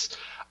exists.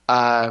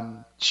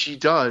 She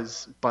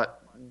does,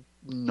 but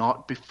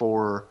not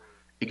before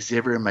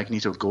Xavier and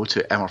Magneto go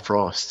to Emma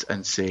Frost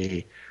and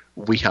say,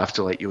 we have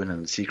to let you in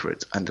on the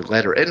secret. And they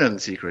let her in on the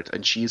secret,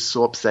 and she is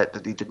so upset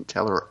that they didn't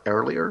tell her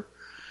earlier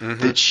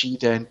that she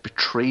then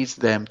betrays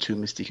them to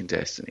Mystique and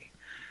Destiny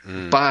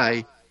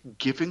by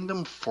giving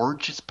them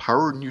Forge's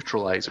power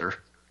neutralizer,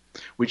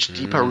 which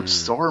depowered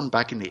Storm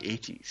back in the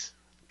 80s.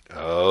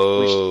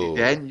 Oh. Which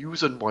they then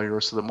use on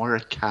Moira so that Moira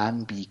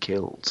can be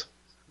killed.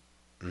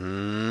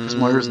 Because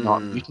Moira's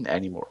not mutant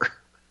anymore.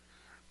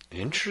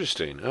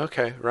 Interesting.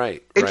 Okay,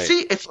 right.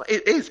 See,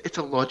 it's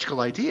a logical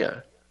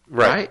idea.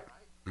 Right?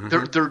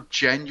 There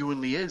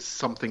genuinely is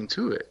something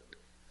to it.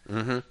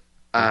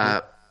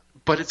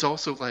 But it's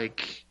also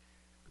like,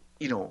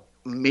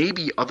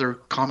 maybe other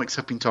comics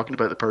have been talking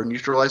about the power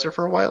neutralizer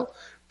for a while,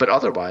 but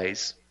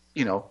otherwise,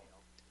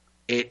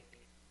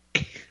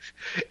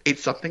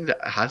 it's something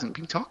that hasn't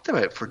been talked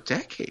about for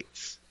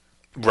decades.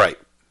 Right.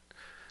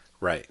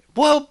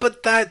 Well,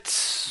 but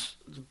that's,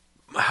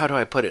 how do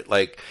I put it?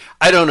 Like,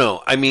 I don't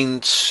know. I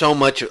mean, so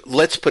much.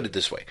 Let's put it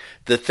this way.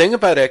 The thing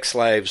about X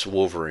Lives of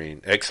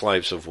Wolverine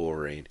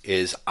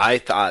is I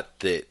thought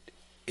that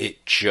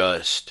it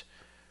just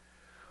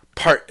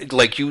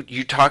like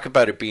you talk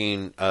about it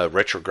being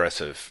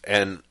retrogressive,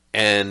 and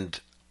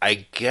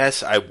I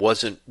guess I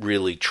wasn't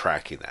really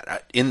tracking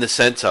that in the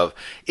sense of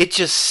it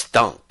just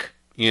stunk.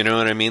 You know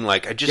what I mean?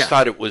 Like, I just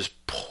thought it was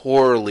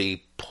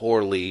poorly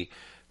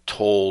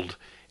told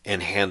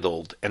and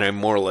handled, and I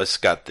more or less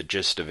got the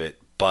gist of it,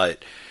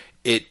 but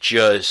it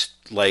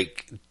just,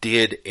 like,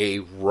 did a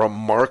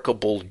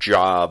remarkable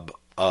job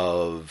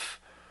of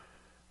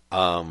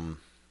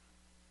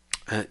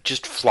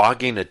just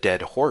flogging a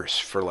dead horse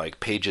for, like,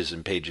 pages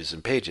and pages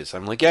and pages.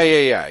 I'm like,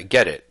 yeah, I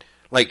get it.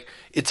 Like,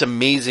 it's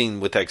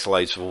amazing with X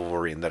Lives of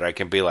Wolverine that I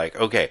can be like,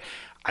 okay,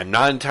 I'm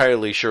not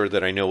entirely sure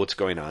that I know what's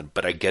going on,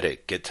 but I get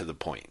it. Get to the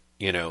point,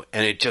 and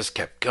it just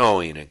kept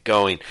going and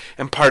going.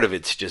 And part of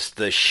it's just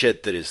the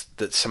shit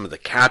that some of the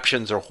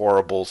captions are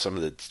horrible, some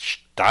of the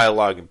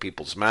dialogue in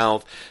people's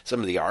mouth, some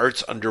of the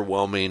art's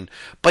underwhelming,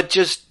 but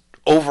just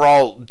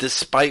overall,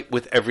 despite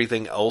with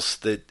everything else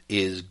that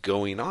is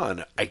going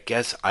on, I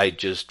guess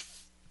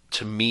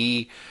to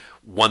me,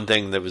 one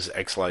thing that was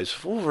X Lives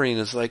of Wolverine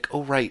is like,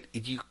 oh right,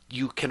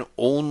 you can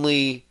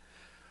only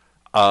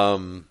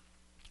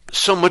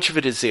so much of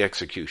it is the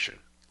execution.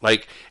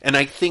 Like, and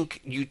I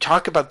think you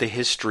talk about the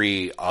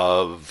history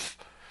of,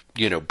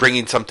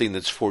 bringing something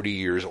that's 40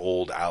 years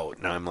old out,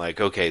 and I'm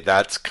like, okay,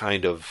 that's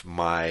kind of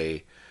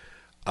my,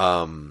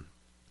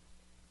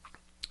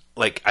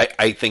 like,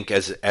 I think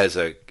as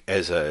a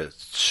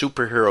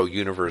superhero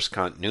universe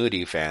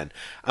continuity fan,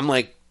 I'm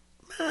like,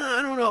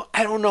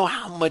 I don't know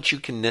how much you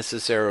can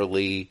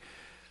necessarily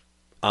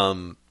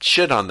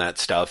shit on that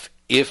stuff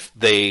if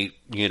they,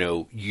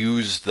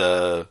 use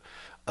the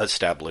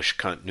established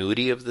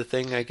continuity of the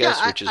thing, I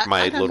guess, which is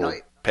my little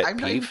pet peeve.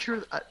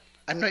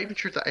 I'm not even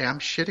sure that I am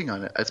shitting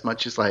on it as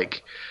much as,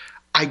 like,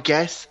 I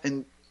guess,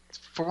 and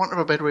for want of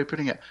a better way of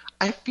putting it,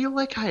 I feel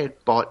like I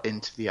had bought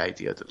into the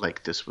idea that,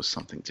 like, this was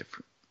something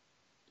different.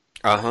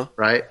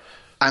 Right?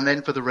 And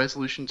then for the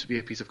resolution to be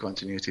a piece of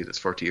continuity that's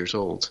 40 years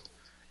old,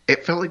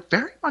 it felt like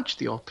very much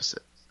the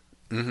opposite.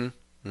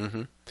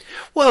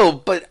 Well,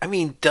 but, I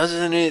mean,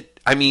 doesn't it,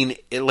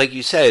 like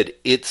you said,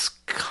 it's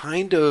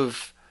kind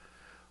of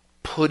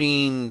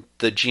putting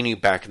the genie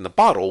back in the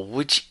bottle,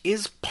 which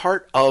is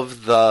part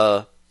of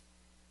the,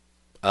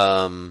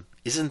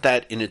 isn't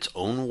that in its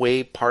own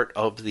way part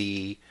of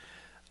the,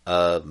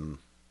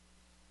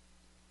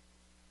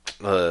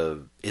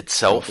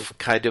 itself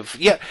kind of,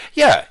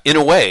 yeah, in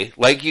a way,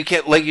 like you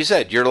can't, like you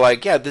said, you're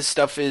like, yeah, this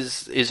stuff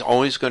is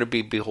always going to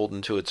be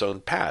beholden to its own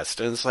past.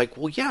 And it's like,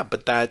 well, yeah,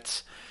 but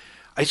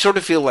I sort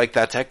of feel like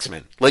that's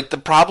X-Men. Like the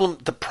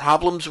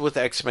problems with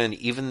X-Men,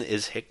 even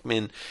as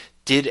Hickman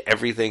did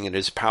everything in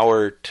his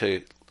power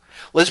to,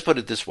 let's put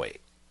it this way.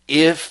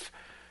 If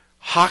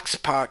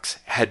Hoxpox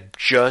had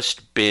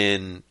just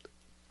been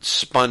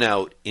spun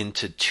out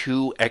into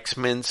 2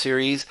 X-Men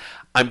series,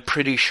 I'm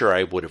pretty sure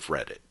I would have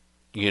read it.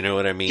 You know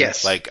what I mean?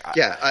 Yes. Like,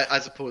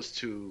 as opposed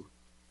to,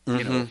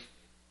 it's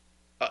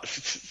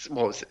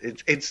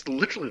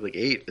literally like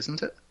 8,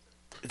 isn't it?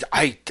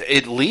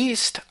 At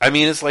least,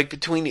 it's like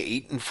between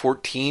 8 and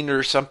 14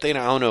 or something.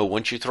 I don't know.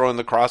 Once you throw in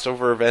the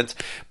crossover events,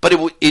 but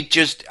it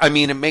just,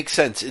 it makes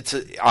sense. It's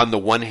on the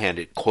one hand,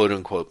 it quote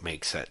unquote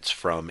makes sense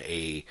from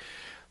the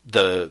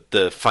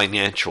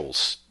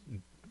financials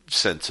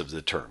sense of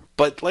the term.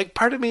 But like,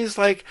 part of me is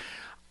like,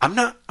 I'm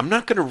not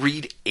going to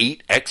read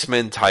 8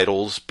 X-Men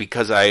titles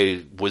because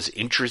I was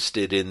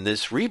interested in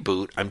this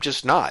reboot. I'm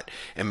just not.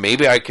 And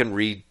maybe I can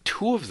read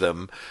 2 of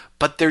them,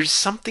 but there's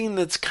something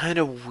that's kind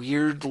of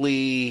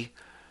weirdly,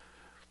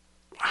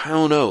 I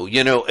don't know,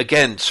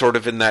 again, sort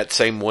of in that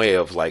same way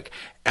of like,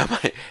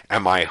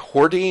 am I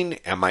hoarding?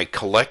 Am I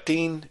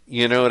collecting?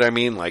 You know what I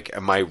mean? Like,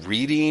 am I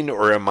reading,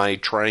 or am I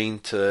trying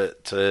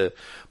to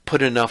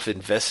put enough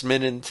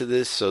investment into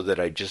this so that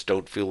I just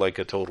don't feel like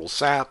a total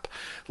sap?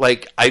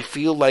 Like, I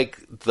feel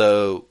like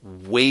the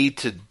way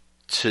to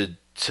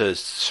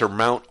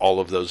surmount all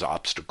of those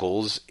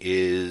obstacles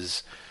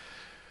is,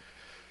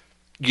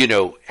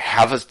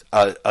 have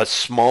a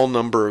small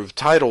number of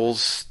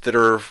titles that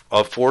are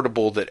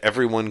affordable that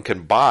everyone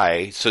can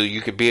buy, so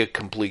you could be a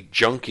complete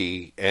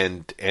junkie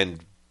and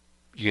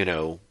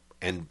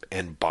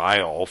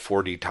buy all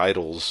 40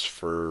 titles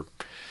for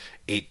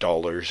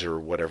 $8 or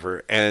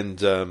whatever, and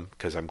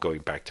because I'm going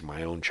back to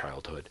my own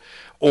childhood,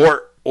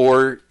 or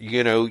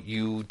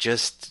you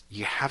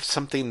have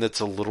something that's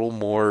a little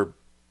more,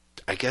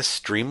 I guess,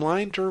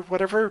 streamlined or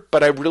whatever.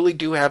 But I really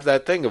do have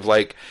that thing of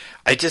like,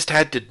 I just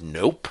had to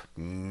nope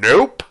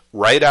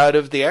right out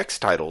of the X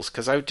titles,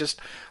 because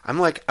I'm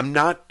like,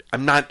 I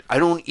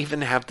don't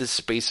even have this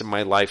space in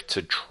my life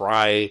to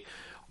try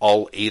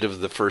all 8 of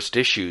the first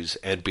issues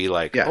and be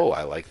like, oh,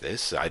 I like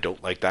this, I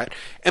don't like that.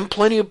 And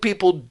plenty of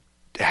people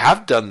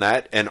have done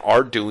that and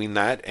are doing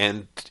that,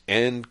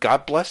 and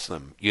God bless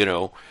them.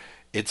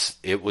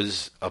 It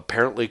was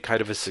apparently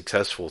kind of a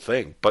successful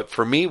thing. But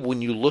for me,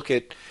 when you look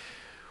at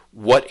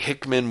what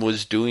Hickman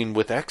was doing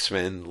with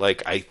X-Men,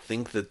 like, I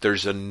think that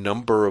there's a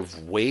number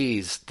of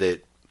ways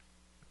that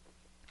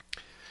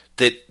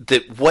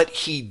what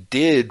he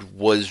did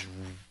was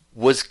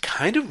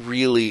kind of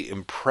really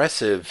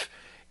impressive,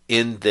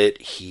 in that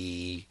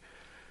he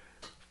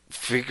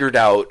figured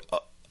out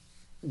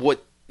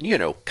what,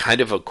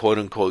 kind of a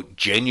quote-unquote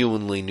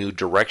genuinely new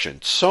direction.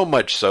 So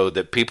much so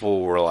that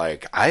people were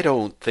like, I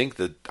think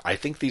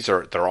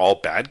they're all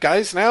bad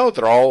guys now?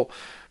 They're all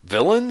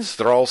villains?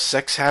 They're all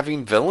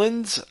sex-having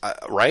villains?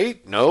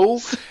 Right? No?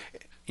 Sex-having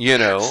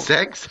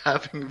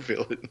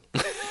villain.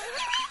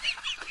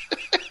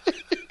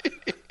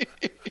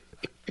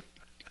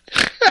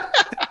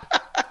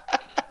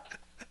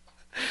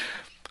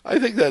 I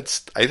think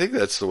that's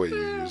the way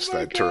you use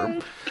that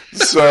term.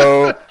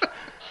 So,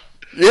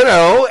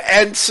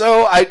 and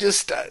so I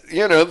just,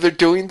 they're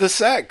doing the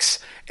sex.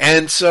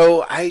 And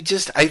so I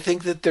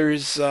think that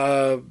there's,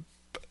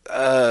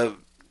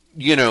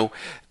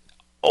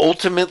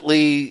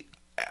 ultimately,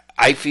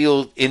 I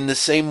feel in the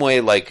same way,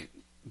 like,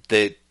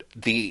 that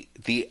the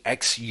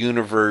X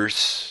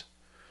universe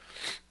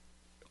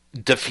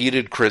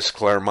defeated Chris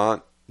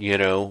Claremont,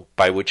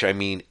 by which I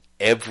mean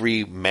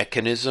every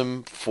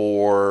mechanism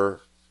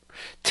for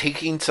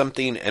taking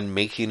something and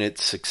making it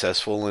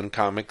successful in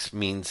comics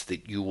means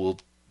that you will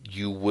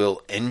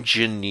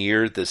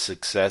engineer the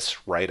success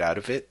right out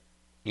of it,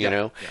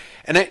 know.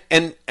 Yeah.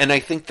 And I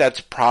think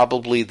that's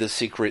probably the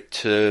secret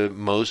to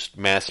most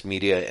mass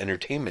media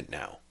entertainment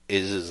now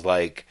is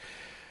like,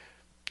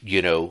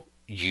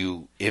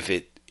 if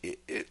it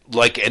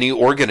like any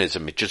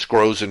organism, it just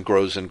grows and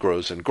grows and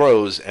grows and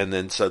grows, and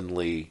then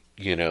suddenly,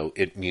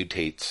 it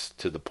mutates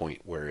to the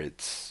point where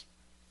it's,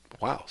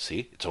 wow,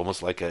 see, it's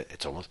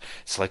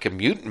like a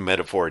mutant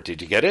metaphor.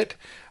 Did you get it?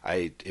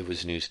 It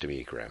was news to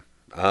me, Graham.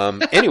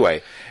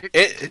 Anyway,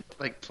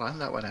 like plan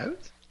that one out.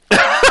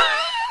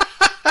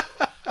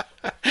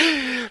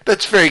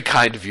 That's very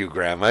kind of you,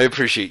 Graham. I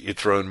appreciate you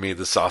throwing me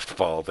the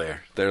softball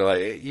there.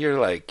 You're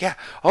like, yeah.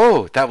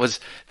 Oh, that was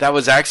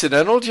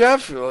accidental,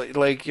 Jeff.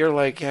 Like you're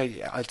like,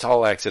 yeah, it's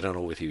all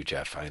accidental with you,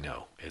 Jeff. I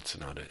know it's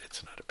not a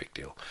big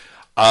deal.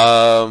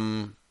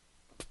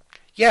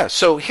 Yeah,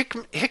 so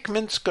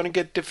Hickman's going to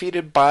get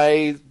defeated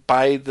by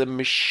the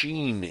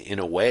Machine in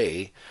a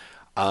way.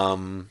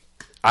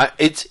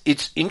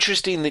 It's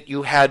interesting that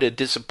you had a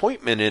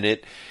disappointment in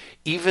it,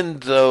 even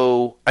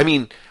though, I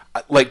mean,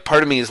 like,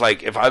 part of me is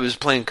like, if I was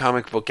playing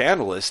comic book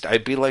analyst,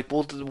 I'd be like,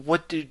 well,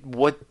 what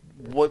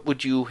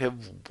would you have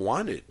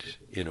wanted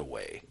in a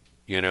way?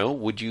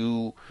 Would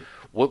you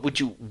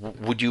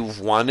have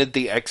wanted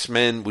the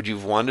X-Men? Would you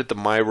have wanted the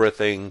Myra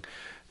thing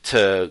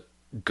to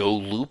go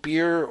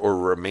loopier or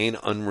remain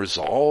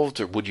unresolved,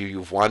 or would you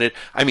have wanted?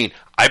 I mean,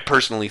 I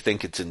personally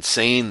think it's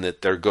insane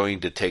that they're going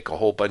to take a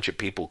whole bunch of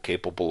people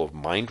capable of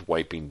mind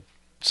wiping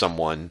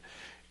someone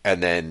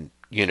and then,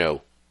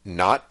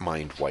 not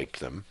mind wipe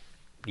them,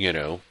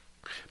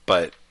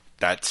 but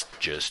that's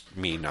just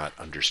me not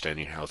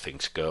understanding how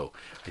things go.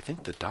 I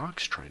think the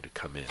dog's trying to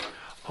come in.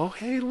 Oh,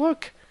 hey,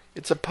 look,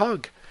 it's a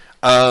pug.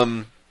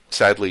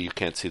 Sadly, you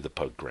can't see the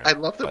pug, Graham. I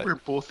love that we're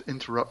both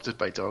interrupted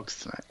by dogs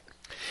tonight.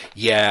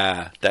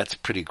 Yeah, that's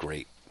pretty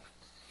great.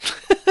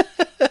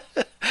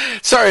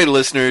 Sorry,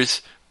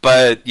 listeners,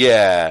 but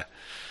yeah,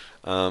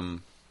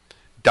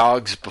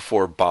 dogs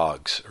before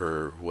bogs,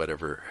 or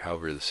whatever,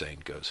 however the saying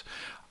goes.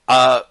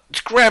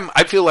 Graham,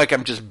 I feel like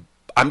I'm just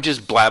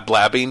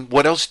blabbing.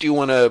 What else do you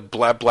want to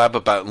blab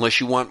about?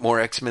 Unless you want more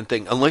X-Men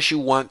thing. Unless you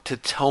want to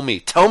tell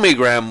me,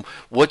 Graham,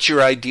 what's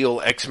your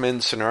ideal X-Men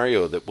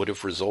scenario that would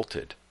have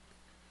resulted?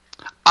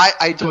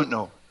 I don't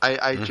know.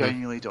 I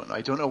genuinely don't know.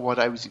 I don't know what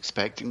I was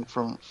expecting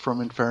from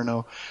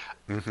Inferno.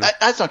 Mm-hmm.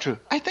 That's not true.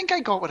 I think I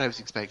got what I was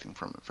expecting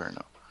from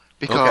Inferno.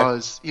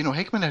 Because,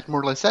 Hickman had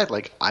more or less said,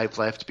 like, I've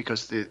left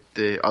because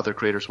the other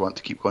creators want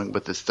to keep going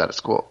with the status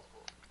quo.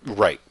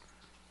 Right.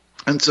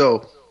 And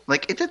so,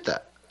 like, it did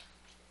that.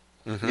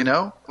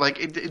 Mm-hmm.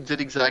 Like, it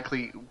did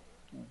exactly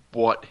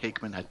what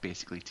Hickman had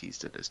basically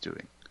teased it as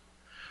doing.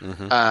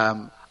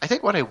 Mm-hmm. I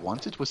think what I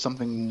wanted was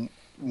something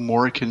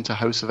more akin to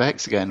House of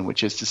X again,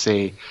 which is to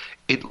say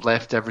it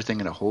left everything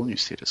in a whole new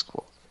status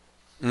quo.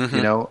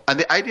 Mm-hmm. And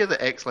the idea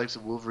that X Lives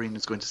of Wolverine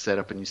is going to set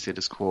up a new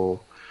status quo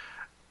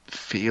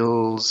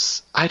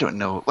feels, I don't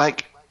know,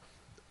 like,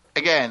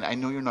 again, I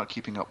know you're not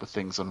keeping up with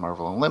things on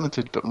Marvel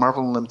Unlimited, but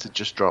Marvel Unlimited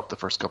just dropped the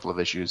first couple of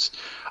issues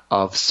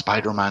of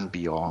Spider-Man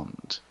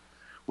Beyond,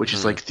 which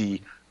is like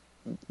the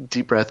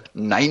deep breath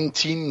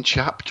 19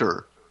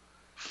 chapter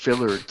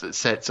filler that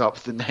sets up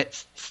the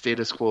next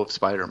status quo of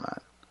Spider-Man,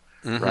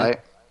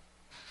 right?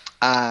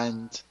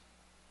 And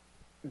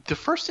the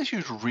first issue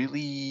is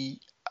really,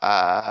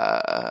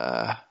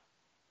 I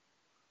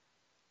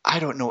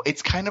don't know.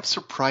 It's kind of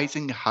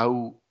surprising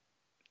how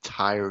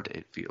tired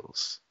it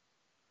feels.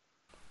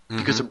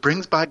 Because it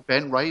brings back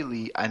Ben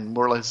Reilly and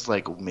more or less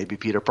like, maybe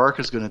Peter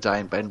Parker's going to die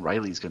and Ben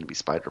Reilly's going to be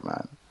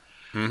Spider-Man.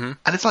 And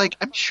it's like,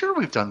 I'm sure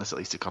we've done this at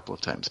least a couple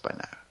of times by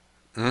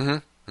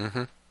now.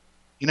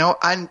 You know,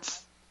 and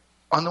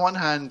on the one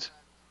hand,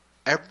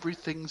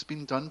 everything's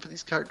been done for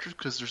these characters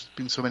because there's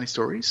been so many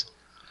stories.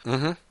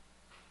 But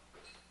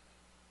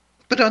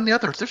on the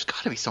other, there's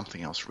got to be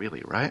something else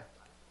really, right?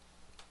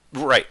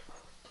 Right.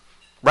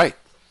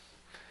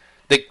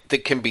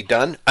 That can be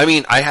done. I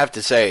mean, I have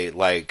to say,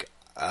 like,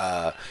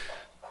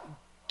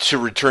 to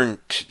return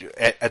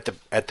to,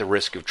 at the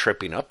risk of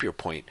tripping up your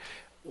point,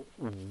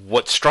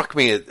 what struck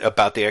me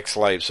about the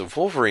X-Lives of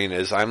Wolverine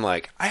is I'm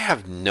like, I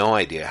have no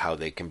idea how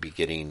they can be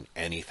getting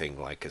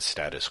anything like a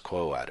status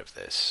quo out of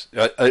this,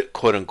 a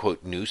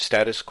quote-unquote new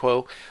status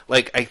quo.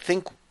 Like, I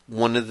think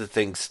one of the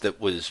things that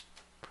was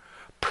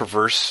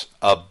perverse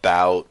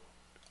about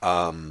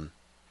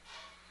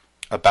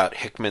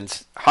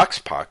Hickman's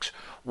Hoxpox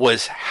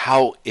was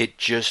how it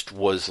just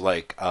was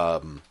like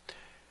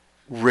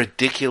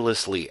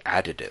ridiculously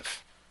additive.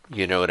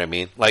 You know what I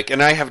mean? Like,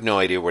 and I have no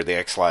idea where the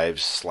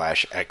X-Lives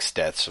 /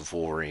 X-Deaths of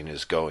Wolverine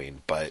is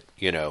going, but,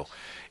 you know,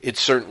 it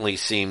certainly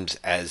seems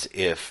as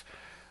if,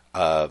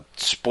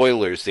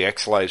 spoilers, the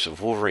X-Lives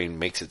of Wolverine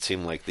makes it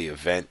seem like the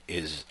event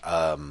is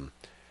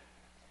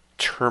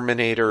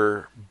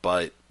Terminator,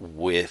 but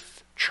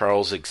with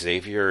Charles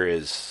Xavier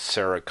as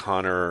Sarah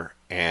Connor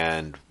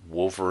and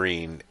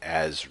Wolverine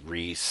as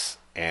Reese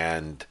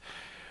and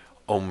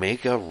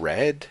Omega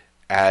Red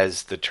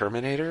as the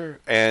Terminator,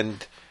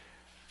 and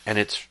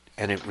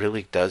it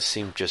really does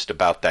seem just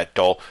about that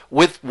dull,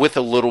 with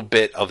a little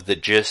bit of the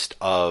gist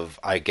of,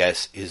 I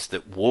guess, is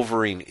that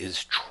Wolverine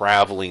is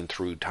traveling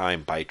through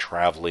time by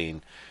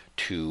traveling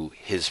to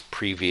his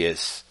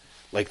previous,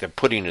 like they're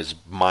putting his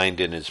mind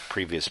in his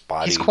previous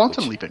body. He's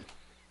quantum leaping.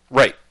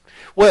 Right.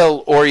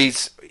 Well, or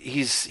he's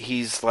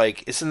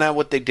like, isn't that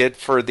what they did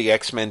for the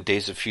X-Men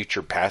Days of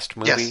Future Past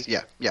movie?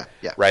 Yes, yeah.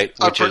 Right?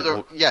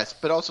 Yes,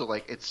 but also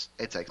like it's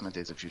X-Men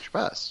Days of Future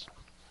Past,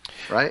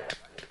 right?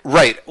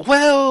 Right.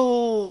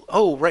 Well,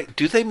 right.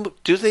 Do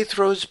they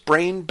throw his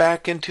brain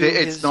back into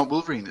his... It's not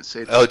Wolverine. It's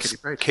Kitty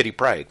Pryde. Kitty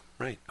Pryde.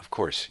 Right. Of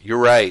course. You're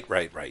right.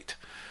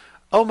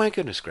 Oh my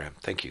goodness, Graham.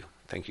 Thank you.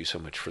 Thank you so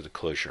much for the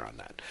closure on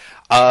that.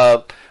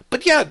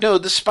 But yeah, no,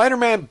 the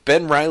Spider-Man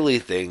Ben Reilly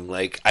thing,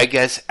 like, I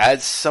guess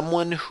as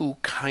someone who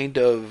kind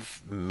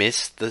of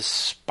missed the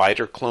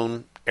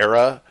Spider-Clone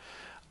era,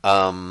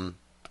 I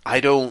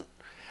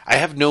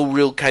have no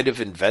real kind of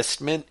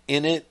investment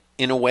in it,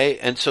 in a way,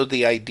 and so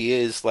the idea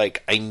is,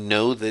 like, I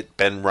know that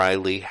Ben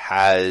Reilly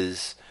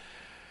has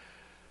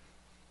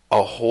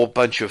a whole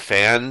bunch of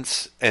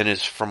fans, and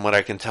is, from what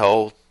I can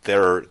tell,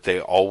 they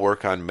all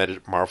work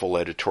on Marvel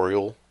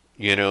editorial.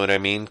 You know what I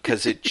mean?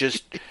 Because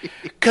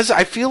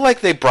I feel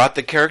like they brought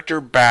the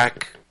character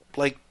back,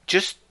 like,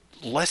 just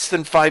less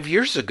than 5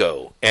 years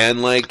ago,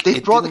 and like they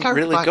it brought didn't the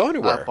character really back go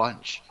anywhere. a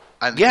bunch.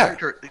 And the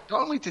character,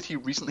 not only did he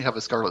recently have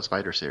a Scarlet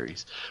Spider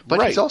series,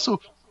 but he's also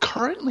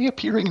currently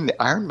appearing in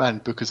the Iron Man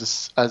book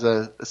as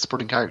a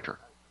supporting character.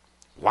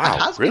 Wow,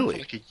 and has really?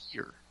 been for like a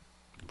year.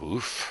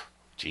 Oof,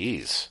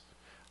 jeez,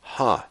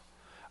 huh?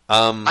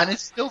 And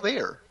it's still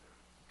there.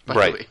 By the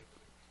way.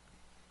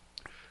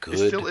 Good.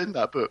 It's still in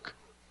that book.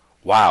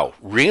 Wow,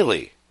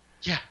 really?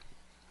 Yeah.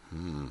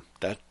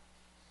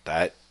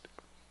 That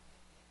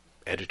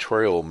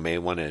editorial may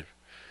want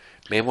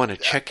to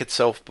check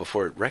itself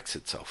before it wrecks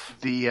itself.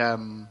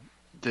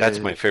 That's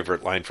my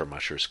favorite line from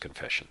Usher's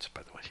Confessions,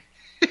 by the way.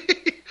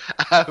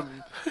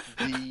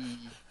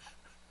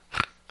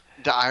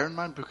 The Iron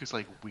Man book is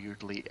like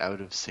weirdly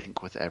out of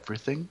sync with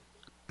everything.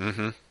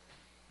 Mm-hmm.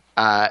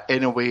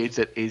 In a way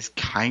that is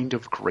kind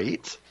of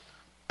great.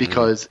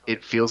 Because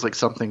it feels like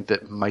something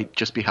that might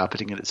just be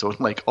happening in its own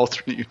like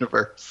alternate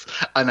universe,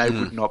 and I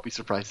would not be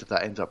surprised if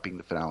that ends up being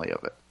the finale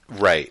of it.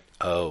 Right.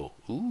 Oh.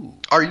 Ooh.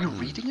 Are you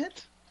reading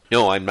it?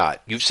 No, I'm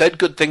not. You've said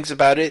good things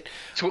about it.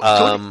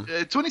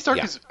 Tony Stark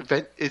has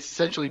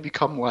essentially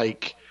become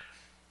like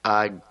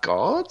a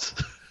god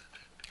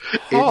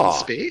in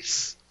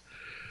space,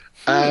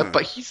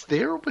 but he's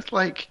there with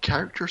like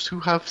characters who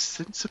have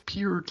since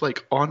appeared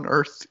like on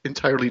Earth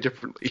entirely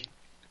differently.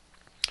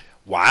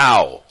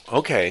 Wow.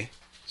 Okay.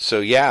 So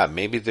yeah,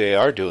 maybe they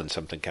are doing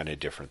something kind of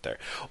different there.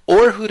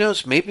 Or who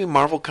knows, maybe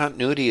Marvel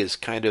continuity is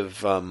kind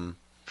of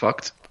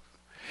fucked.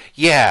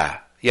 Yeah,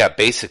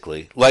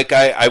 basically. Like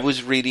I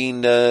was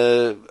reading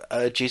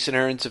Jason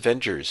Aaron's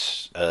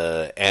Avengers,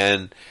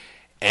 and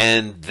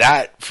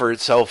that for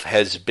itself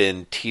has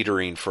been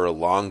teetering for a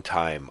long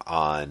time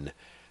on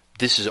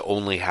this is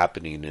only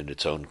happening in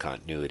its own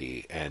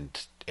continuity and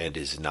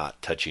is not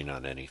touching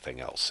on anything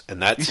else.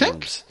 And that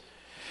seems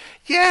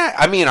Yeah,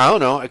 I mean, I don't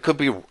know. I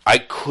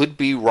could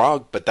be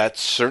wrong, but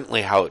that's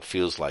certainly how it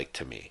feels like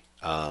to me.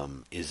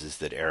 Is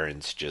that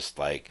Aaron's just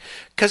like,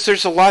 because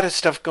there's a lot of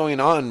stuff going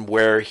on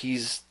where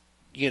he's,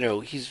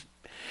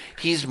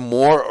 he's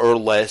more or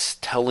less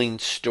telling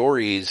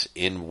stories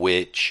in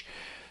which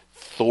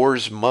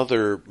Thor's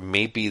mother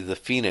may be the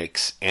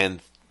Phoenix,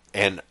 and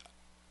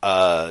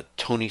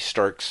Tony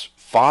Stark's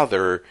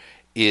father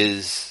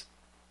is,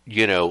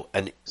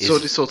 So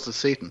does also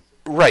Satan.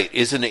 right,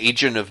 is an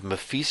agent of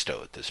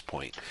Mephisto at this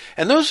point.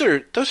 And those are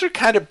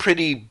kind of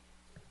pretty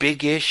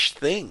big-ish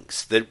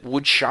things that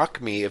would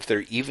shock me if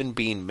they're even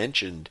being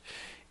mentioned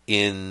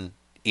in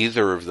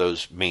either of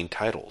those main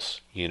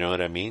titles. You know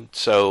what I mean?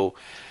 So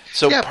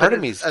Yeah, part but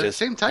of me is at the just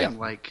same time, yeah.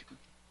 like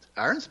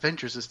Aaron's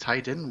Adventures is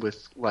tied in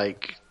with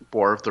like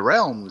War of the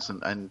Realms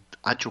and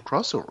actual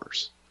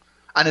crossovers,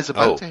 and is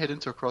about Oh. to head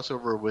into a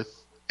crossover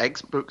with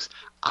X books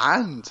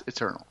and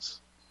Eternals.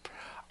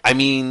 I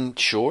mean,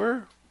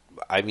 sure.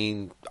 I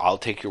mean, I'll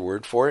take your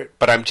word for it,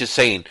 but I'm just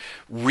saying,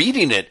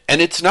 reading it,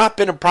 and it's not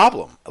been a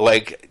problem.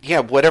 Like, yeah,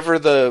 whatever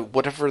the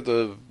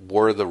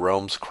War of the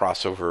Realms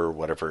crossover or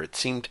whatever,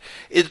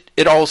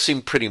 it all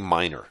seemed pretty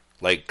minor.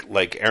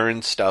 Like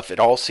Aaron's stuff, it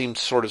all seemed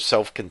sort of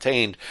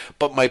self-contained.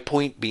 But my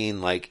point being,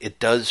 like, it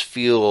does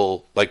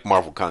feel like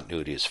Marvel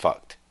continuity is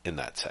fucked in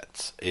that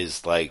sense.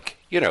 Is like,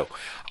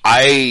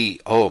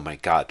 oh my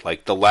god,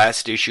 like the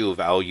last issue of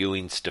Al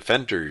Ewing's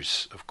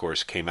Defenders, of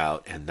course, came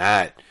out, and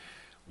that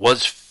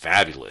was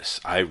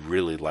fabulous. I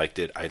really liked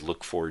it. I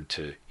look forward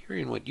to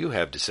hearing what you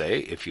have to say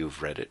if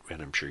you've read it,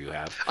 and I'm sure you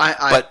have.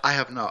 I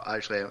have not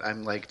actually.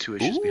 I'm like 2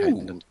 issues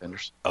behind in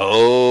Defenders.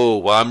 Oh,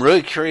 well, I'm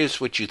really curious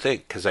what you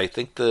think, because I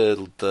think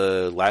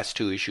the last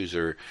 2 issues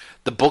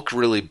the book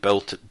really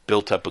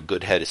built up a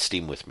good head of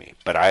steam with me.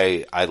 But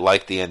I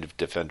like the end of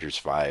Defenders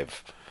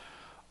 5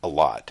 a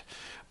lot.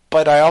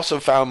 But I also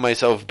found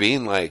myself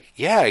being like,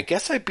 yeah, I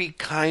guess I'd be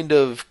kind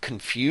of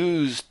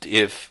confused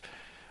if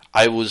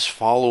I was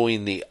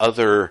following the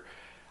other.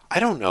 I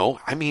don't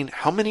know. I mean,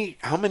 how many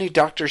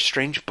Doctor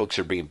Strange books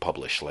are being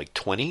published? Like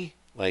 20?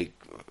 Like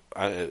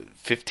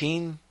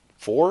 15?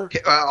 4?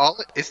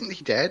 Isn't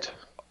he dead?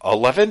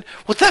 11?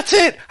 Well, that's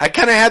it. I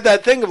kind of had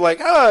that thing of like,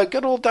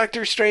 good old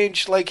Doctor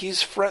Strange, like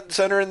he's front and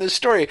center in this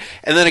story.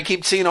 And then I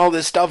keep seeing all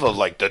this stuff of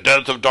like the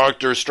death of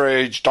Doctor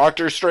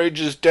Strange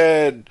is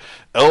dead,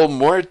 El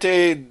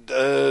Muerte,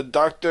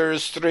 Doctor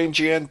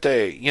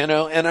Strangiente,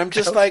 and I'm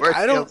just like,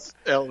 I don't.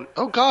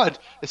 Oh God,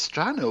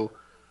 Estrano,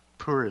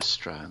 poor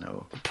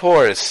Estrano.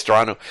 Poor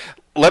Estrano.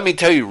 Let me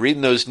tell you,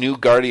 reading those new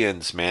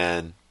Guardians,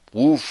 man.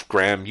 Woof,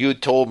 Graham, you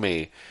told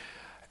me.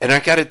 And I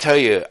got to tell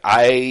you,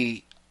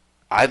 I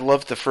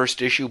love the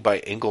first issue by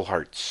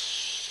Englehart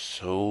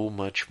so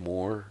much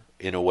more,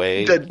 in a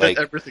way. Than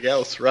everything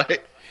else,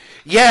 right?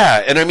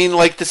 Yeah, and I mean,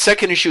 like, the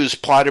second issue is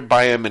plotted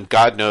by him, and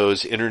God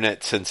knows,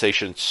 internet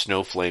sensation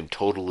Snowflame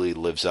totally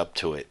lives up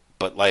to it.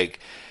 But, like,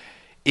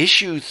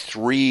 issue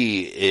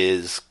 3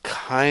 is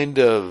kind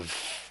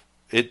of...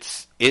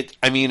 It's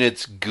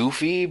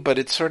goofy, but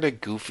it's sort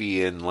of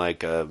goofy in,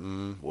 like, a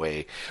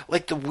way.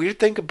 Like, the weird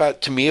thing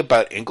about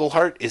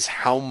Englehart is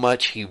how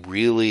much he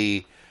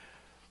really...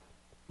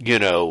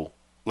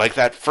 like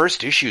that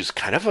first issue is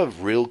kind of a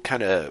real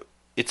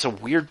it's a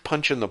weird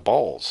punch in the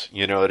balls.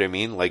 You know what I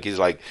mean? Like he's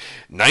like,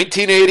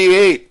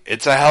 1988,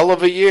 it's a hell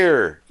of a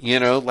year.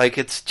 Like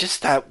it's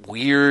just that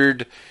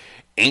weird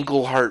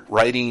Englehart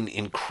writing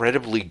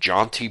incredibly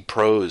jaunty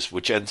prose,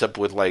 which ends up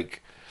with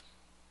like,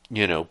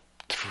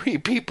 3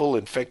 people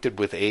infected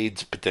with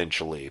AIDS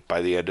potentially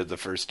by the end of the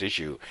first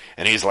issue.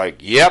 And he's like,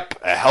 yep,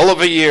 a hell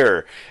of a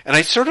year. And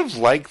I sort of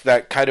like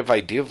that kind of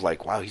idea of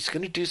like, wow, he's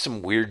going to do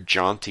some weird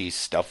jaunty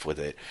stuff with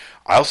it.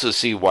 I also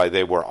see why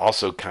they were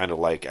also kind of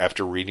like,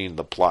 after reading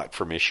the plot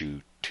from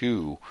issue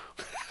 2,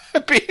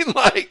 being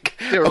like,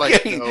 they were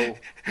okay,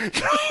 like,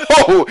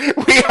 no,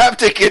 we have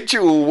to get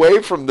you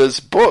away from this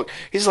book.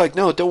 He's like,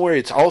 no, don't worry.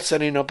 It's all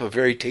setting up a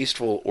very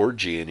tasteful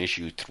orgy in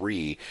issue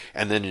 3.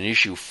 And then in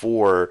issue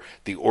 4,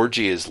 the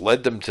orgy has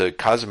led them to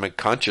cosmic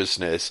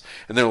consciousness.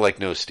 And they're like,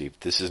 no, Steve,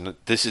 this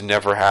is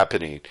never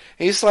happening.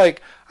 And he's like,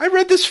 I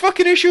read this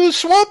fucking issue of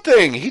Swamp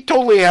Thing. He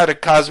totally had a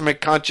cosmic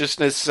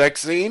consciousness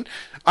sex scene.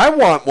 I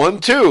want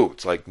one too.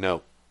 It's like,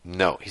 no.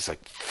 He's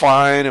like,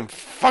 fine, I'm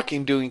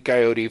fucking doing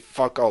Coyote.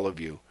 Fuck all of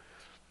you.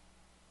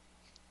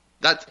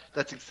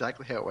 That's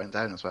exactly how it went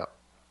down as well.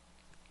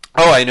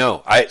 Oh, I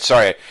know.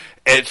 Sorry.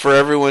 And for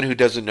everyone who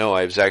doesn't know,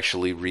 I was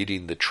actually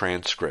reading the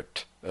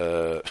transcript.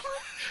 You're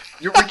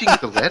reading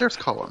the letters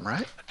column,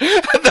 right?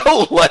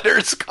 The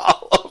letters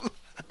column.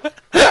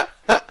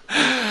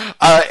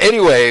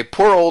 Anyway,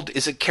 poor old,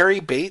 is it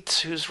Carrie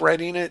Bates who's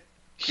writing it?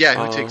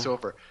 Yeah, who takes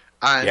over.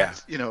 And,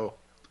 yeah.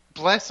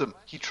 Bless him,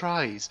 he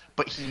tries,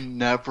 but he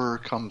never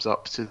comes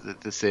up to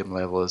the same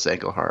level as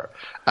Englehart.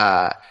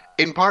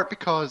 In part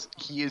because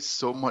he is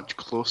so much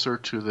closer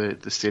to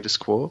the status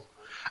quo,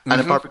 and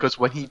in part because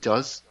when he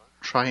does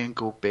try and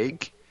go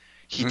big,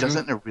 he does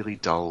it in a really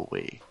dull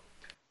way.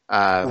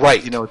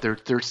 Right.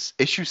 There's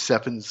issue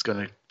 7's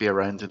going to be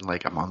around in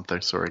like a month or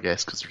so, I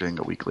guess, because they're doing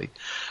it weekly.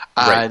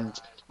 Right. And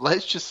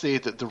let's just say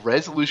that the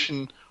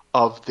resolution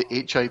of the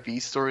HIV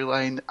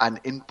storyline, and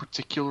in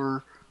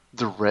particular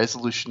the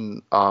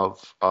resolution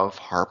of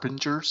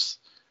Harbinger's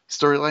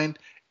storyline,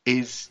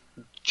 is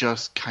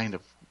just kind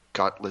of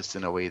gutless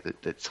in a way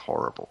that's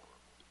horrible.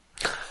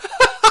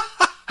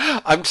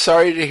 I'm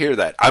sorry to hear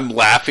that. I'm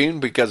laughing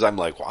because I'm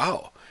like,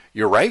 wow,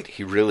 you're right.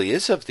 He really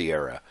is of the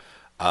era.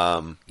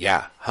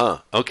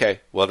 Okay.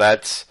 Well,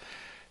 that's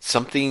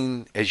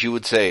something, as you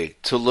would say,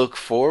 to look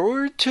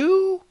forward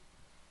to?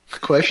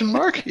 Question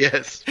mark?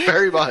 Yes,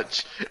 very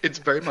much. It's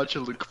very much a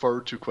look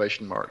forward to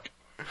question mark.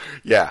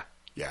 Yeah.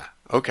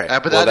 Okay.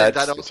 But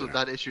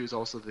that issue is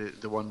also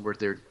the one where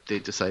they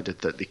decided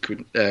that they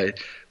couldn't, that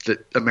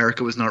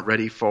America was not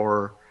ready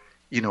for,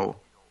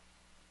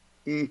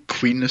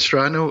 Queen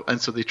Nostrano,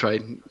 and so they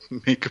tried and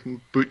make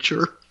him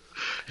Butcher.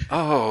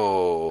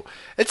 Oh,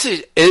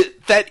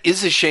 that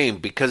is a shame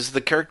because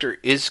the character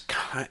is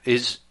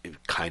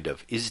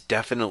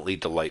definitely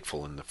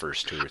delightful in the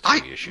first 2 or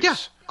 3 issues. Yeah,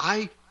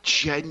 I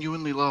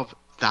genuinely love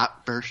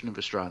that version of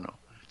Nostrano.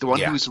 The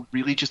one who's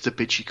really just a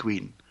bitchy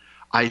queen,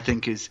 I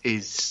think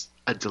is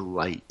a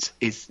delight.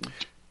 Is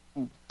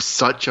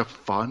such a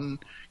fun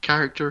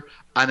character,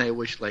 and I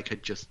wish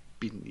had just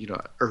been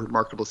a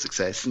remarkable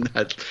success and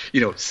had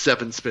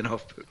 7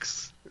 spin-off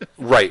books.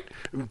 Right,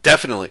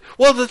 definitely.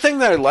 Well, the thing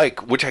that I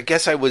like, which I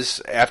guess I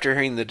was after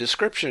hearing the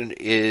description,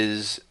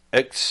 is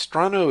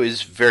Extrano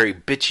is very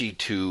bitchy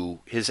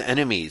to his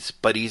enemies,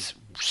 but he's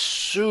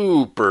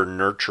super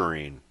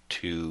nurturing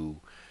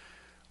to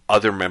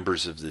other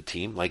members of the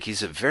team. Like,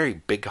 he's a very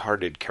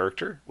big-hearted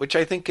character, which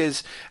I think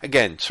is,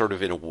 again, sort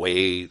of in a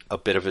way a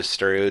bit of a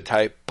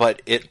stereotype,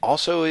 but it's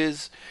also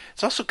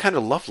kind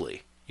of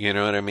lovely. You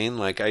know what I mean?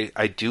 Like,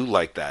 I do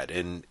like that.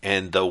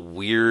 And the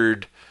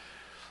weird,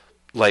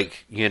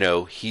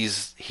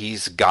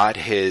 he's got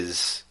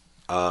his,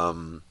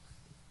 what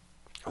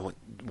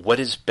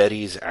is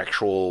Betty's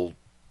actual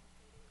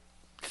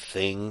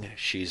thing?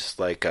 She's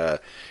like a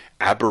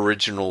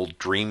Aboriginal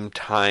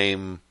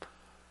Dreamtime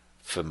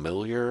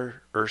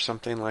familiar or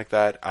something like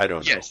that. I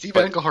don't know. Yeah, Steve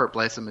Englehart,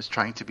 bless him, is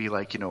trying to be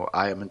I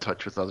am in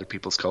touch with other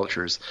people's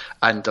cultures,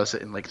 and does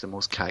it in the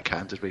most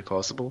cat-handed way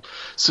possible.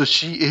 So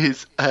she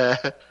is,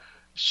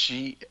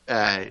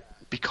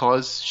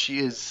 because she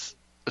is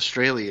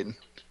Australian,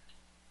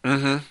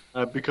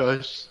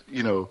 because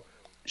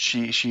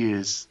she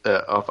is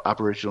of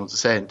Aboriginal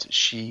descent,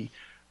 she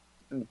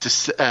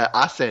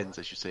ascends,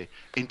 I should say,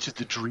 into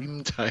the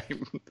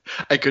Dreamtime.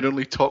 I can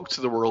only talk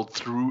to the world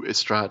through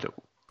Estrado.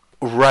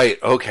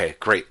 Right. Okay.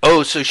 Great.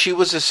 Oh, so she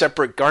was a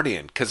separate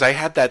guardian because I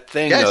had that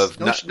thing of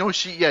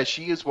she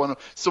is one of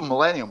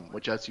Millennium,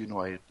 which, as you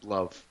know, I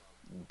love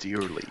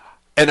dearly.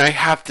 And I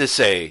have to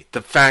say,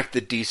 the fact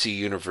that DC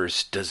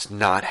Universe does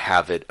not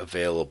have it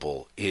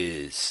available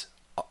is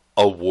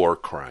a war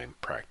crime,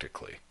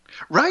 practically.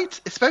 Right,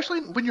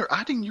 especially when you're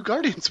adding new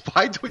Guardians.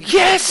 Why don't you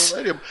yes,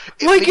 Millennium?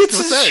 It's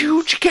this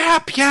huge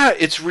gap. Yeah,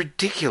 it's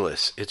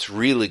ridiculous. It's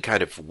really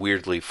kind of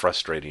weirdly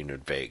frustrating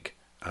and vague.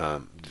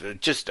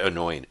 Just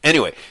annoying.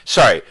 Anyway,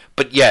 sorry,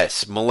 but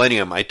yes,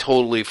 Millennium. I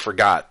totally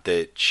forgot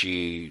that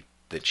she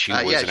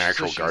was an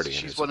actual Guardian.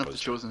 She's one of the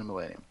chosen in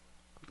Millennium.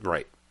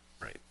 Right.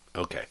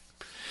 Okay,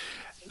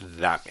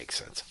 that makes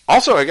sense.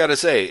 Also, I gotta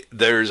say,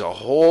 there's a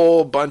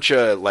whole bunch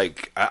of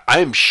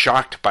I'm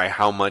shocked by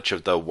how much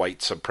of the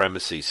white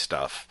supremacy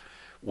stuff,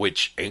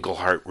 which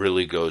Englehart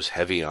really goes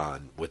heavy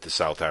on with the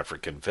South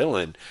African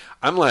villain.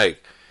 I'm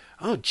like,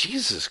 oh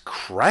Jesus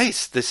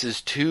Christ, this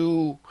is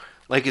too.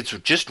 It's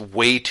just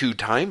way too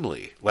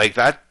timely.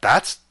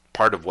 That's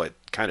part of what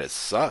kind of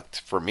sucked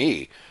for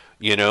me.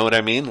 You know what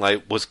I mean?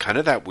 Was kind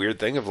of that weird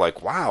thing of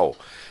wow.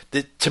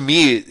 To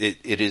me,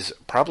 it is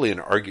probably an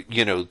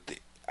argument.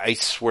 I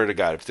swear to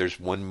God, if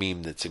there's one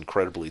meme that's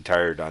incredibly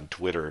tired on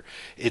Twitter,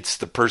 it's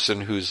the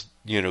person who's,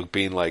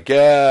 being like,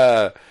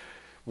 yeah,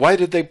 why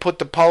did they put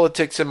the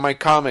politics in my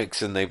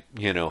comics? And they,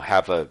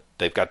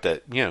 they've got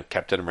the,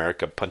 Captain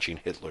America punching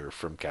Hitler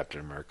from Captain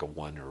America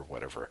 1 or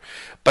whatever.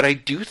 But I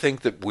do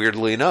think that,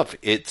 weirdly enough,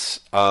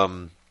 it's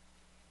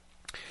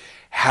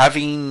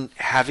having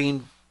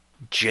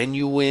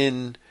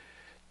genuine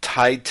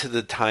tied to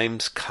the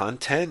times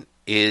content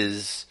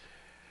is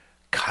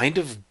kind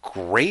of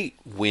great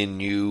when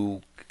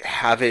you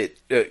have it,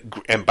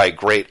 and by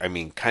great I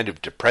mean kind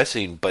of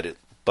depressing, but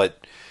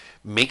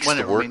makes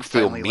the work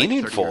feel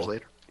meaningful.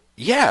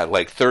 Yeah,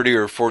 30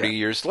 or 40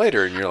 years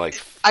later, and you're like,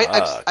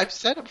 fuck. I've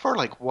said it before.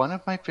 One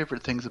of my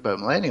favorite things about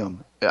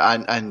Millennium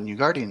and New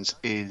Guardians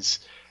is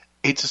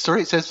it's a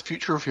story that says the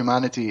future of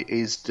humanity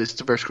is this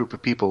diverse group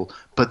of people,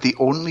 but the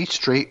only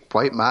straight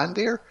white man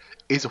there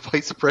is a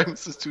white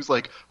supremacist who's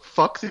like,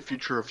 fuck the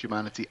future of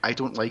humanity. I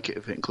don't like it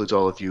if it includes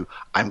all of you.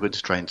 I'm going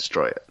to try and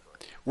destroy it.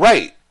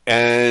 Right.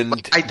 And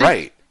I think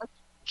that's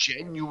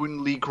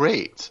genuinely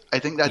great. I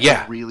think that's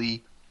a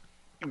really,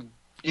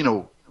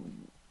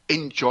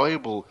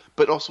 enjoyable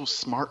but also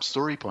smart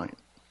story point.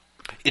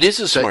 It is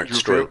a smart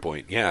story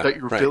point, yeah. That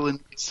your villain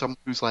is someone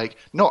who's like,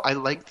 no, I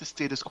like the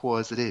status quo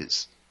as it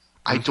is.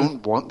 I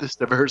don't want this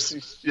diverse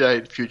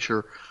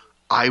future.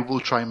 I will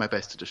try my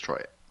best to destroy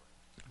it.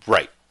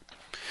 Right.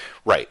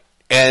 Right.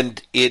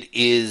 And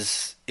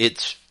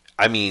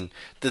I mean,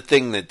 the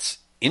thing that's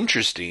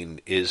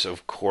interesting is,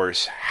 of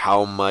course,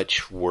 how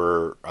much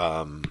we're,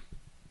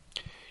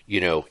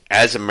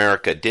 as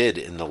America did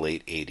in the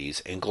late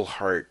 80s,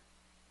 Englehart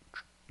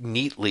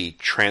neatly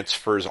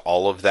transfers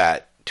all of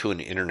that to an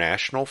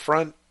international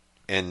front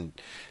and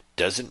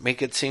doesn't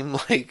make it seem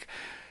like,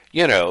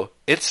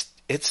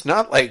 it's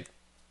not like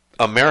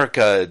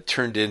America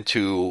turned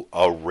into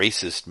a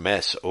racist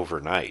mess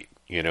overnight.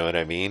 You know what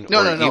I mean?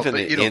 No, Even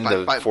but, in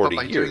the 40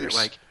 by years. Doing it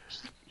like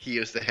he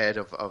is the head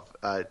of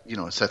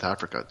South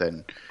Africa,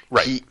 then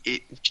right.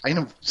 It kind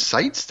of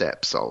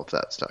sidesteps all of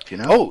that stuff,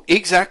 Oh,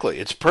 exactly.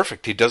 It's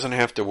perfect. He doesn't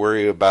have to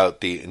worry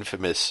about the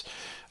infamous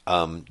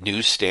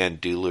newsstand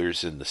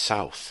dealers in the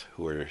South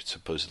who are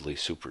supposedly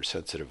super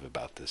sensitive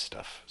about this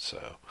stuff.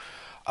 So,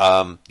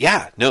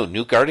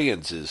 New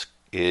Guardians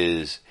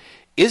is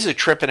a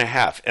trip and a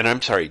half. And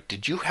I'm sorry,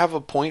 did you have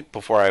a point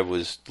before I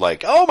was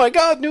like, oh my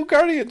God, New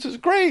Guardians is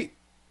great?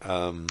 If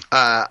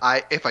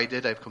I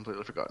did, I've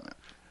completely forgotten it.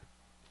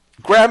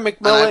 Graham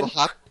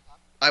McMillan.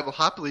 I will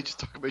happily just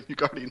talk about New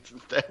Guardians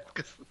instead,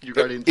 because New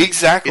Guardians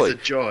is a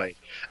joy.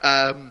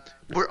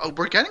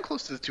 We're getting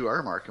close to the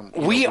 2-hour mark. And,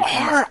 we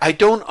are. I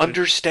don't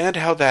understand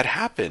how that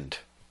happened.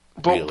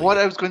 But really. What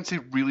I was going to say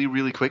really,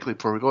 really quickly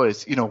before we go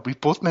is, we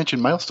both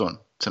mentioned Milestone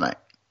tonight.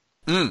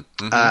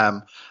 Mm-hmm.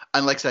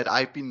 And like I said,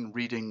 I've been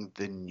reading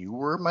the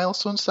newer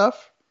Milestone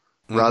stuff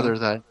rather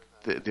than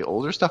the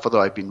older stuff,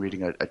 although I've been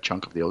reading a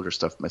chunk of the older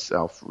stuff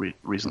myself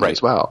recently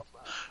as well.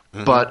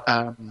 Mm-hmm. But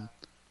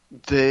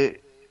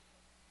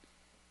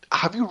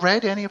have you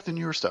read any of the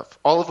newer stuff?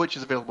 All of which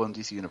is available in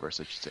DC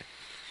Universe, I should say.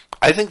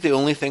 I think the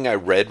only thing I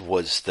read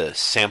was the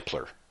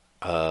sampler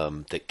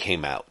that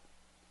came out.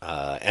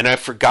 And I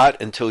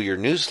forgot until your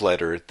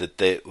newsletter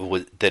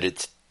that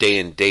it's day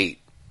and date,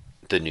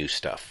 the new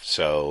stuff.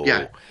 So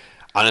yeah.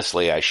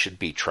 Honestly, I should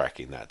be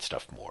tracking that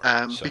stuff more.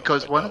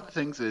 Because one of the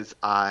things is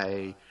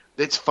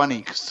it's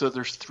funny. So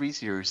there's 3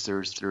 series.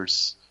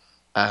 There's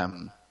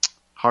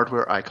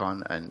Hardware,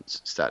 Icon, and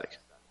Static.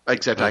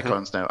 Except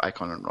Icon's now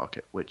Icon and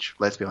Rocket, which,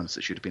 let's be honest,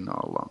 it should have been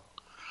all along.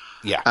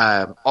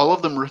 Yeah. All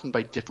of them written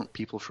by different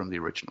people from the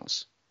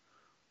originals.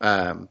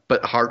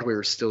 But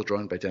Hardware is still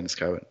drawn by Dennis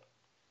Cowan.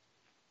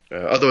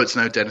 Although it's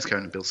now Dennis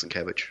Cowan and Bill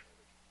Sienkiewicz.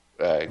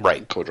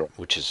 Right. Co-draw.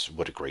 Which is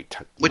what a great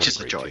time. Which is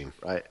a joy, team.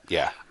 Right?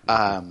 Yeah.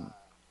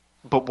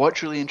 But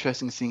what's really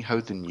interesting is seeing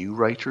how the new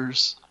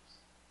writers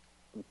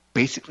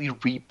basically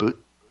reboot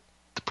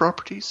the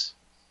properties.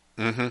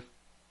 Mm-hmm.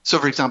 So,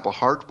 for example,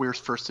 Hardware's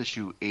first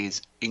issue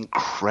is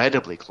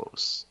incredibly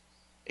close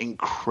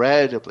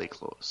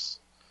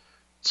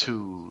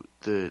to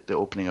the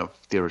opening of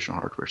the original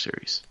Hardware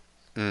series.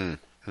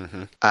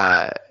 Mm-hmm.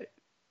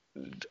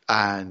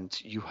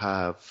 And you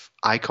have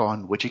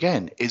Icon, which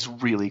again is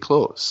really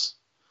close.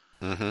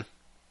 Mm-hmm.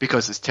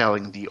 Because it's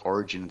telling the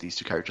origin of these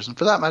 2 characters. And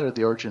for that matter,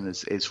 the origin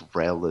is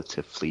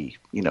relatively,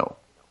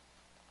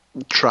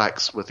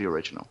 tracks with the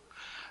original.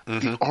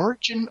 Mm-hmm. The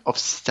origin of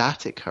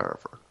Static,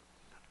 however,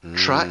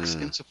 tracks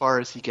insofar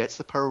as he gets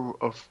the power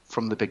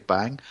from the Big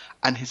Bang,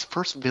 and his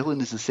first villain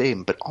is the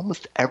same, but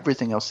almost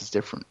everything else is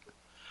different.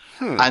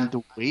 And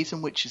the ways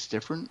in which it's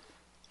different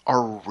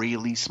are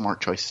really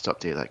smart choices to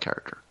update that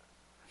character.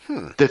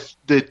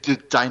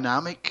 The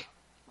dynamic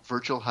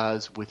Virgil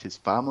has with his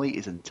family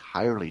is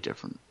entirely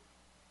different.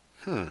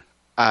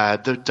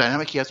 The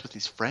dynamic he has with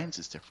his friends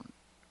is different.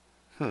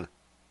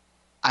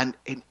 And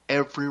in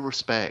every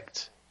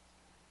respect,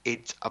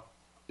 it's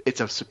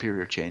a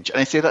superior change.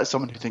 And I say that as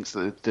someone who thinks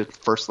that the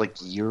first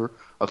year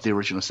of the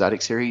original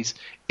Static series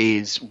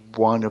is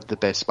one of the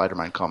best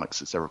Spider-Man comics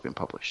that's ever been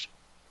published.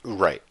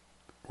 Right.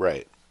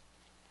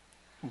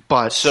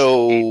 But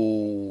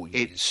so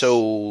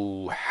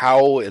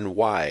how and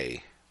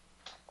why?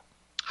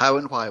 How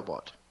and why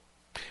what?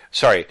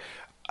 Sorry,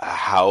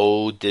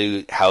 how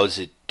is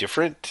it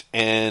different,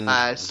 and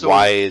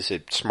why is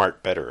it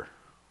Smart better?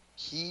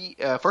 He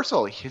first of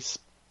all, his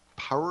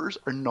powers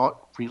are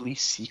not really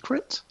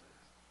secret.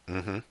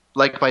 Mm-hmm.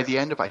 Like by the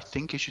end of I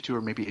think issue 2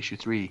 or maybe issue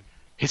 3,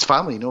 his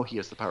family know he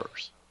has the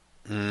powers.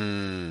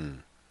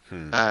 And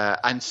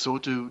so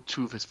do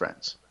 2 of his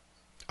friends.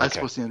 As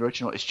opposed to the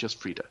original, it's just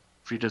Frida.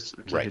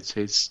 Frida's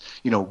his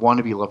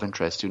wannabe love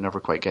interest who never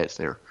quite gets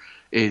there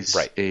is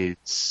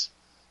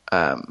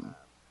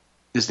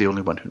the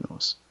only one who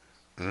knows,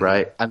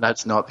 right? And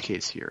that's not the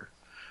case here.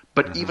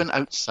 But even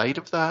outside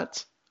of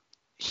that,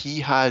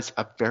 he has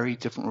a very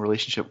different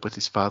relationship with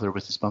his father,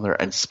 with his mother,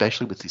 and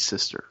especially with his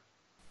sister.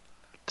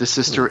 The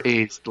sister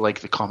is like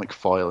the comic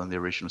foil in the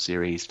original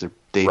series.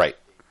 They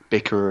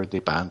bicker, they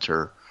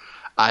banter,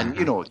 and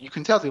you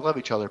can tell they love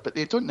each other, but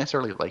they don't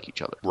necessarily like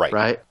each other,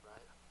 right?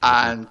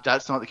 And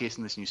that's not the case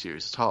in this new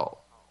series at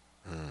all.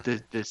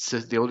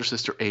 The older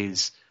sister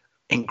is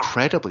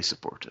incredibly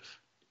supportive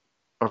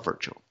of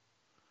Virgil.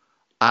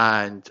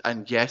 And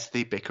yes,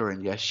 they bicker,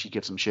 and yes, she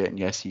gives him shit, and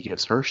yes, he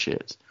gives her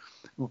shit.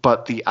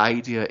 But the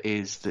idea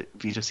is that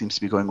Vita seems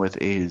to be going with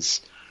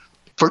is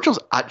Virgil's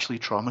actually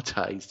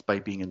traumatized by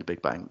being in the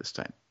Big Bang this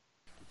time.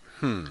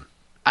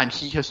 And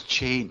he has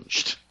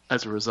changed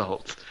as a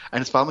result, and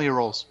his family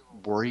are all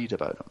worried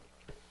about him.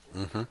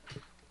 Mm-hmm.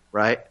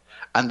 Right?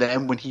 And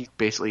then when he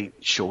basically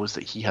shows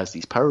that he has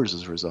these powers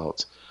as a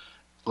result,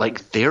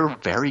 like, they're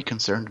very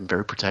concerned and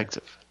very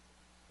protective.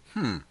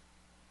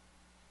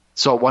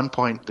 So at one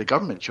point, the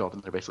government show up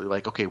and they're basically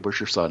like, okay, where's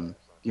your son?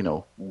 You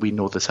know, we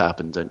know this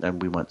happened and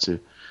we want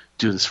to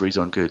do this for his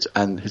own good.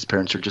 And his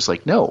parents are just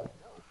like, no,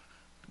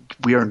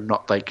 we are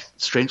not, like,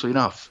 strangely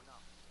enough,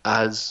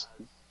 as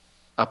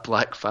a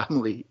black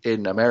family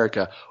in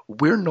America,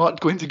 we're not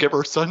going to give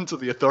our son to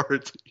the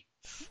authorities.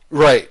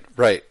 Right,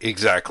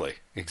 exactly.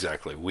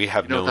 We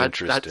have no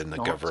interest that's in the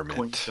not government.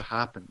 Going to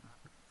happen.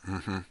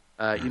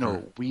 Mm-hmm. You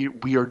know,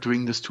 we are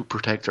doing this to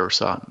protect our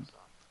son,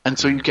 and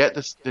so you get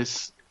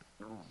this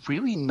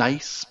really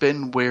nice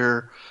spin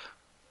where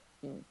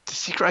the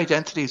secret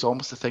identity is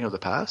almost a thing of the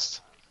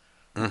past,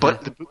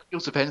 but the book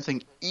feels, if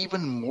anything,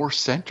 even more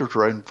centered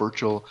around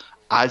Virgil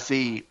as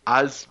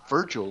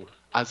Virgil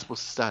as was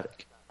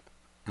Static.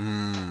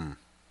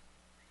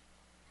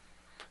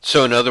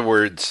 So in other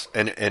words,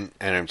 and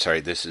I'm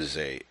sorry, this is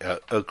a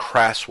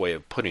crass way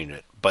of putting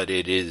it, but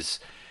it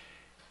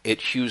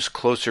hews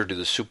closer to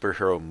the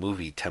superhero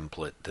movie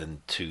template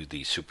than to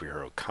the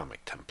superhero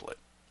comic template.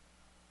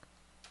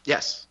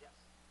 Yes.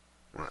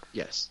 Right.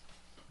 Yes.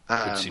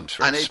 It seems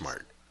very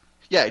smart.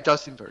 Yeah, it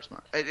does seem very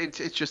smart.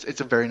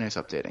 It's a very nice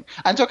updating.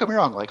 And don't get me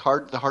wrong, like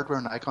the hardware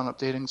and icon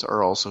updatings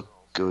are also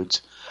good.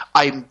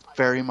 I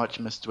very much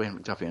miss Dwayne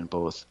McDuffie in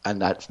both,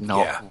 and that's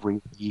not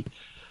really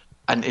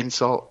an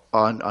insult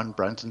on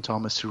Brandon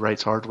Thomas, who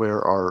writes hardware,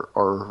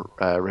 or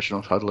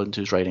Reginald Hudlin,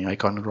 who's writing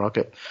Icon and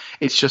Rocket.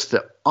 It's just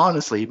that,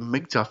 honestly,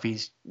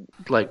 McDuffie's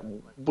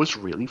was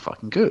really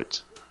fucking good.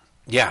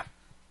 Yeah.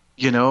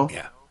 You know?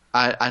 Yeah.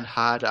 And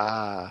had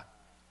a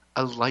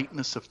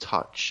lightness of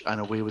touch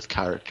and a way with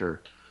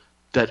character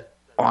that,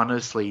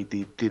 honestly,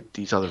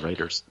 these other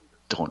writers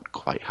don't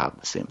quite have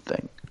the same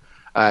thing.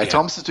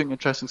 Thomas is doing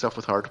interesting stuff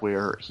with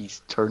hardware.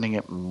 He's turning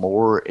it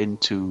more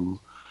into...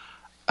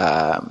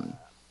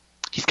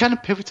 he's kind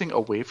of pivoting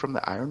away from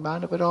the Iron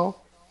Man of it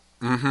all.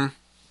 Mm-hmm.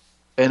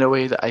 In a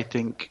way that I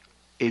think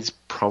is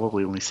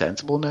probably only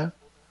sensible now.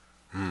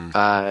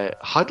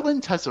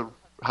 Hudlin has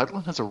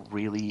a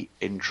really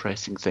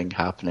interesting thing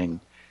happening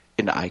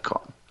in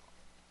Icon,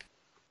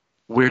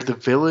 where the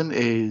villain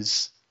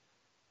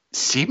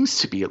seems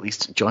to be at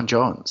least John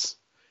Johns,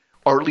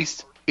 or at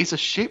least is a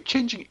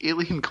shape-changing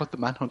alien called the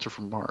Manhunter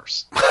from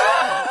Mars.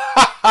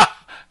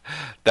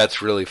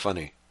 That's really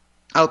funny.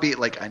 Albeit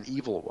like an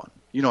evil one.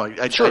 You know,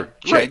 a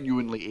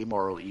genuinely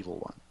amoral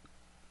evil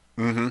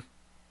one.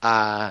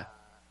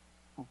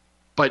 Mm-hmm.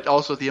 But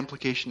also the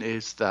implication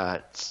is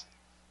that,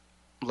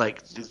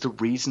 like, the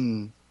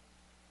reason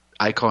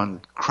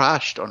Icon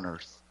crashed on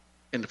Earth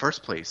in the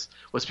first place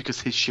was because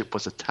his ship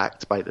was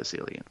attacked by this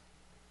alien.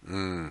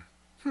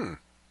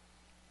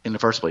 In the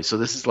first place. So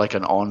this is like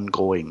an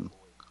ongoing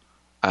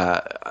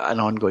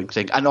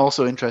thing. And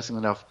also, interestingly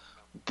enough,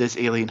 this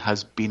alien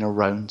has been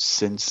around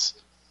since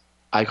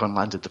Icon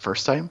landed the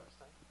first time.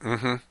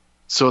 Mm-hmm.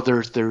 So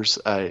there's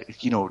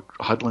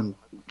Hudlin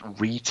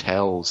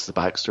retells the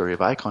backstory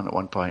of Icon at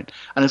one point,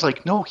 and it's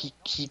like, no, he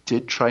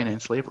did try and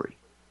end slavery.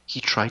 He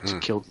tried to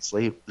kill the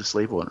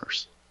slave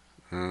owners.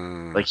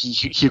 Like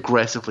he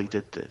aggressively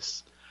did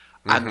this,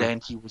 and then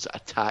he was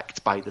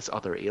attacked by this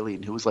other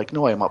alien who was like,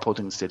 no, I'm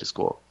upholding the status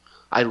quo.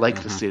 I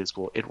like the status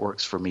quo. It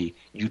works for me.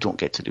 You don't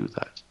get to do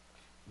that.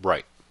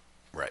 Right.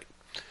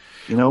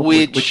 You know,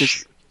 which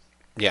is.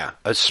 Yeah,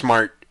 a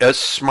smart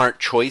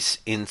choice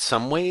in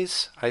some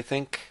ways, I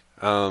think.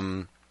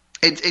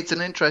 It's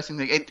an interesting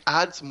thing. It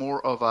adds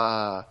more of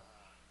a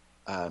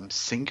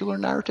singular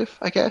narrative,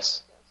 I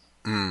guess,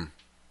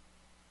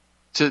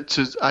 to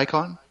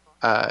Icon.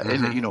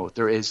 And you know,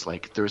 there is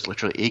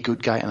literally a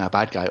good guy and a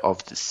bad guy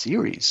of the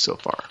series so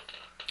far.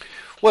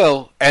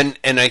 Well, and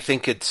I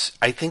think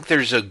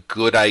there's a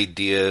good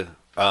idea.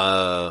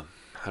 How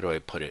do I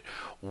put it?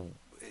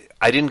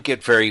 I didn't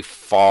get very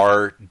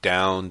far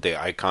down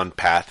the Icon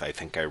path. I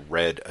think I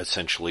read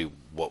essentially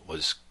what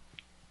was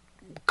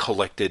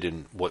collected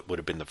in what would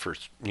have been the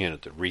first,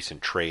 the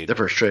recent trade. The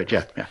first trade,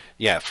 yeah.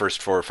 Yeah,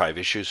 first 4 or 5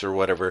 issues or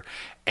whatever.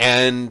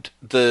 And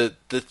the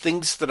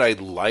things that I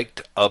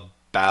liked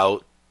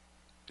about...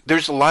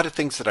 There's a lot of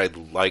things that I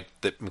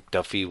liked that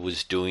McDuffie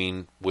was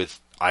doing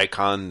with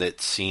Icon that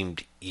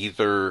seemed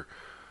either...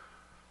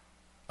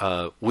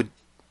 but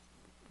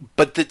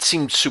that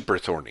seemed super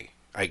thorny,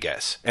 I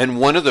guess. And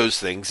one of those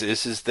things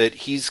is that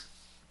he's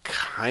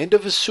kind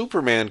of a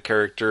Superman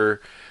character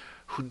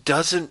who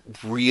doesn't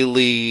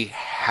really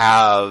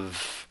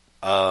have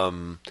a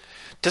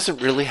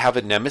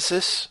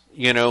nemesis,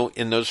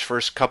 in those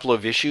first couple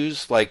of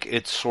issues. Like,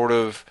 it's sort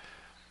of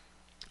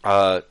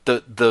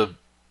the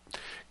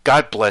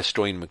God bless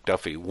Dwayne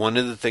McDuffie. One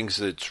of the things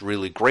that's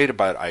really great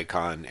about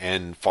Icon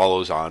and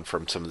follows on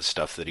from some of the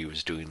stuff that he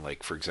was doing,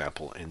 like, for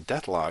example, in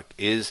Deathlock,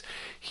 is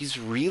he's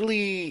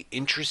really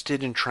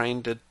interested in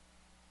trying to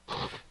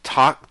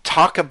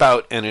talk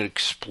about and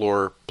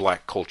explore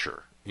black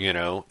culture,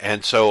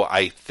 And so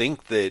I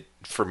think that,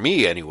 for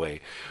me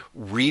anyway,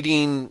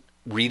 reading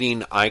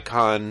reading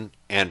Icon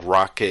and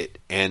Rocket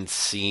and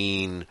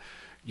seeing,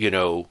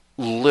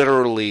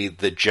 literally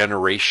the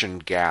generation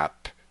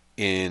gap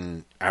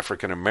in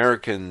African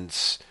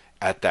Americans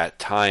at that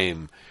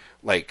time,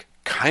 like,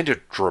 kind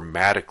of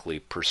dramatically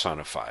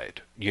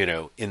personified,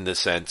 in the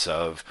sense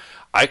of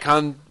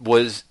Icon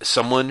was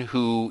someone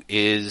who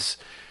is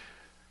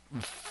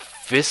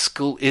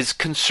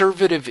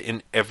conservative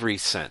in every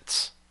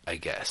sense, I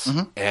guess.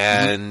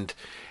 And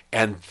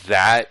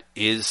that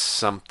is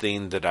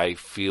something that I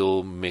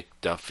feel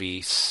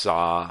McDuffie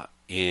saw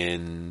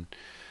in,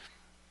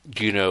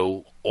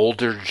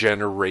 older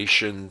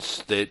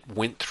generations that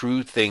went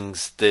through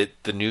things that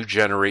the new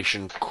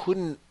generation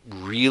couldn't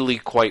really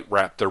quite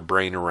wrap their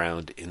brain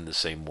around in the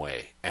same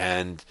way.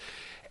 And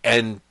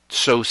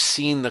so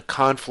seeing the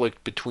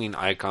conflict between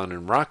Icon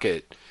and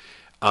Rocket,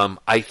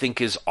 I think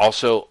is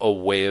also a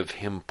way of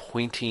him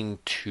pointing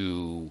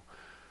to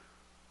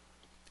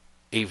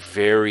a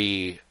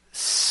very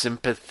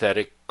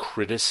sympathetic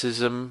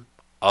criticism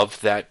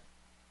of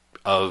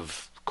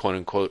quote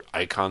unquote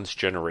Icon's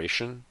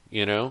generation,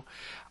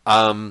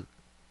 and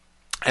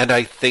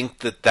I think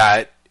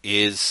that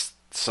is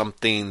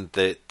something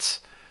that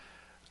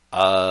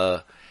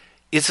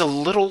is a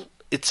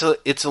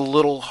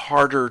little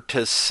harder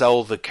to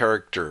sell the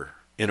character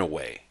in a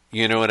way.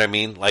 You know what I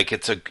mean? Like,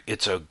 it's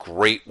a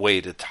great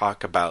way to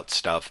talk about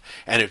stuff,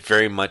 and it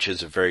very much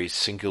is a very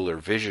singular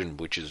vision,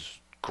 which is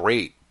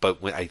great.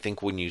 But I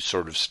think when you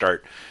sort of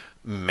start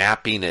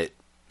mapping it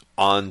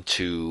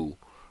onto,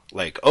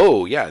 like,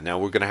 oh yeah, now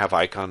we're going to have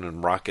Icon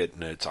and Rocket,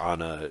 and it's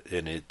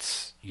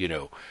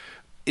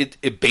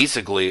it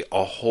basically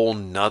a whole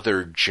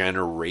nother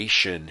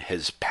generation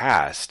has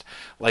passed.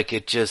 Like,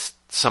 it just,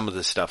 some of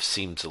the stuff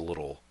seems a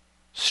little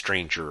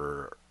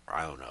stranger.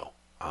 I don't know.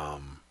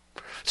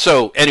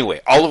 So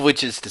anyway, all of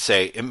which is to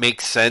say, it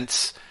makes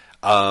sense.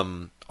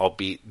 To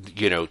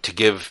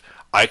give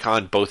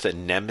Icon both a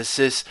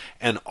nemesis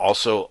and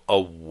also a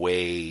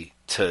way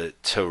to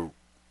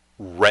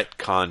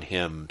retcon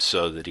him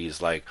so that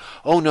he's like,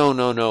 oh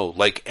no,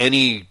 like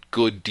any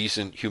good,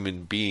 decent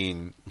human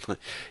being,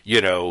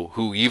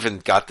 who even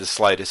got the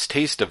slightest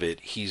taste of it,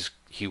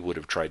 he would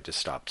have tried to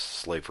stop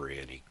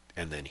slavery,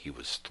 and then he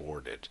was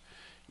thwarted.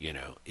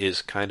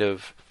 Is kind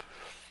of,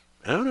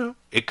 I don't know.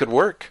 It could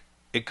work.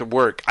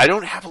 I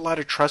don't have a lot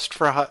of trust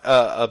for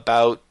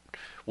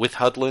with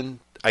Hudlin,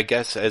 I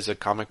guess, as a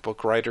comic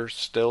book writer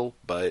still,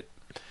 but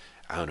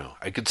I don't know.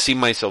 I could see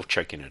myself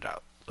checking it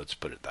out. Let's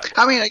put it that way.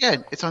 I mean,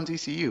 again, it's on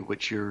DCU,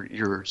 which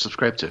you're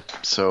subscribed to,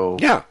 so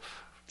yeah,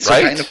 so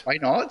right? kind of, why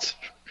not?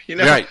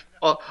 Right.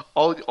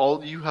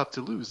 All you have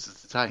to lose is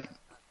the time.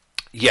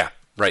 Yeah,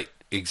 right.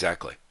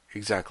 Exactly.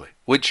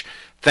 Which,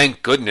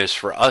 thank goodness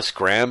for us,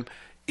 Graham,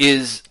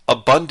 is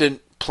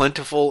abundant,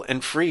 plentiful,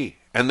 and free,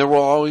 and there will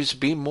always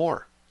be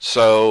more.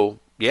 So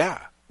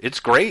yeah, it's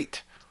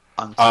great.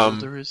 Until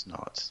there is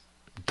not.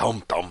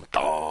 Dum.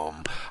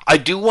 I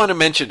do want to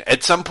mention,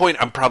 at some point,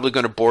 I'm probably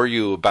going to bore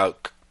you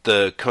about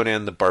the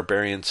Conan the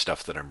Barbarian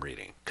stuff that I'm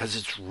reading, because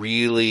it's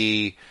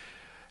really...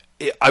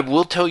 I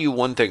will tell you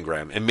one thing,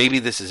 Graham, and maybe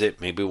this is it,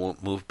 maybe we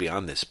won't move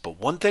beyond this, but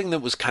one thing that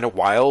was kind of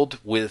wild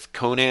with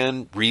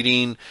Conan,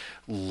 reading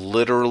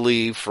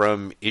literally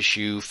from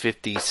issue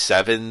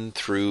 57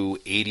 through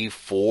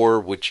 84,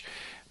 which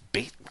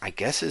I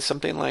guess is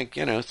something like,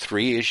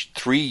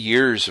 3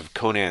 years of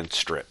Conan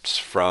strips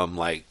from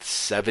like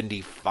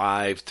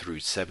 75 through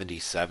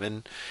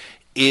 77,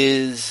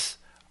 is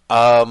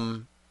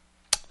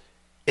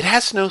it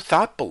has no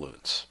thought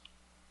balloons,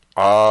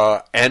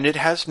 and it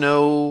has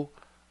no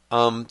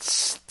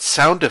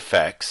sound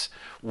effects,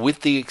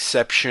 with the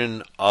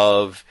exception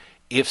of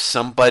if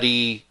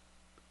somebody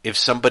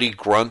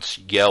grunts,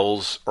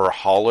 yells, or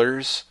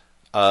hollers,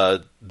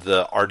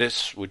 the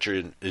artist, which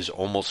is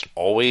almost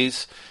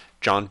always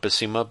John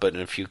Buscema, but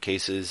in a few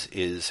cases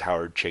is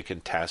Howard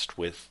Chaykin, tasked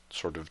with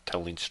sort of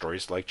telling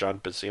stories like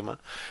John Buscema,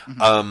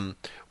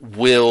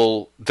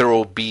 there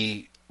will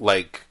be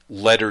like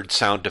lettered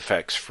sound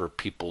effects for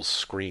people's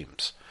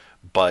screams.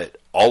 But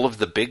all of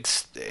the big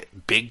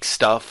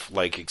stuff,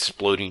 like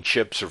exploding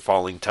ships or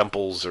falling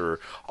temples,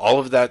 or all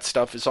of that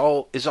stuff, is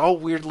all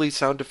weirdly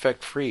sound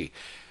effect free.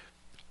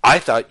 I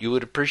thought you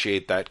would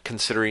appreciate that,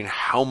 considering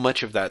how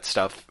much of that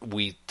stuff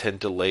we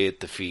tend to lay at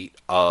the feet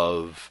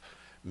of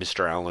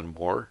Mr. Alan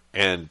Moore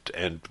and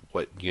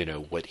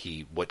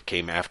what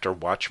came after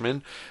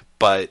Watchmen.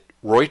 But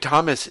Roy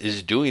Thomas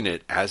is doing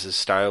it as a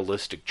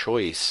stylistic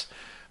choice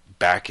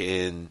back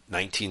in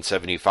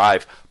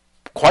 1975.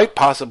 Quite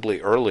possibly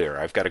earlier.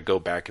 I've got to go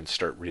back and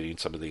start reading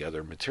some of the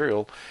other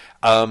material,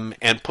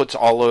 and puts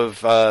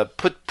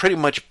pretty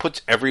much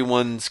puts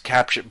everyone's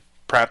caption,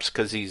 perhaps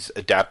because he's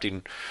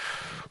adapting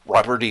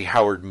Robert E.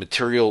 Howard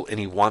material, and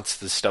he wants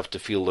the stuff to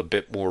feel a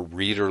bit more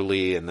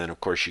readerly. And then,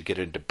 of course, you get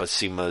into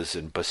Buscema's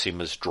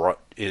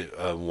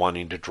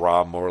wanting to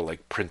draw more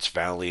like Prince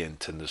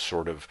Valiant and the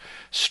sort of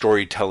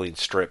storytelling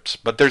strips.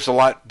 But there's a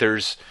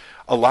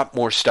lot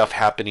more stuff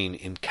happening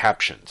in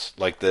captions.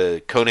 Like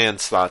the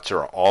Conan's thoughts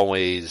are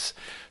always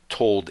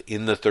told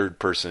in the third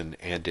person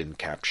and in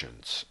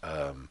captions.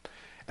 And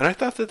And I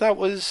thought that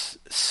was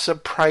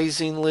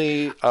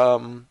surprisingly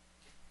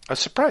a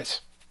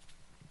surprise.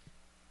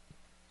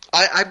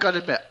 I've got to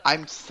admit,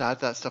 I'm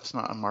sad that stuff's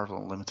not on Marvel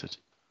Unlimited.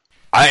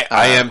 I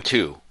am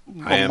too.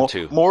 I am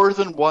too. More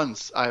than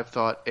once, I've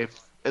thought if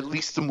at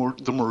least the more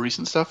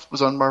recent stuff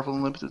was on Marvel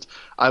Unlimited,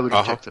 I would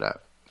have checked it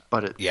out.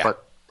 But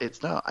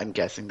it's not. I'm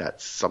guessing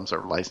that's some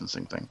sort of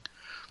licensing thing.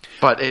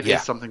 But it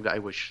is something that I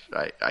wish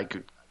I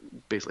could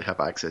basically have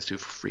access to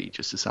for free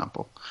just to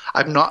sample.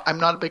 I'm not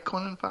a big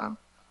Conan fan.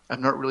 I've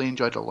not really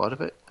enjoyed a lot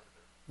of it.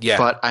 Yeah.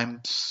 But I'm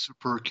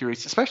super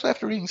curious, especially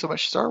after reading so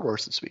much Star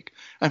Wars this week.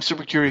 I'm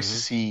super curious to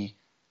see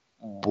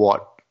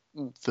what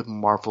the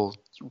Marvel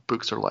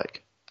books are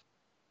like.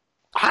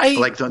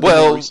 Like the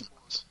recent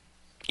ones.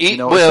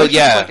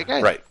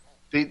 Right.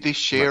 They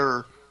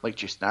share like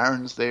Jason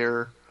Aaron's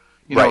there.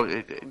 I'm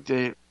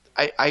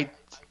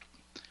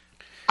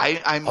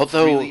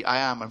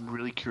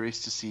really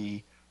curious to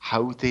see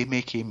how they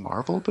make a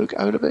Marvel book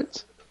out of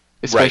it,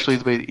 especially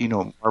the way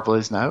Marvel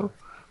is now.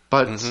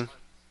 But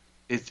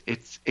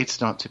it's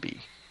not to be.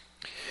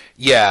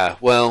 Yeah,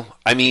 well,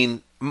 I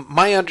mean,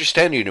 my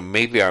understanding, and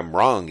maybe I'm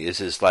wrong,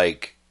 is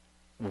like,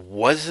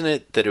 wasn't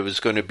it that it was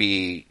going to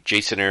be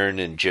Jason Aaron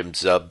and Jim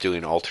Zub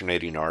doing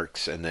alternating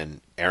arcs, and then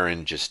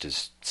Aaron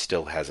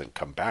still hasn't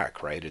come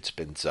back, right? It's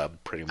been Zub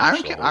pretty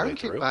much the whole way Aaron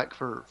through. came back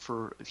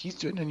for he's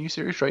doing a new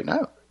series right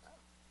now.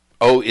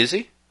 Oh, is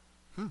he?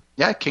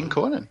 Yeah, King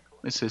Conan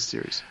is his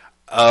series.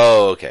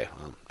 Oh, okay.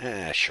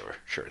 Well, sure.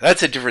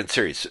 That's a different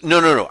series.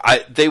 No.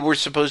 They were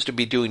supposed to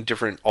be doing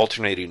different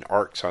alternating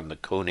arcs on the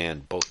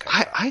Conan book.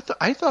 I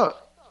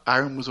thought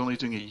Aaron was only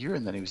doing a year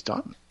and then he was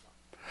done.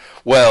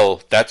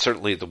 Well, that's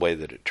certainly the way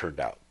that it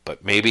turned out.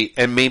 But maybe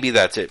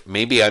that's it.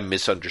 Maybe I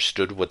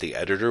misunderstood what the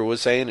editor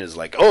was saying. Is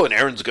like, oh, and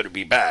Aaron's going to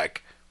be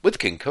back with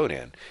King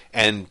Conan,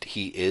 and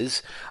he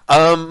is.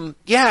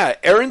 Yeah,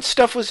 Aaron's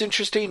stuff was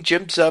interesting.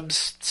 Jim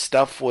Zub's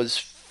stuff was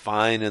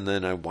fine, and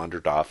then I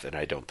wandered off, and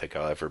I don't think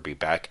I'll ever be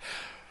back.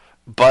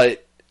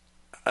 But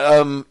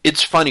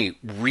it's funny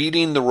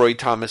reading the Roy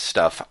Thomas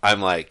stuff.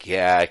 I'm like,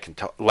 yeah, I can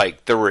tell.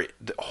 Like there were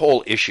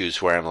whole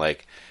issues where I'm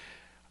like,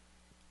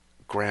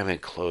 Graham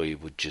and Chloe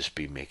would just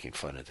be making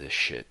fun of this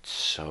shit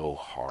so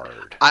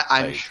hard.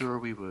 I'm sure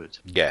we would.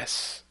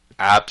 Yes,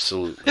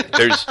 absolutely.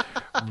 There's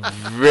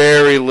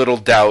very little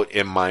doubt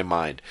in my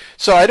mind.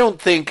 So I don't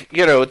think,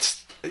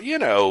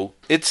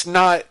 it's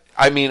not,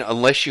 I mean,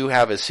 unless you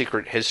have a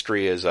secret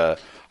history as a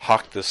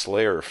Hawk the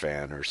Slayer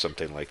fan or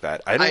something like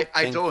that. I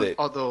don't,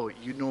 although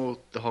you know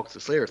the Hawk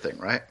the Slayer thing,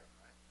 right?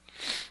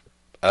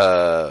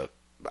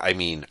 I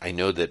mean, I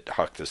know that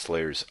Hawk the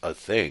Slayer's a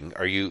thing.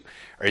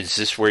 Is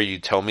this where you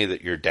tell me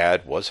that your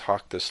dad was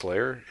Hawk the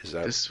Slayer?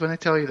 This is when I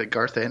tell you that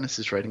Garth Ennis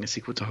is writing a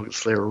sequel to Hawk the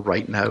Slayer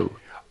right now.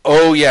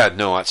 Oh yeah,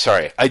 no,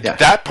 sorry.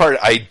 That part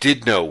I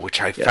did know, which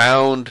I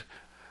found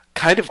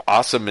kind of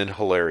awesome and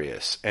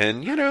hilarious.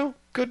 And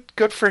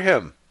good for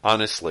him,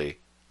 honestly.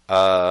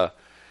 I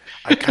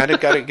kind of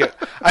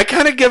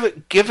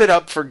give it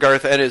up for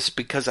Garth Ennis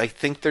because I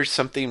think there's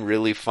something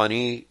really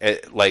funny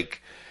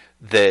like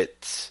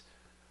that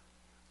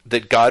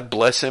God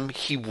bless him,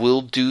 he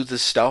will do the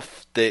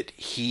stuff that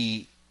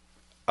he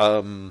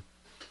has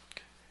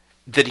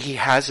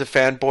a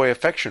fanboy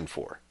affection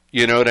for.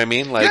 You know what I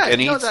mean? Like,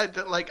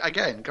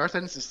 again, Garth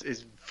Ennis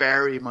is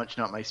very much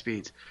not my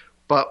speed.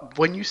 But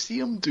when you see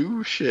him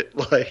do shit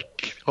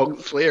like Hawk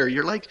the Slayer,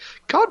 you're like,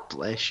 God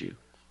bless you.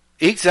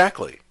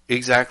 Exactly.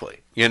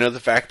 The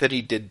fact that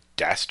he did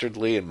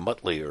Dastardly and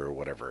Muttley or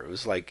whatever, it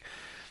was like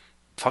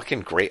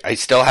fucking great. I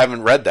still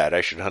haven't read that.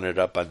 I should hunt it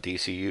up on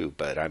DCU,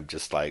 but I'm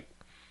just like,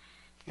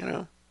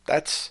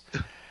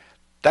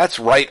 that's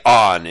right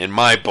on in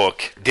my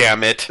book.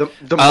 Damn it!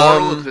 The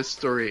moral of this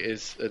story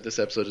is this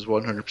episode is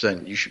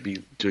 100%. You should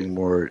be doing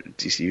more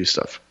DCU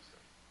stuff.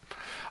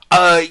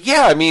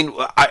 Yeah. I mean,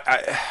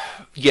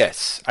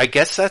 yes. I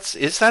guess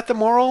is that the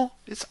moral?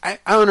 I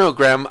don't know,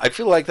 Graham. I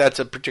feel like that's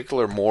a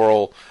particular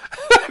moral.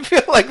 I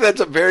feel like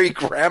that's a very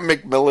Graham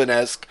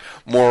McMillan-esque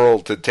moral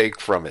to take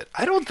from it.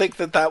 I don't think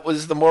that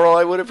was the moral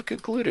I would have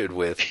concluded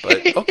with,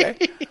 but okay.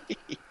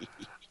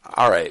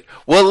 All right.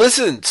 Well,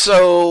 listen.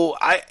 So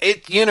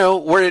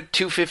we're at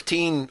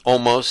 2:15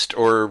 almost,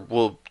 or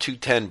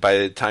 2:10 by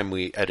the time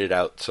we edit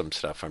out some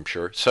stuff. I'm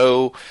sure.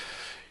 So,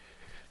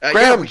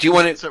 Graham, do you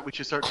want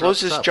to close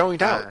this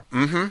joint out?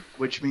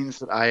 Which means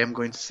that I am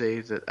going to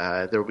say that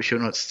there will be show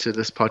notes to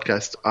this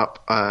podcast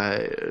up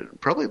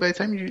probably by the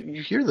time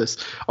you hear this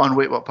on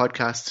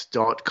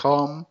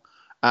waitwhatpodcast.com.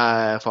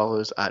 Follow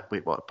us at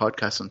Wait What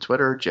Podcast on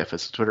Twitter. Jeff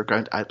has a Twitter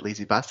account at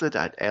LazyBastard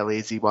at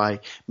LazyBastid.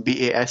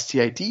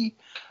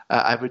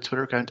 I have a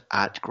Twitter account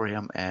at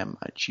Graham M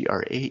at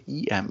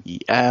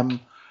GRAEMEM.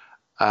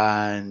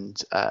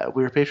 And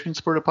we're a Patreon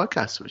supported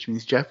podcast, which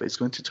means Jeff is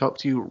going to talk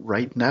to you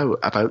right now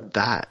about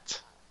that.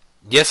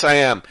 Yes, I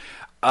am.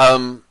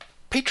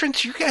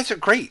 Patrons, you guys are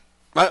great.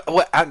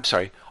 I'm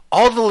sorry.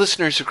 All the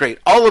listeners are great.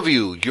 All of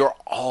you, you're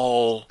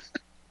all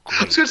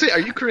I was going to say, are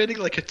you creating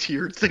like a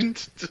tiered thing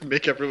to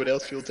make everyone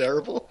else feel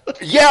terrible?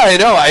 Yeah, I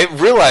know. I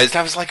realized,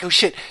 I was like, oh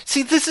shit.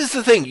 See, this is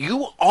the thing.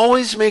 You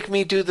always make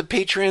me do the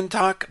Patreon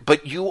talk,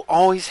 but you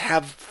always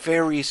have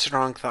very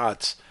strong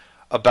thoughts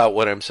about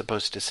what I'm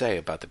supposed to say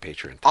about the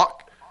Patreon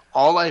talk.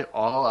 All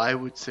I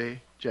would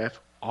say, Jeff,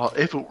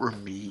 if it were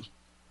me,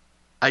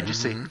 I'd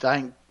just say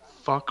thank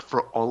fuck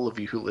for all of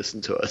you who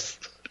listen to us.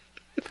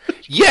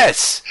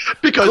 Yes!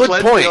 Because Good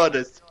let's point. be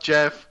honest,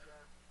 Jeff,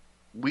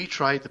 we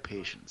tried the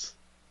patience.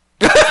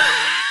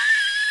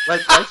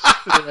 let's just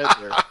put it out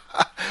there.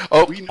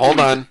 Oh, We know hold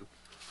we on. do.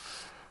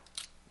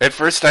 At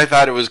first I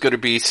thought it was going to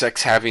be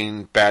Sex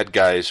Having Bad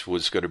Guys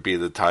was going to be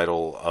the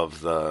title of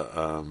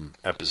the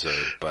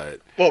episode, but,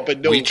 But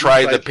no, we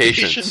tried the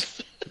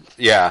patience.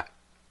 Yeah,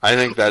 I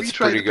think that's we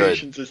tried pretty the good.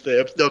 patience is the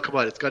episode. No, come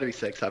on, it's got to be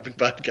Sex Having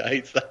Bad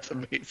Guys. That's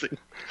amazing.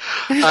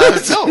 No,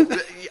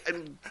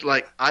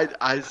 like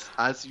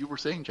as you were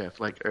saying, Jeff,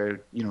 like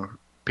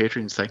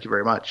patrons, thank you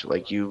very much.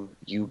 Like you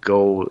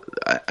go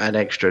an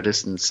extra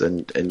distance,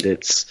 and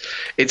it's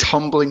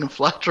humbling and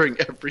flattering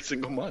every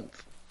single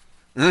month.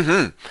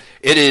 Mm-hmm.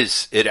 It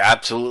is. It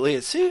absolutely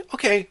is. See,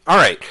 okay, all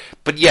right,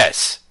 but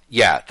yes,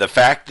 yeah. The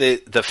fact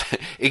that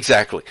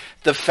exactly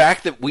the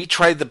fact that we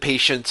tried the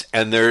patience,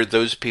 and there are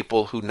those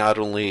people who not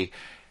only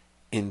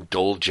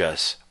indulge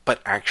us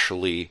but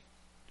actually,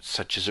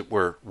 such as it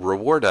were,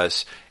 reward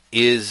us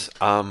is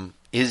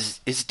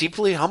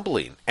deeply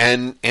humbling,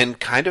 and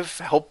kind of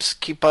helps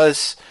keep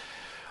us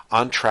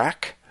on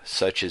track,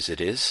 such as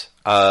it is.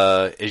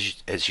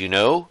 As you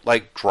know,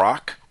 like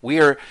Drock,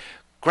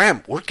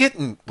 Graham, we're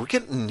getting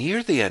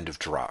near the end of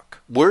Drock.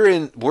 We're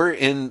in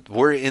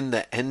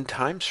the end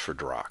times for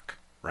Drock,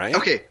 right?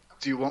 Okay,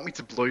 do you want me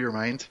to blow your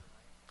mind?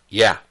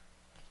 Yeah.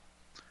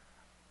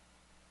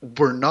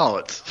 We're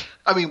not.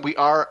 I mean, we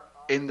are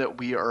in that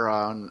we are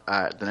on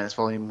the next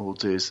volume. We'll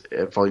do is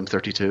volume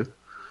 32,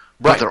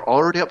 but Right. they're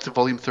already up to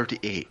volume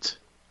 38.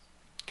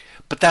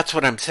 But that's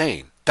what I'm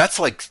saying. That's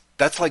like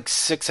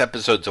 6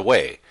 episodes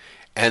away,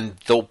 and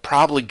they'll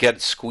probably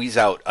squeeze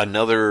out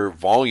another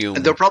volume.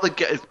 And they'll probably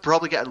get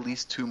at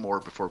least 2 more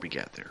before we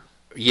get there.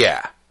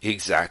 Yeah,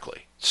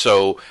 exactly.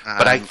 So,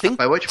 but I think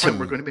by which point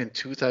we're going to be in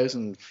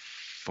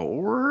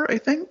 2004, I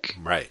think.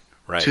 Right.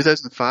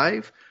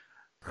 2005.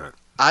 Right.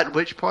 At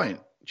which point,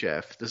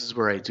 Jeff, this is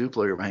where I do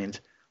blow your mind.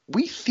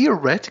 We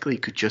theoretically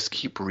could just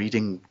keep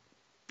reading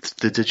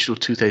the digital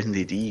 2000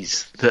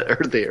 ADs that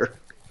are there.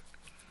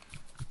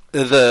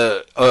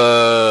 The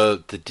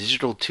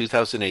digital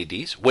 2000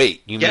 ADs?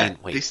 Wait, you mean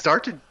wait? They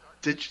started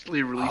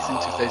digitally releasing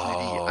 2000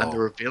 AD, and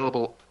they're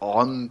available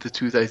on the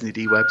 2000 AD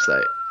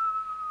website,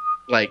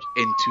 like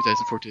in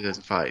 2004,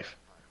 2005.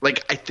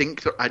 Like, I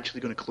think they're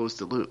actually going to close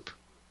the loop.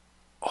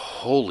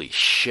 Holy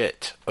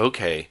shit!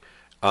 Okay,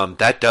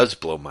 that does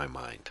blow my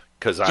mind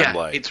because I'm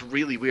like, it's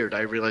really weird.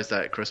 I realized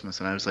that at Christmas,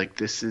 and I was like,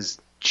 this is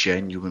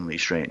genuinely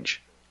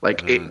strange.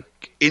 Like, in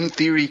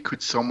theory,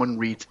 could someone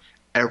read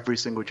every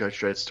single Judge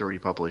Dredd story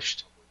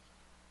published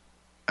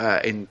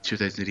in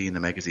 2000 AD in the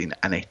magazine?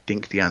 And I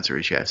think the answer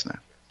is yes now.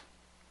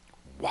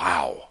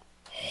 wow,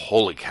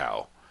 holy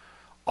cow!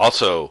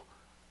 Also,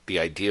 the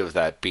idea of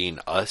that being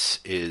us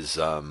is,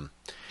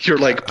 You're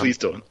like, please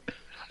don't.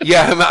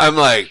 yeah, I'm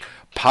like,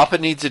 Papa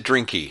needs a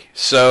drinky.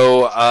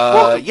 So,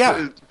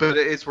 yeah. But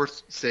it is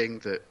worth saying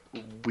that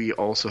we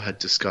also had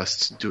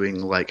discussed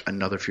doing like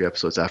another few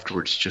episodes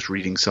afterwards, just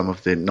reading some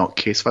of the not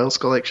Case Files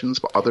collections,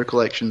 but other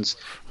collections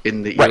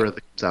in the era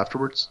that comes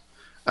afterwards.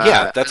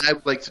 Yeah, and I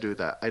would like to do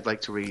that. I'd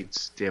like to read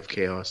Day of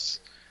Chaos.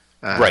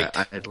 Right.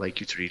 And I'd like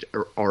you to read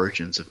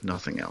Origins, if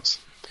nothing else.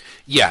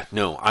 Yeah,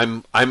 no,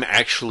 I'm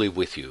actually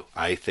with you.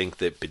 I think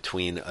that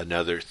between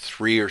another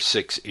 3 or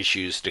 6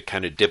 issues to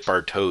kind of dip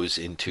our toes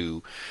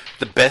into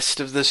the best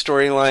of the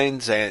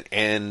storylines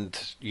and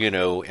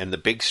the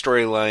big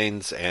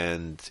storylines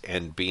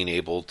and being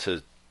able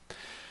to,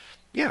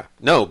 yeah,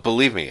 no,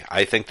 believe me,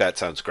 I think that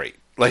sounds great.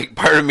 Like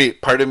part of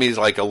me is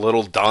like a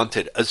little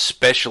daunted,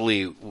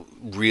 especially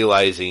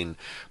realizing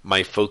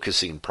my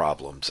focusing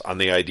problems on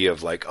the idea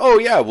of like, oh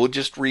yeah, we'll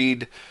just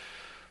read,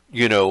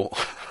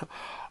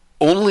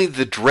 only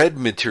the Dredd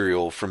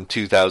material from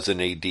 2000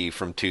 AD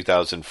from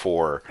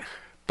 2004,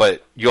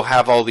 but you'll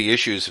have all the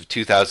issues of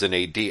 2000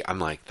 AD. I'm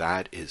like,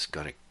 that is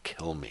going to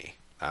kill me.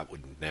 I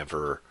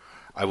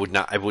would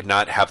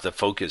not have the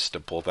focus to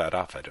pull that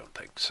off, I don't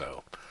think.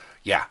 So,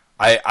 yeah,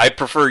 I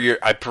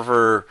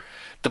prefer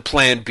the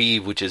plan B,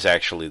 which is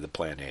actually the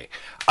plan A.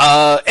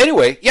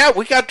 Anyway, yeah,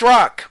 we got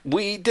Drock.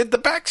 We did the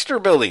Baxter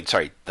Building.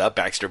 Sorry, the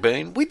Baxter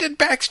Building. We did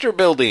Baxter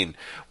Building.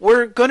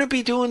 We're going to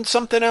be doing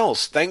something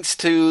else thanks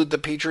to the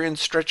Patreon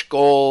stretch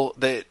goal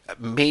that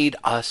made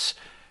us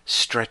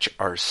stretch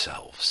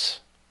ourselves.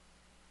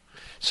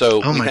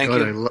 So, Oh my thank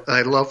god, you.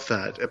 I love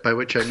that. By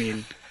which I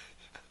mean,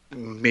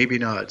 maybe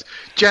not.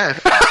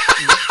 Jeff,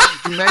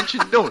 you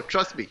mentioned, no,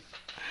 trust me.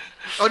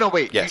 Oh no,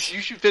 wait. Yes. You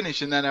should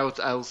finish, and then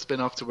I'll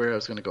spin off to where I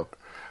was going to go.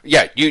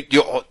 Yeah, you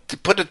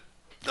put a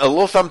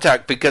little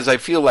thumbtack because I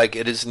feel like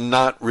it is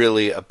not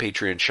really a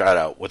Patreon shout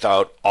out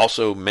without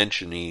also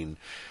mentioning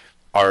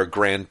our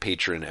grand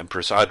patron,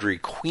 Empress Audrey,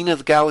 Queen of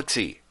the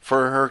Galaxy,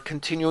 for her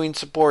continuing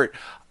support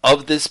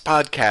of this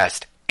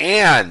podcast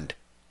and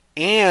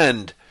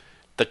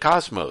the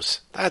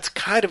cosmos. That's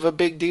kind of a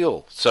big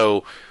deal.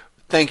 So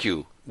thank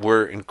you.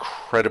 We're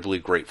incredibly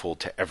grateful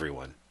to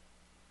everyone.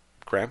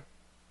 Graham?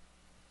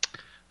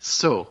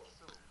 So,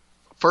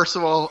 first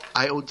of all,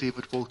 I owe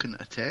David Wolkin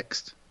a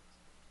text.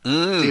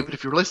 David,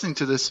 if you're listening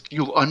to this,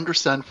 you'll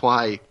understand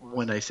why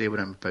when I say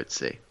what I'm about to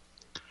say.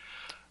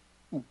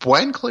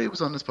 When Clay was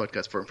on this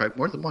podcast, for in fact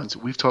more than once,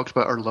 we've talked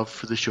about our love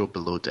for the show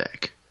Below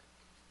Deck.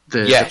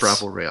 The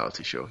Bravo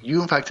reality show.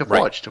 You, in fact, have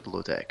watched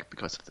Below Deck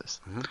because of this.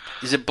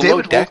 Is it Below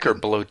David Deck Wolkin, or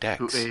Below Decks?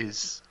 Who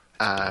is...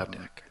 Below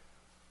Deck.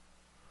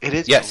 It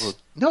is Yes.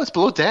 No, it's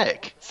Below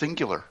Deck.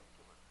 Singular.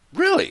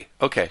 Really?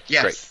 Okay.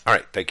 Yes. Great. All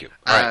right. Thank you.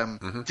 All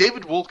right.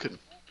 David Wolkin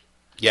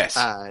Yes.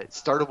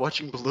 started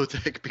watching Below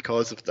Deck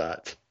because of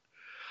that.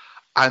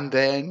 And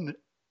then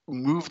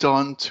moved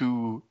on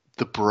to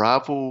the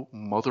Bravo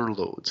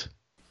Motherlode.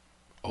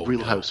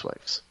 Real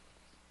Housewives.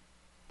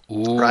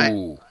 Ooh.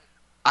 Right?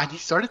 And he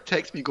started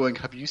texting me going,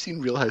 have you seen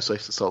Real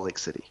Housewives of Salt Lake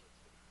City?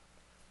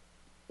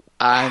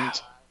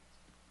 And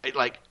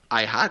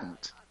I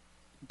hadn't.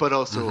 But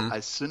also,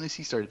 as soon as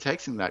he started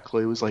texting that,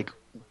 Chloe was like,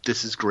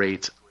 this is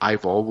great.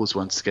 I've always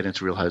wanted to get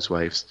into Real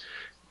Housewives.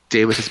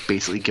 David has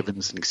basically given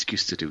us an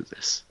excuse to do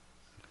this.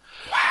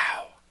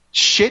 Wow.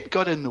 Shit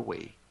got in the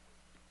way.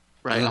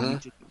 Right? And we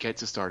didn't get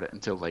to start it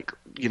until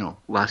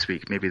last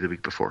week, maybe the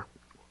week before.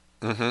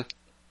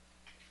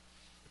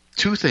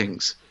 Two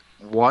things.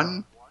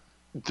 One,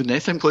 the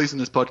next time Chloe's in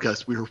this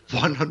podcast, we are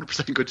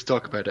 100% going to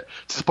talk about it.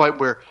 To the point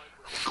where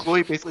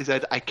Chloe basically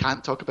said, I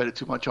can't talk about it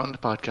too much on the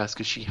podcast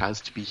because she has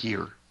to be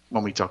here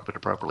when we talk about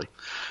it properly.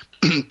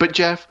 But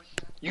Jeff,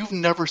 you've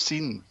never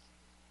seen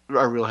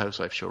our Real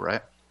Housewives show,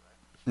 right?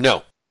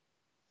 No.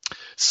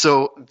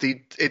 So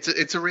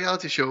it's a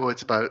reality show.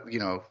 It's about,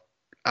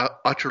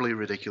 utterly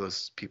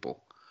ridiculous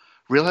people.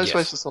 Real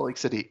Housewives of Salt Lake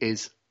City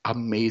is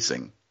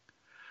amazing.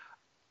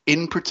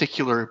 In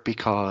particular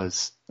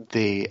because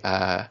they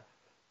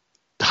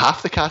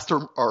half the cast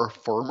are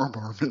former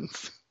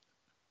Mormons.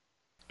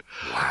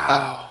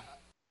 Wow.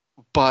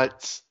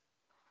 But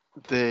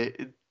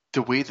the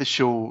way the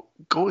show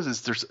goes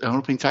is there's an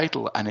opening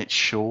title and it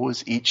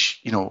shows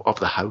each, of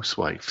the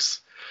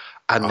housewives.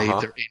 And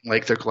they're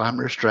in their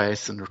glamorous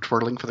dress and they're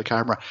twirling for the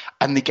camera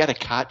and they get a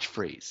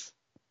catchphrase.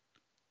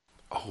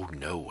 Oh,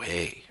 no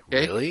way.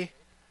 Okay? Really?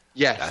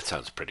 Yes. That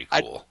sounds pretty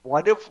And cool.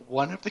 one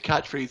of the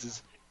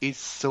catchphrases is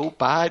so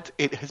bad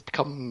it has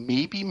become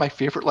maybe my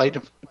favorite line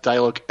of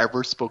dialogue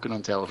ever spoken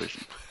on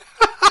television.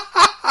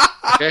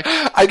 Okay?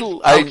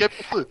 I'll give you a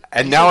clue.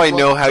 And These now are I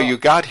know how runners-up. you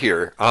got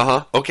here.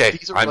 Okay.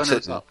 These are I'm runners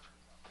sitting. up.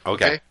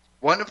 Okay.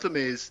 One of them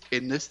is,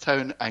 in this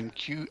town, I'm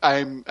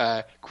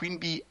Queen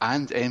Bee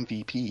and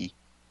MVP.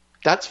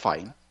 That's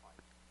fine.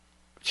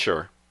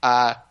 Sure.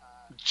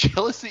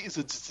 Jealousy is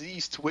a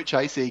disease to which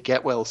I say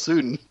get well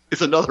soon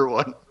is another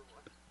one.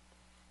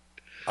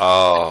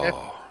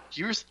 Oh.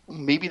 Here's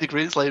maybe the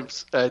greatest line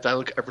of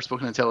dialogue ever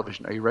spoken on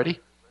television. Are you ready?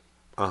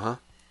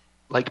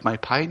 Like my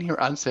pioneer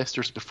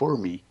ancestors before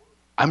me,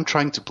 I'm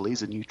trying to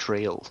blaze a new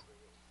trail.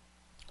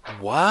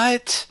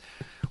 What?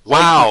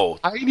 Wow.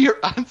 Like my pioneer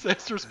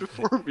ancestors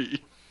before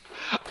me,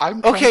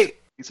 I'm trying to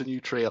blaze a new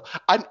trail.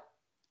 And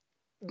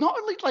not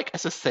only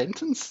as a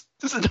sentence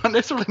does it not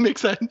necessarily make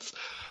sense,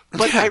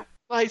 but I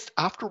realized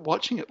after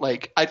watching it,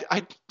 I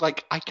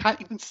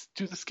can't even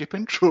do the skip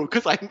intro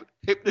because I'm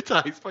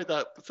hypnotized by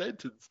that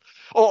sentence.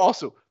 Oh,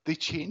 also, they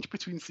change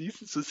between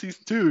seasons. So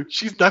season 2,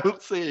 she's now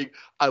saying,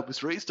 I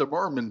was raised a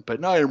Mormon, but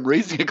now I'm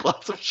raising a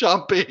glass of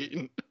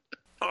champagne.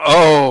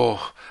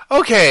 Oh,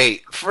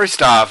 okay.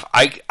 First off,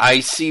 I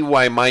see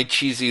why my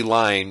cheesy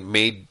line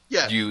made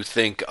you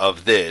think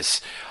of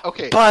this.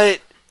 Okay.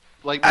 But,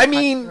 I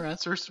mean...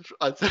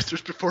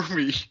 ancestors before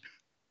me,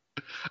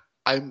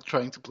 I'm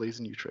trying to blaze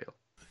a new trail.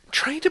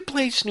 Trying to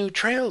blaze new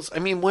trails? I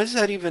mean, what does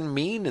that even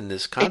mean in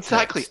this context?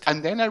 Exactly.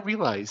 And then I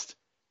realized,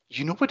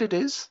 you know what it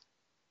is?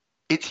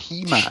 It's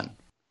He-Man.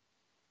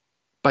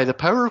 By the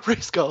power of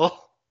Grayskull,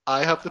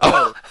 I have the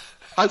power.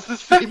 Has the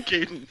same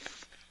cadence.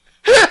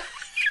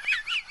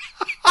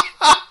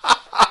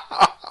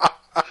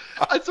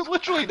 And so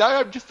literally now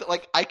I'm just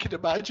I can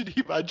imagine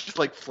He-Man just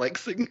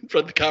flexing in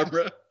front of the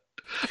camera.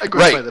 And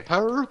going, by the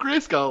power of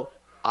Grayskull,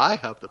 I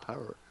have the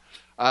power.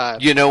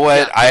 You know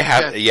what?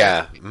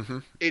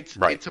 It's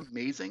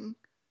amazing.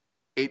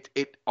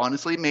 It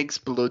honestly makes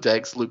Below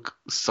Decks look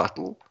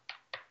subtle.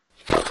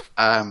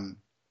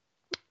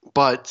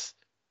 But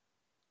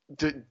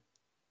the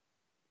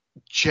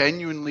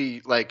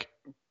genuinely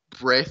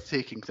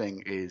breathtaking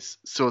thing is,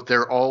 so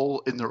they're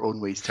all in their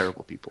own ways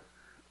terrible people,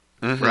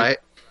 right?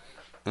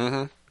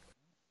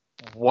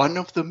 One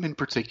of them in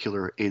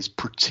particular is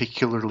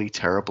particularly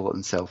terrible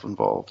and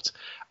self-involved,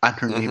 and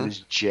her name is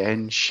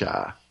Jen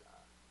Shah.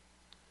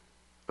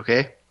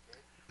 Okay?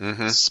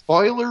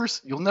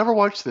 Spoilers, you'll never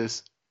watch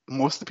this.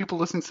 Most of the people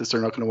listening to this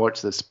are not going to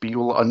watch this, but you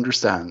will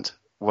understand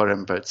what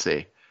I'm about to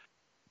say.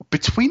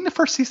 Between the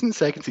first season and the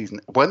second season,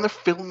 when they're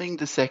filming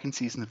the second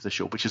season of the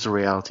show, which is a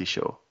reality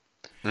show,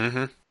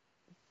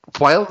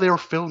 while they were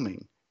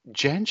filming,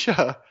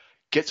 Gensha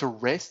gets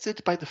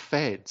arrested by the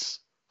feds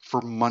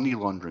for money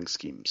laundering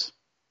schemes.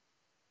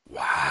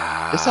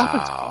 Wow. This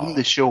happens on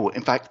the show.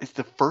 In fact, it's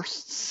the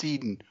first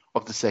scene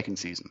of the second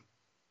season.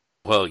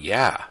 Well,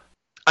 yeah.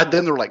 And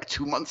then they're like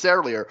 2 months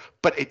earlier,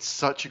 but it's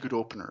such a good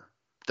opener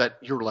that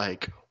you're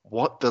like,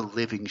 what the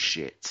living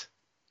shit?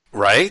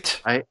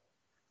 Right?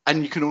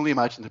 And you can only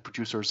imagine the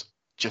producers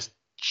just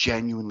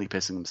genuinely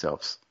pissing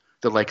themselves.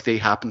 They're like, they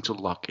happen to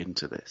luck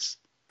into this.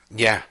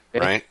 Yeah,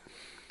 right.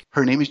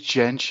 Her name is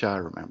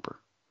Gensha, remember?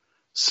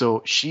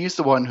 So she's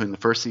the one who in the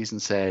first season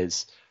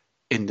says,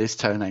 in this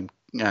town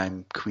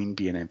I'm Queen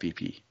Bee and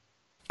MVP.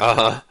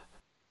 Uh-huh.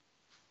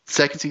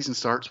 Second season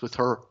starts with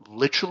her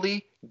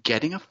literally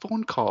getting a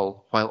phone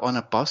call while on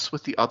a bus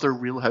with the other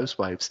Real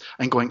Housewives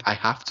and going, I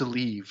have to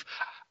leave.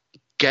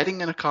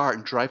 Getting in a car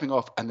and driving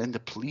off, and then the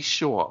police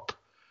show up.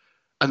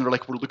 And they're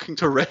like, we're looking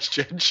to arrest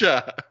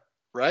Gensha.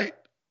 Right?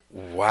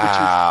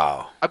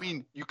 Wow. I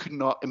mean, you could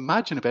not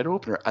imagine a better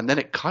opener. And then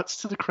it cuts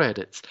to the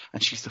credits,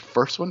 and she's the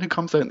first one who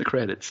comes out in the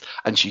credits,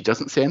 and she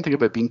doesn't say anything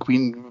about being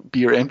Queen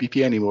Bee or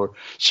MVP anymore.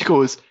 She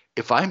goes,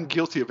 if I'm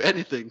guilty of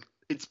anything,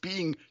 it's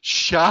being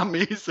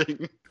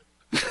shamazing.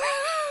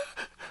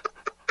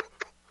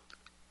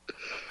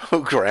 Oh,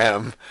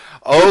 Graham.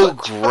 Oh,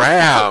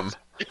 Graham.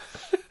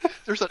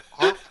 There's an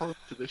art form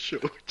to this show,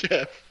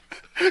 Jeff.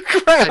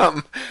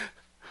 Graham.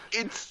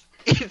 It's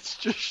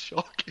just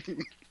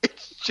shocking.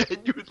 It's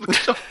genuinely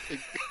shocking.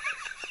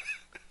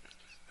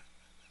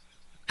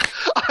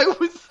 I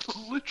was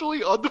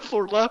literally on the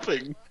floor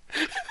laughing.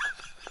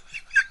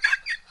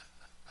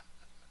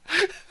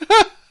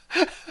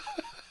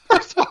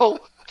 First of all,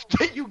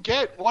 that you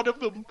get one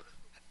of them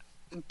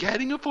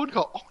getting a phone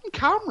call on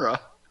camera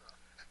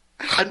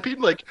and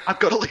being like, I've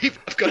got to leave,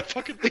 I've got to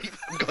fucking leave,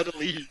 I've got to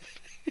leave.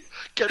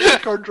 Get in the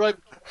car and drive.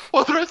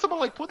 Well, the rest of them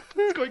are like, what's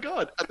going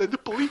on? And then the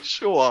police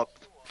show up.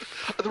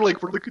 And they're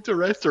like, we're looking to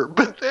arrest her.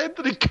 But then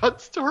it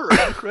cuts to her and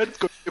the credits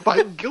go, if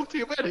I'm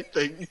guilty of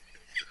anything,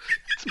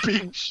 it's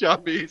being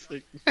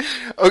shamazing.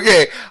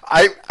 Okay,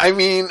 I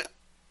mean,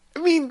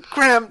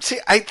 Graham, see,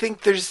 I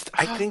think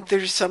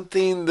there's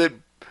something that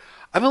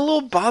I'm a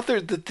little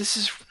bothered that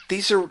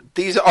these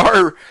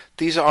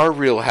are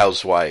Real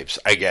Housewives,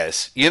 I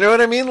guess. You know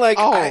what I mean? Like,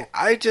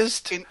 I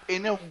just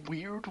in a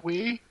weird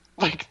way,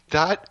 like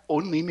that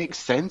only makes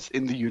sense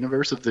in the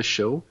universe of the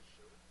show.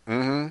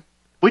 Mm-hmm.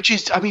 Which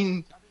is, I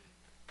mean,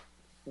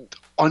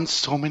 on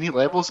so many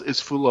levels, is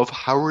full of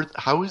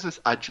how is this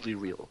actually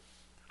real?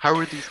 How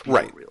are these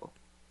people real?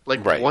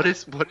 Like, what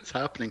is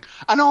happening?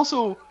 And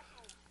also,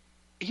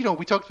 you know,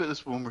 we talked about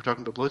this when we were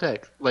talking about Below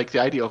Deck. Like, the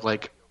idea of,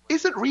 like,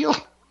 is it real?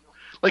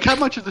 Like, how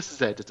much of this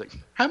is editing?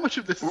 How much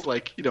of this is,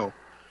 like, you know,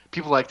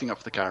 people acting up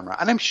for the camera?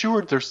 And I'm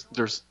sure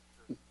there's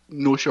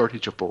no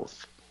shortage of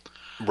both.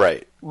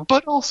 Right.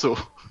 But also,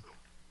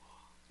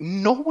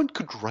 no one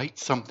could write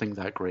something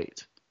that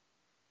great.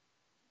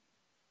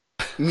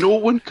 No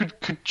one could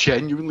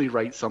genuinely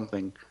write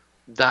something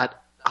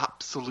that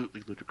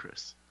absolutely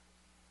ludicrous.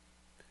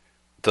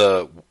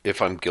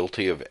 If I'm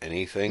guilty of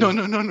anything? No.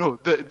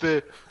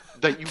 The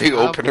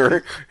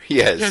opener?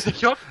 Yes.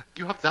 Yeah,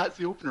 you have that's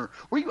the opener.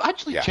 Where you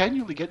actually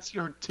genuinely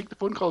take the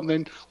phone call and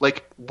then,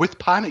 like, with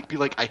panic, be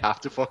like, I have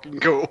to fucking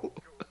go.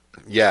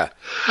 Yeah.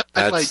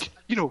 And, like,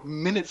 you know,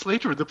 minutes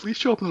later, the police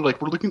show up and they're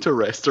like, we're looking to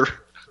arrest her.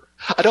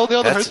 And all the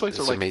other housewives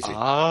are like, amazing.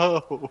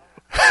 Oh.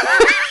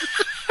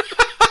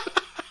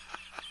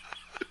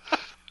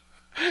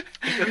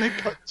 And then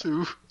cut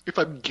to, if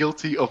I'm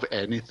guilty of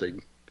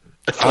anything.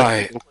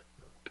 I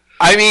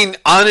mean,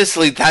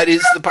 honestly, that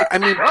is the part. I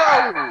mean,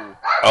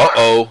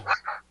 uh-oh.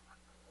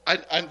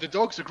 And the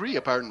dogs agree,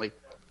 apparently.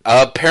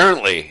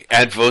 Apparently,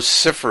 and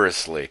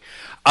vociferously.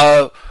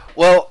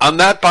 Well, on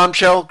that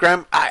bombshell,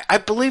 Graham, I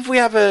believe we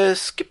have a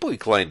skip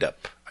week lined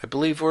up. I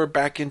believe we're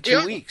back in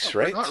 2 weeks,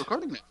 right? We're not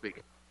recording next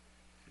week.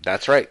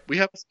 That's right. We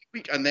have a skip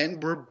week, and then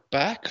we're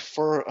back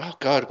for, oh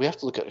God, we have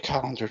to look at the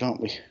calendar, don't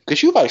we?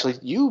 Because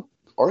you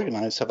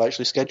organized, have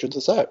actually scheduled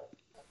this out.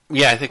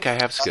 Yeah, I think I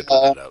have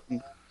scheduled it out.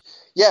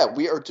 Yeah,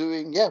 we are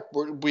doing,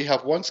 we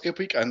have one skip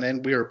week, and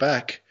then we are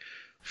back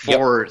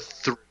for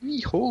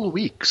 3 whole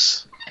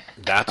weeks.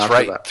 That's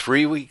right. That.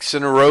 3 weeks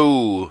in a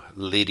row,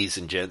 ladies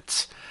and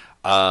gents.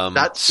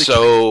 That's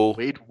the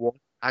Wade Watch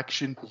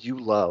action you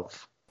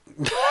love.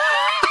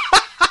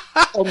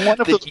 On one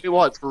of those we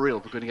watch, for real,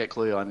 we're going to get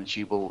Chloe on, and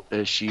she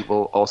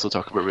will also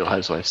talk about Real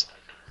Housewives.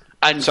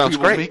 And sounds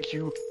we will great. Make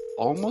you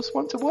almost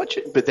want to watch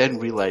it, but then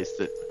realize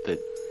that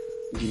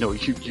you know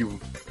you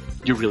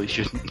really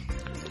shouldn't.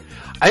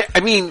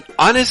 I mean,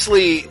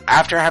 honestly,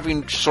 after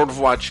having sort of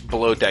watched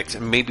Below Decks,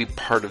 and maybe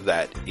part of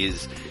that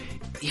is,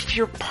 if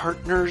your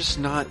partner's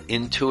not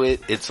into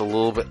it, it's a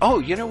little bit,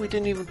 we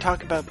didn't even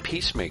talk about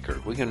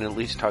Peacemaker. We can at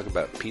least talk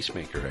about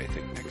Peacemaker, I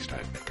think, next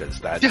time, because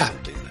that's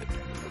something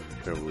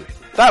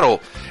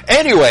that,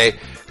 anyway,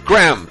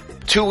 Graham,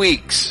 2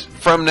 weeks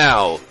from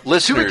now,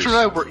 listeners. 2 weeks from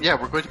now,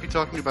 we're going to be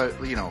talking about,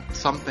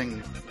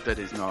 something that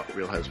is not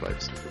Real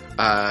Housewives.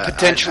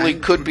 Potentially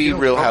could be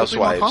Real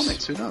Housewives. More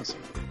comics, who knows?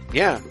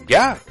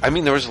 Yeah. I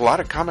mean, there was a lot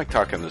of comic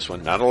talk on this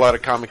one. Not a lot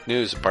of comic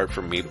news, apart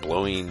from me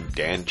blowing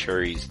Dan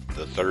Cherry's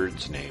the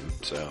Third's name.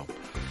 So,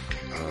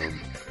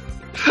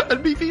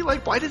 and me being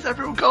like, why does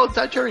everyone call it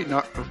Dan Cherry?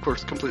 Not, of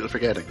course, completely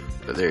forgetting.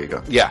 But there you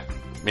go. Yeah.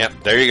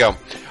 There you go.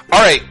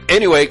 All right.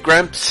 Anyway,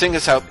 Graham, sing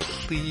us out,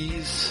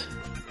 please.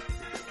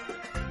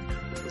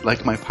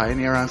 Like my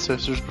pioneer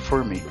ancestors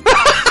before me.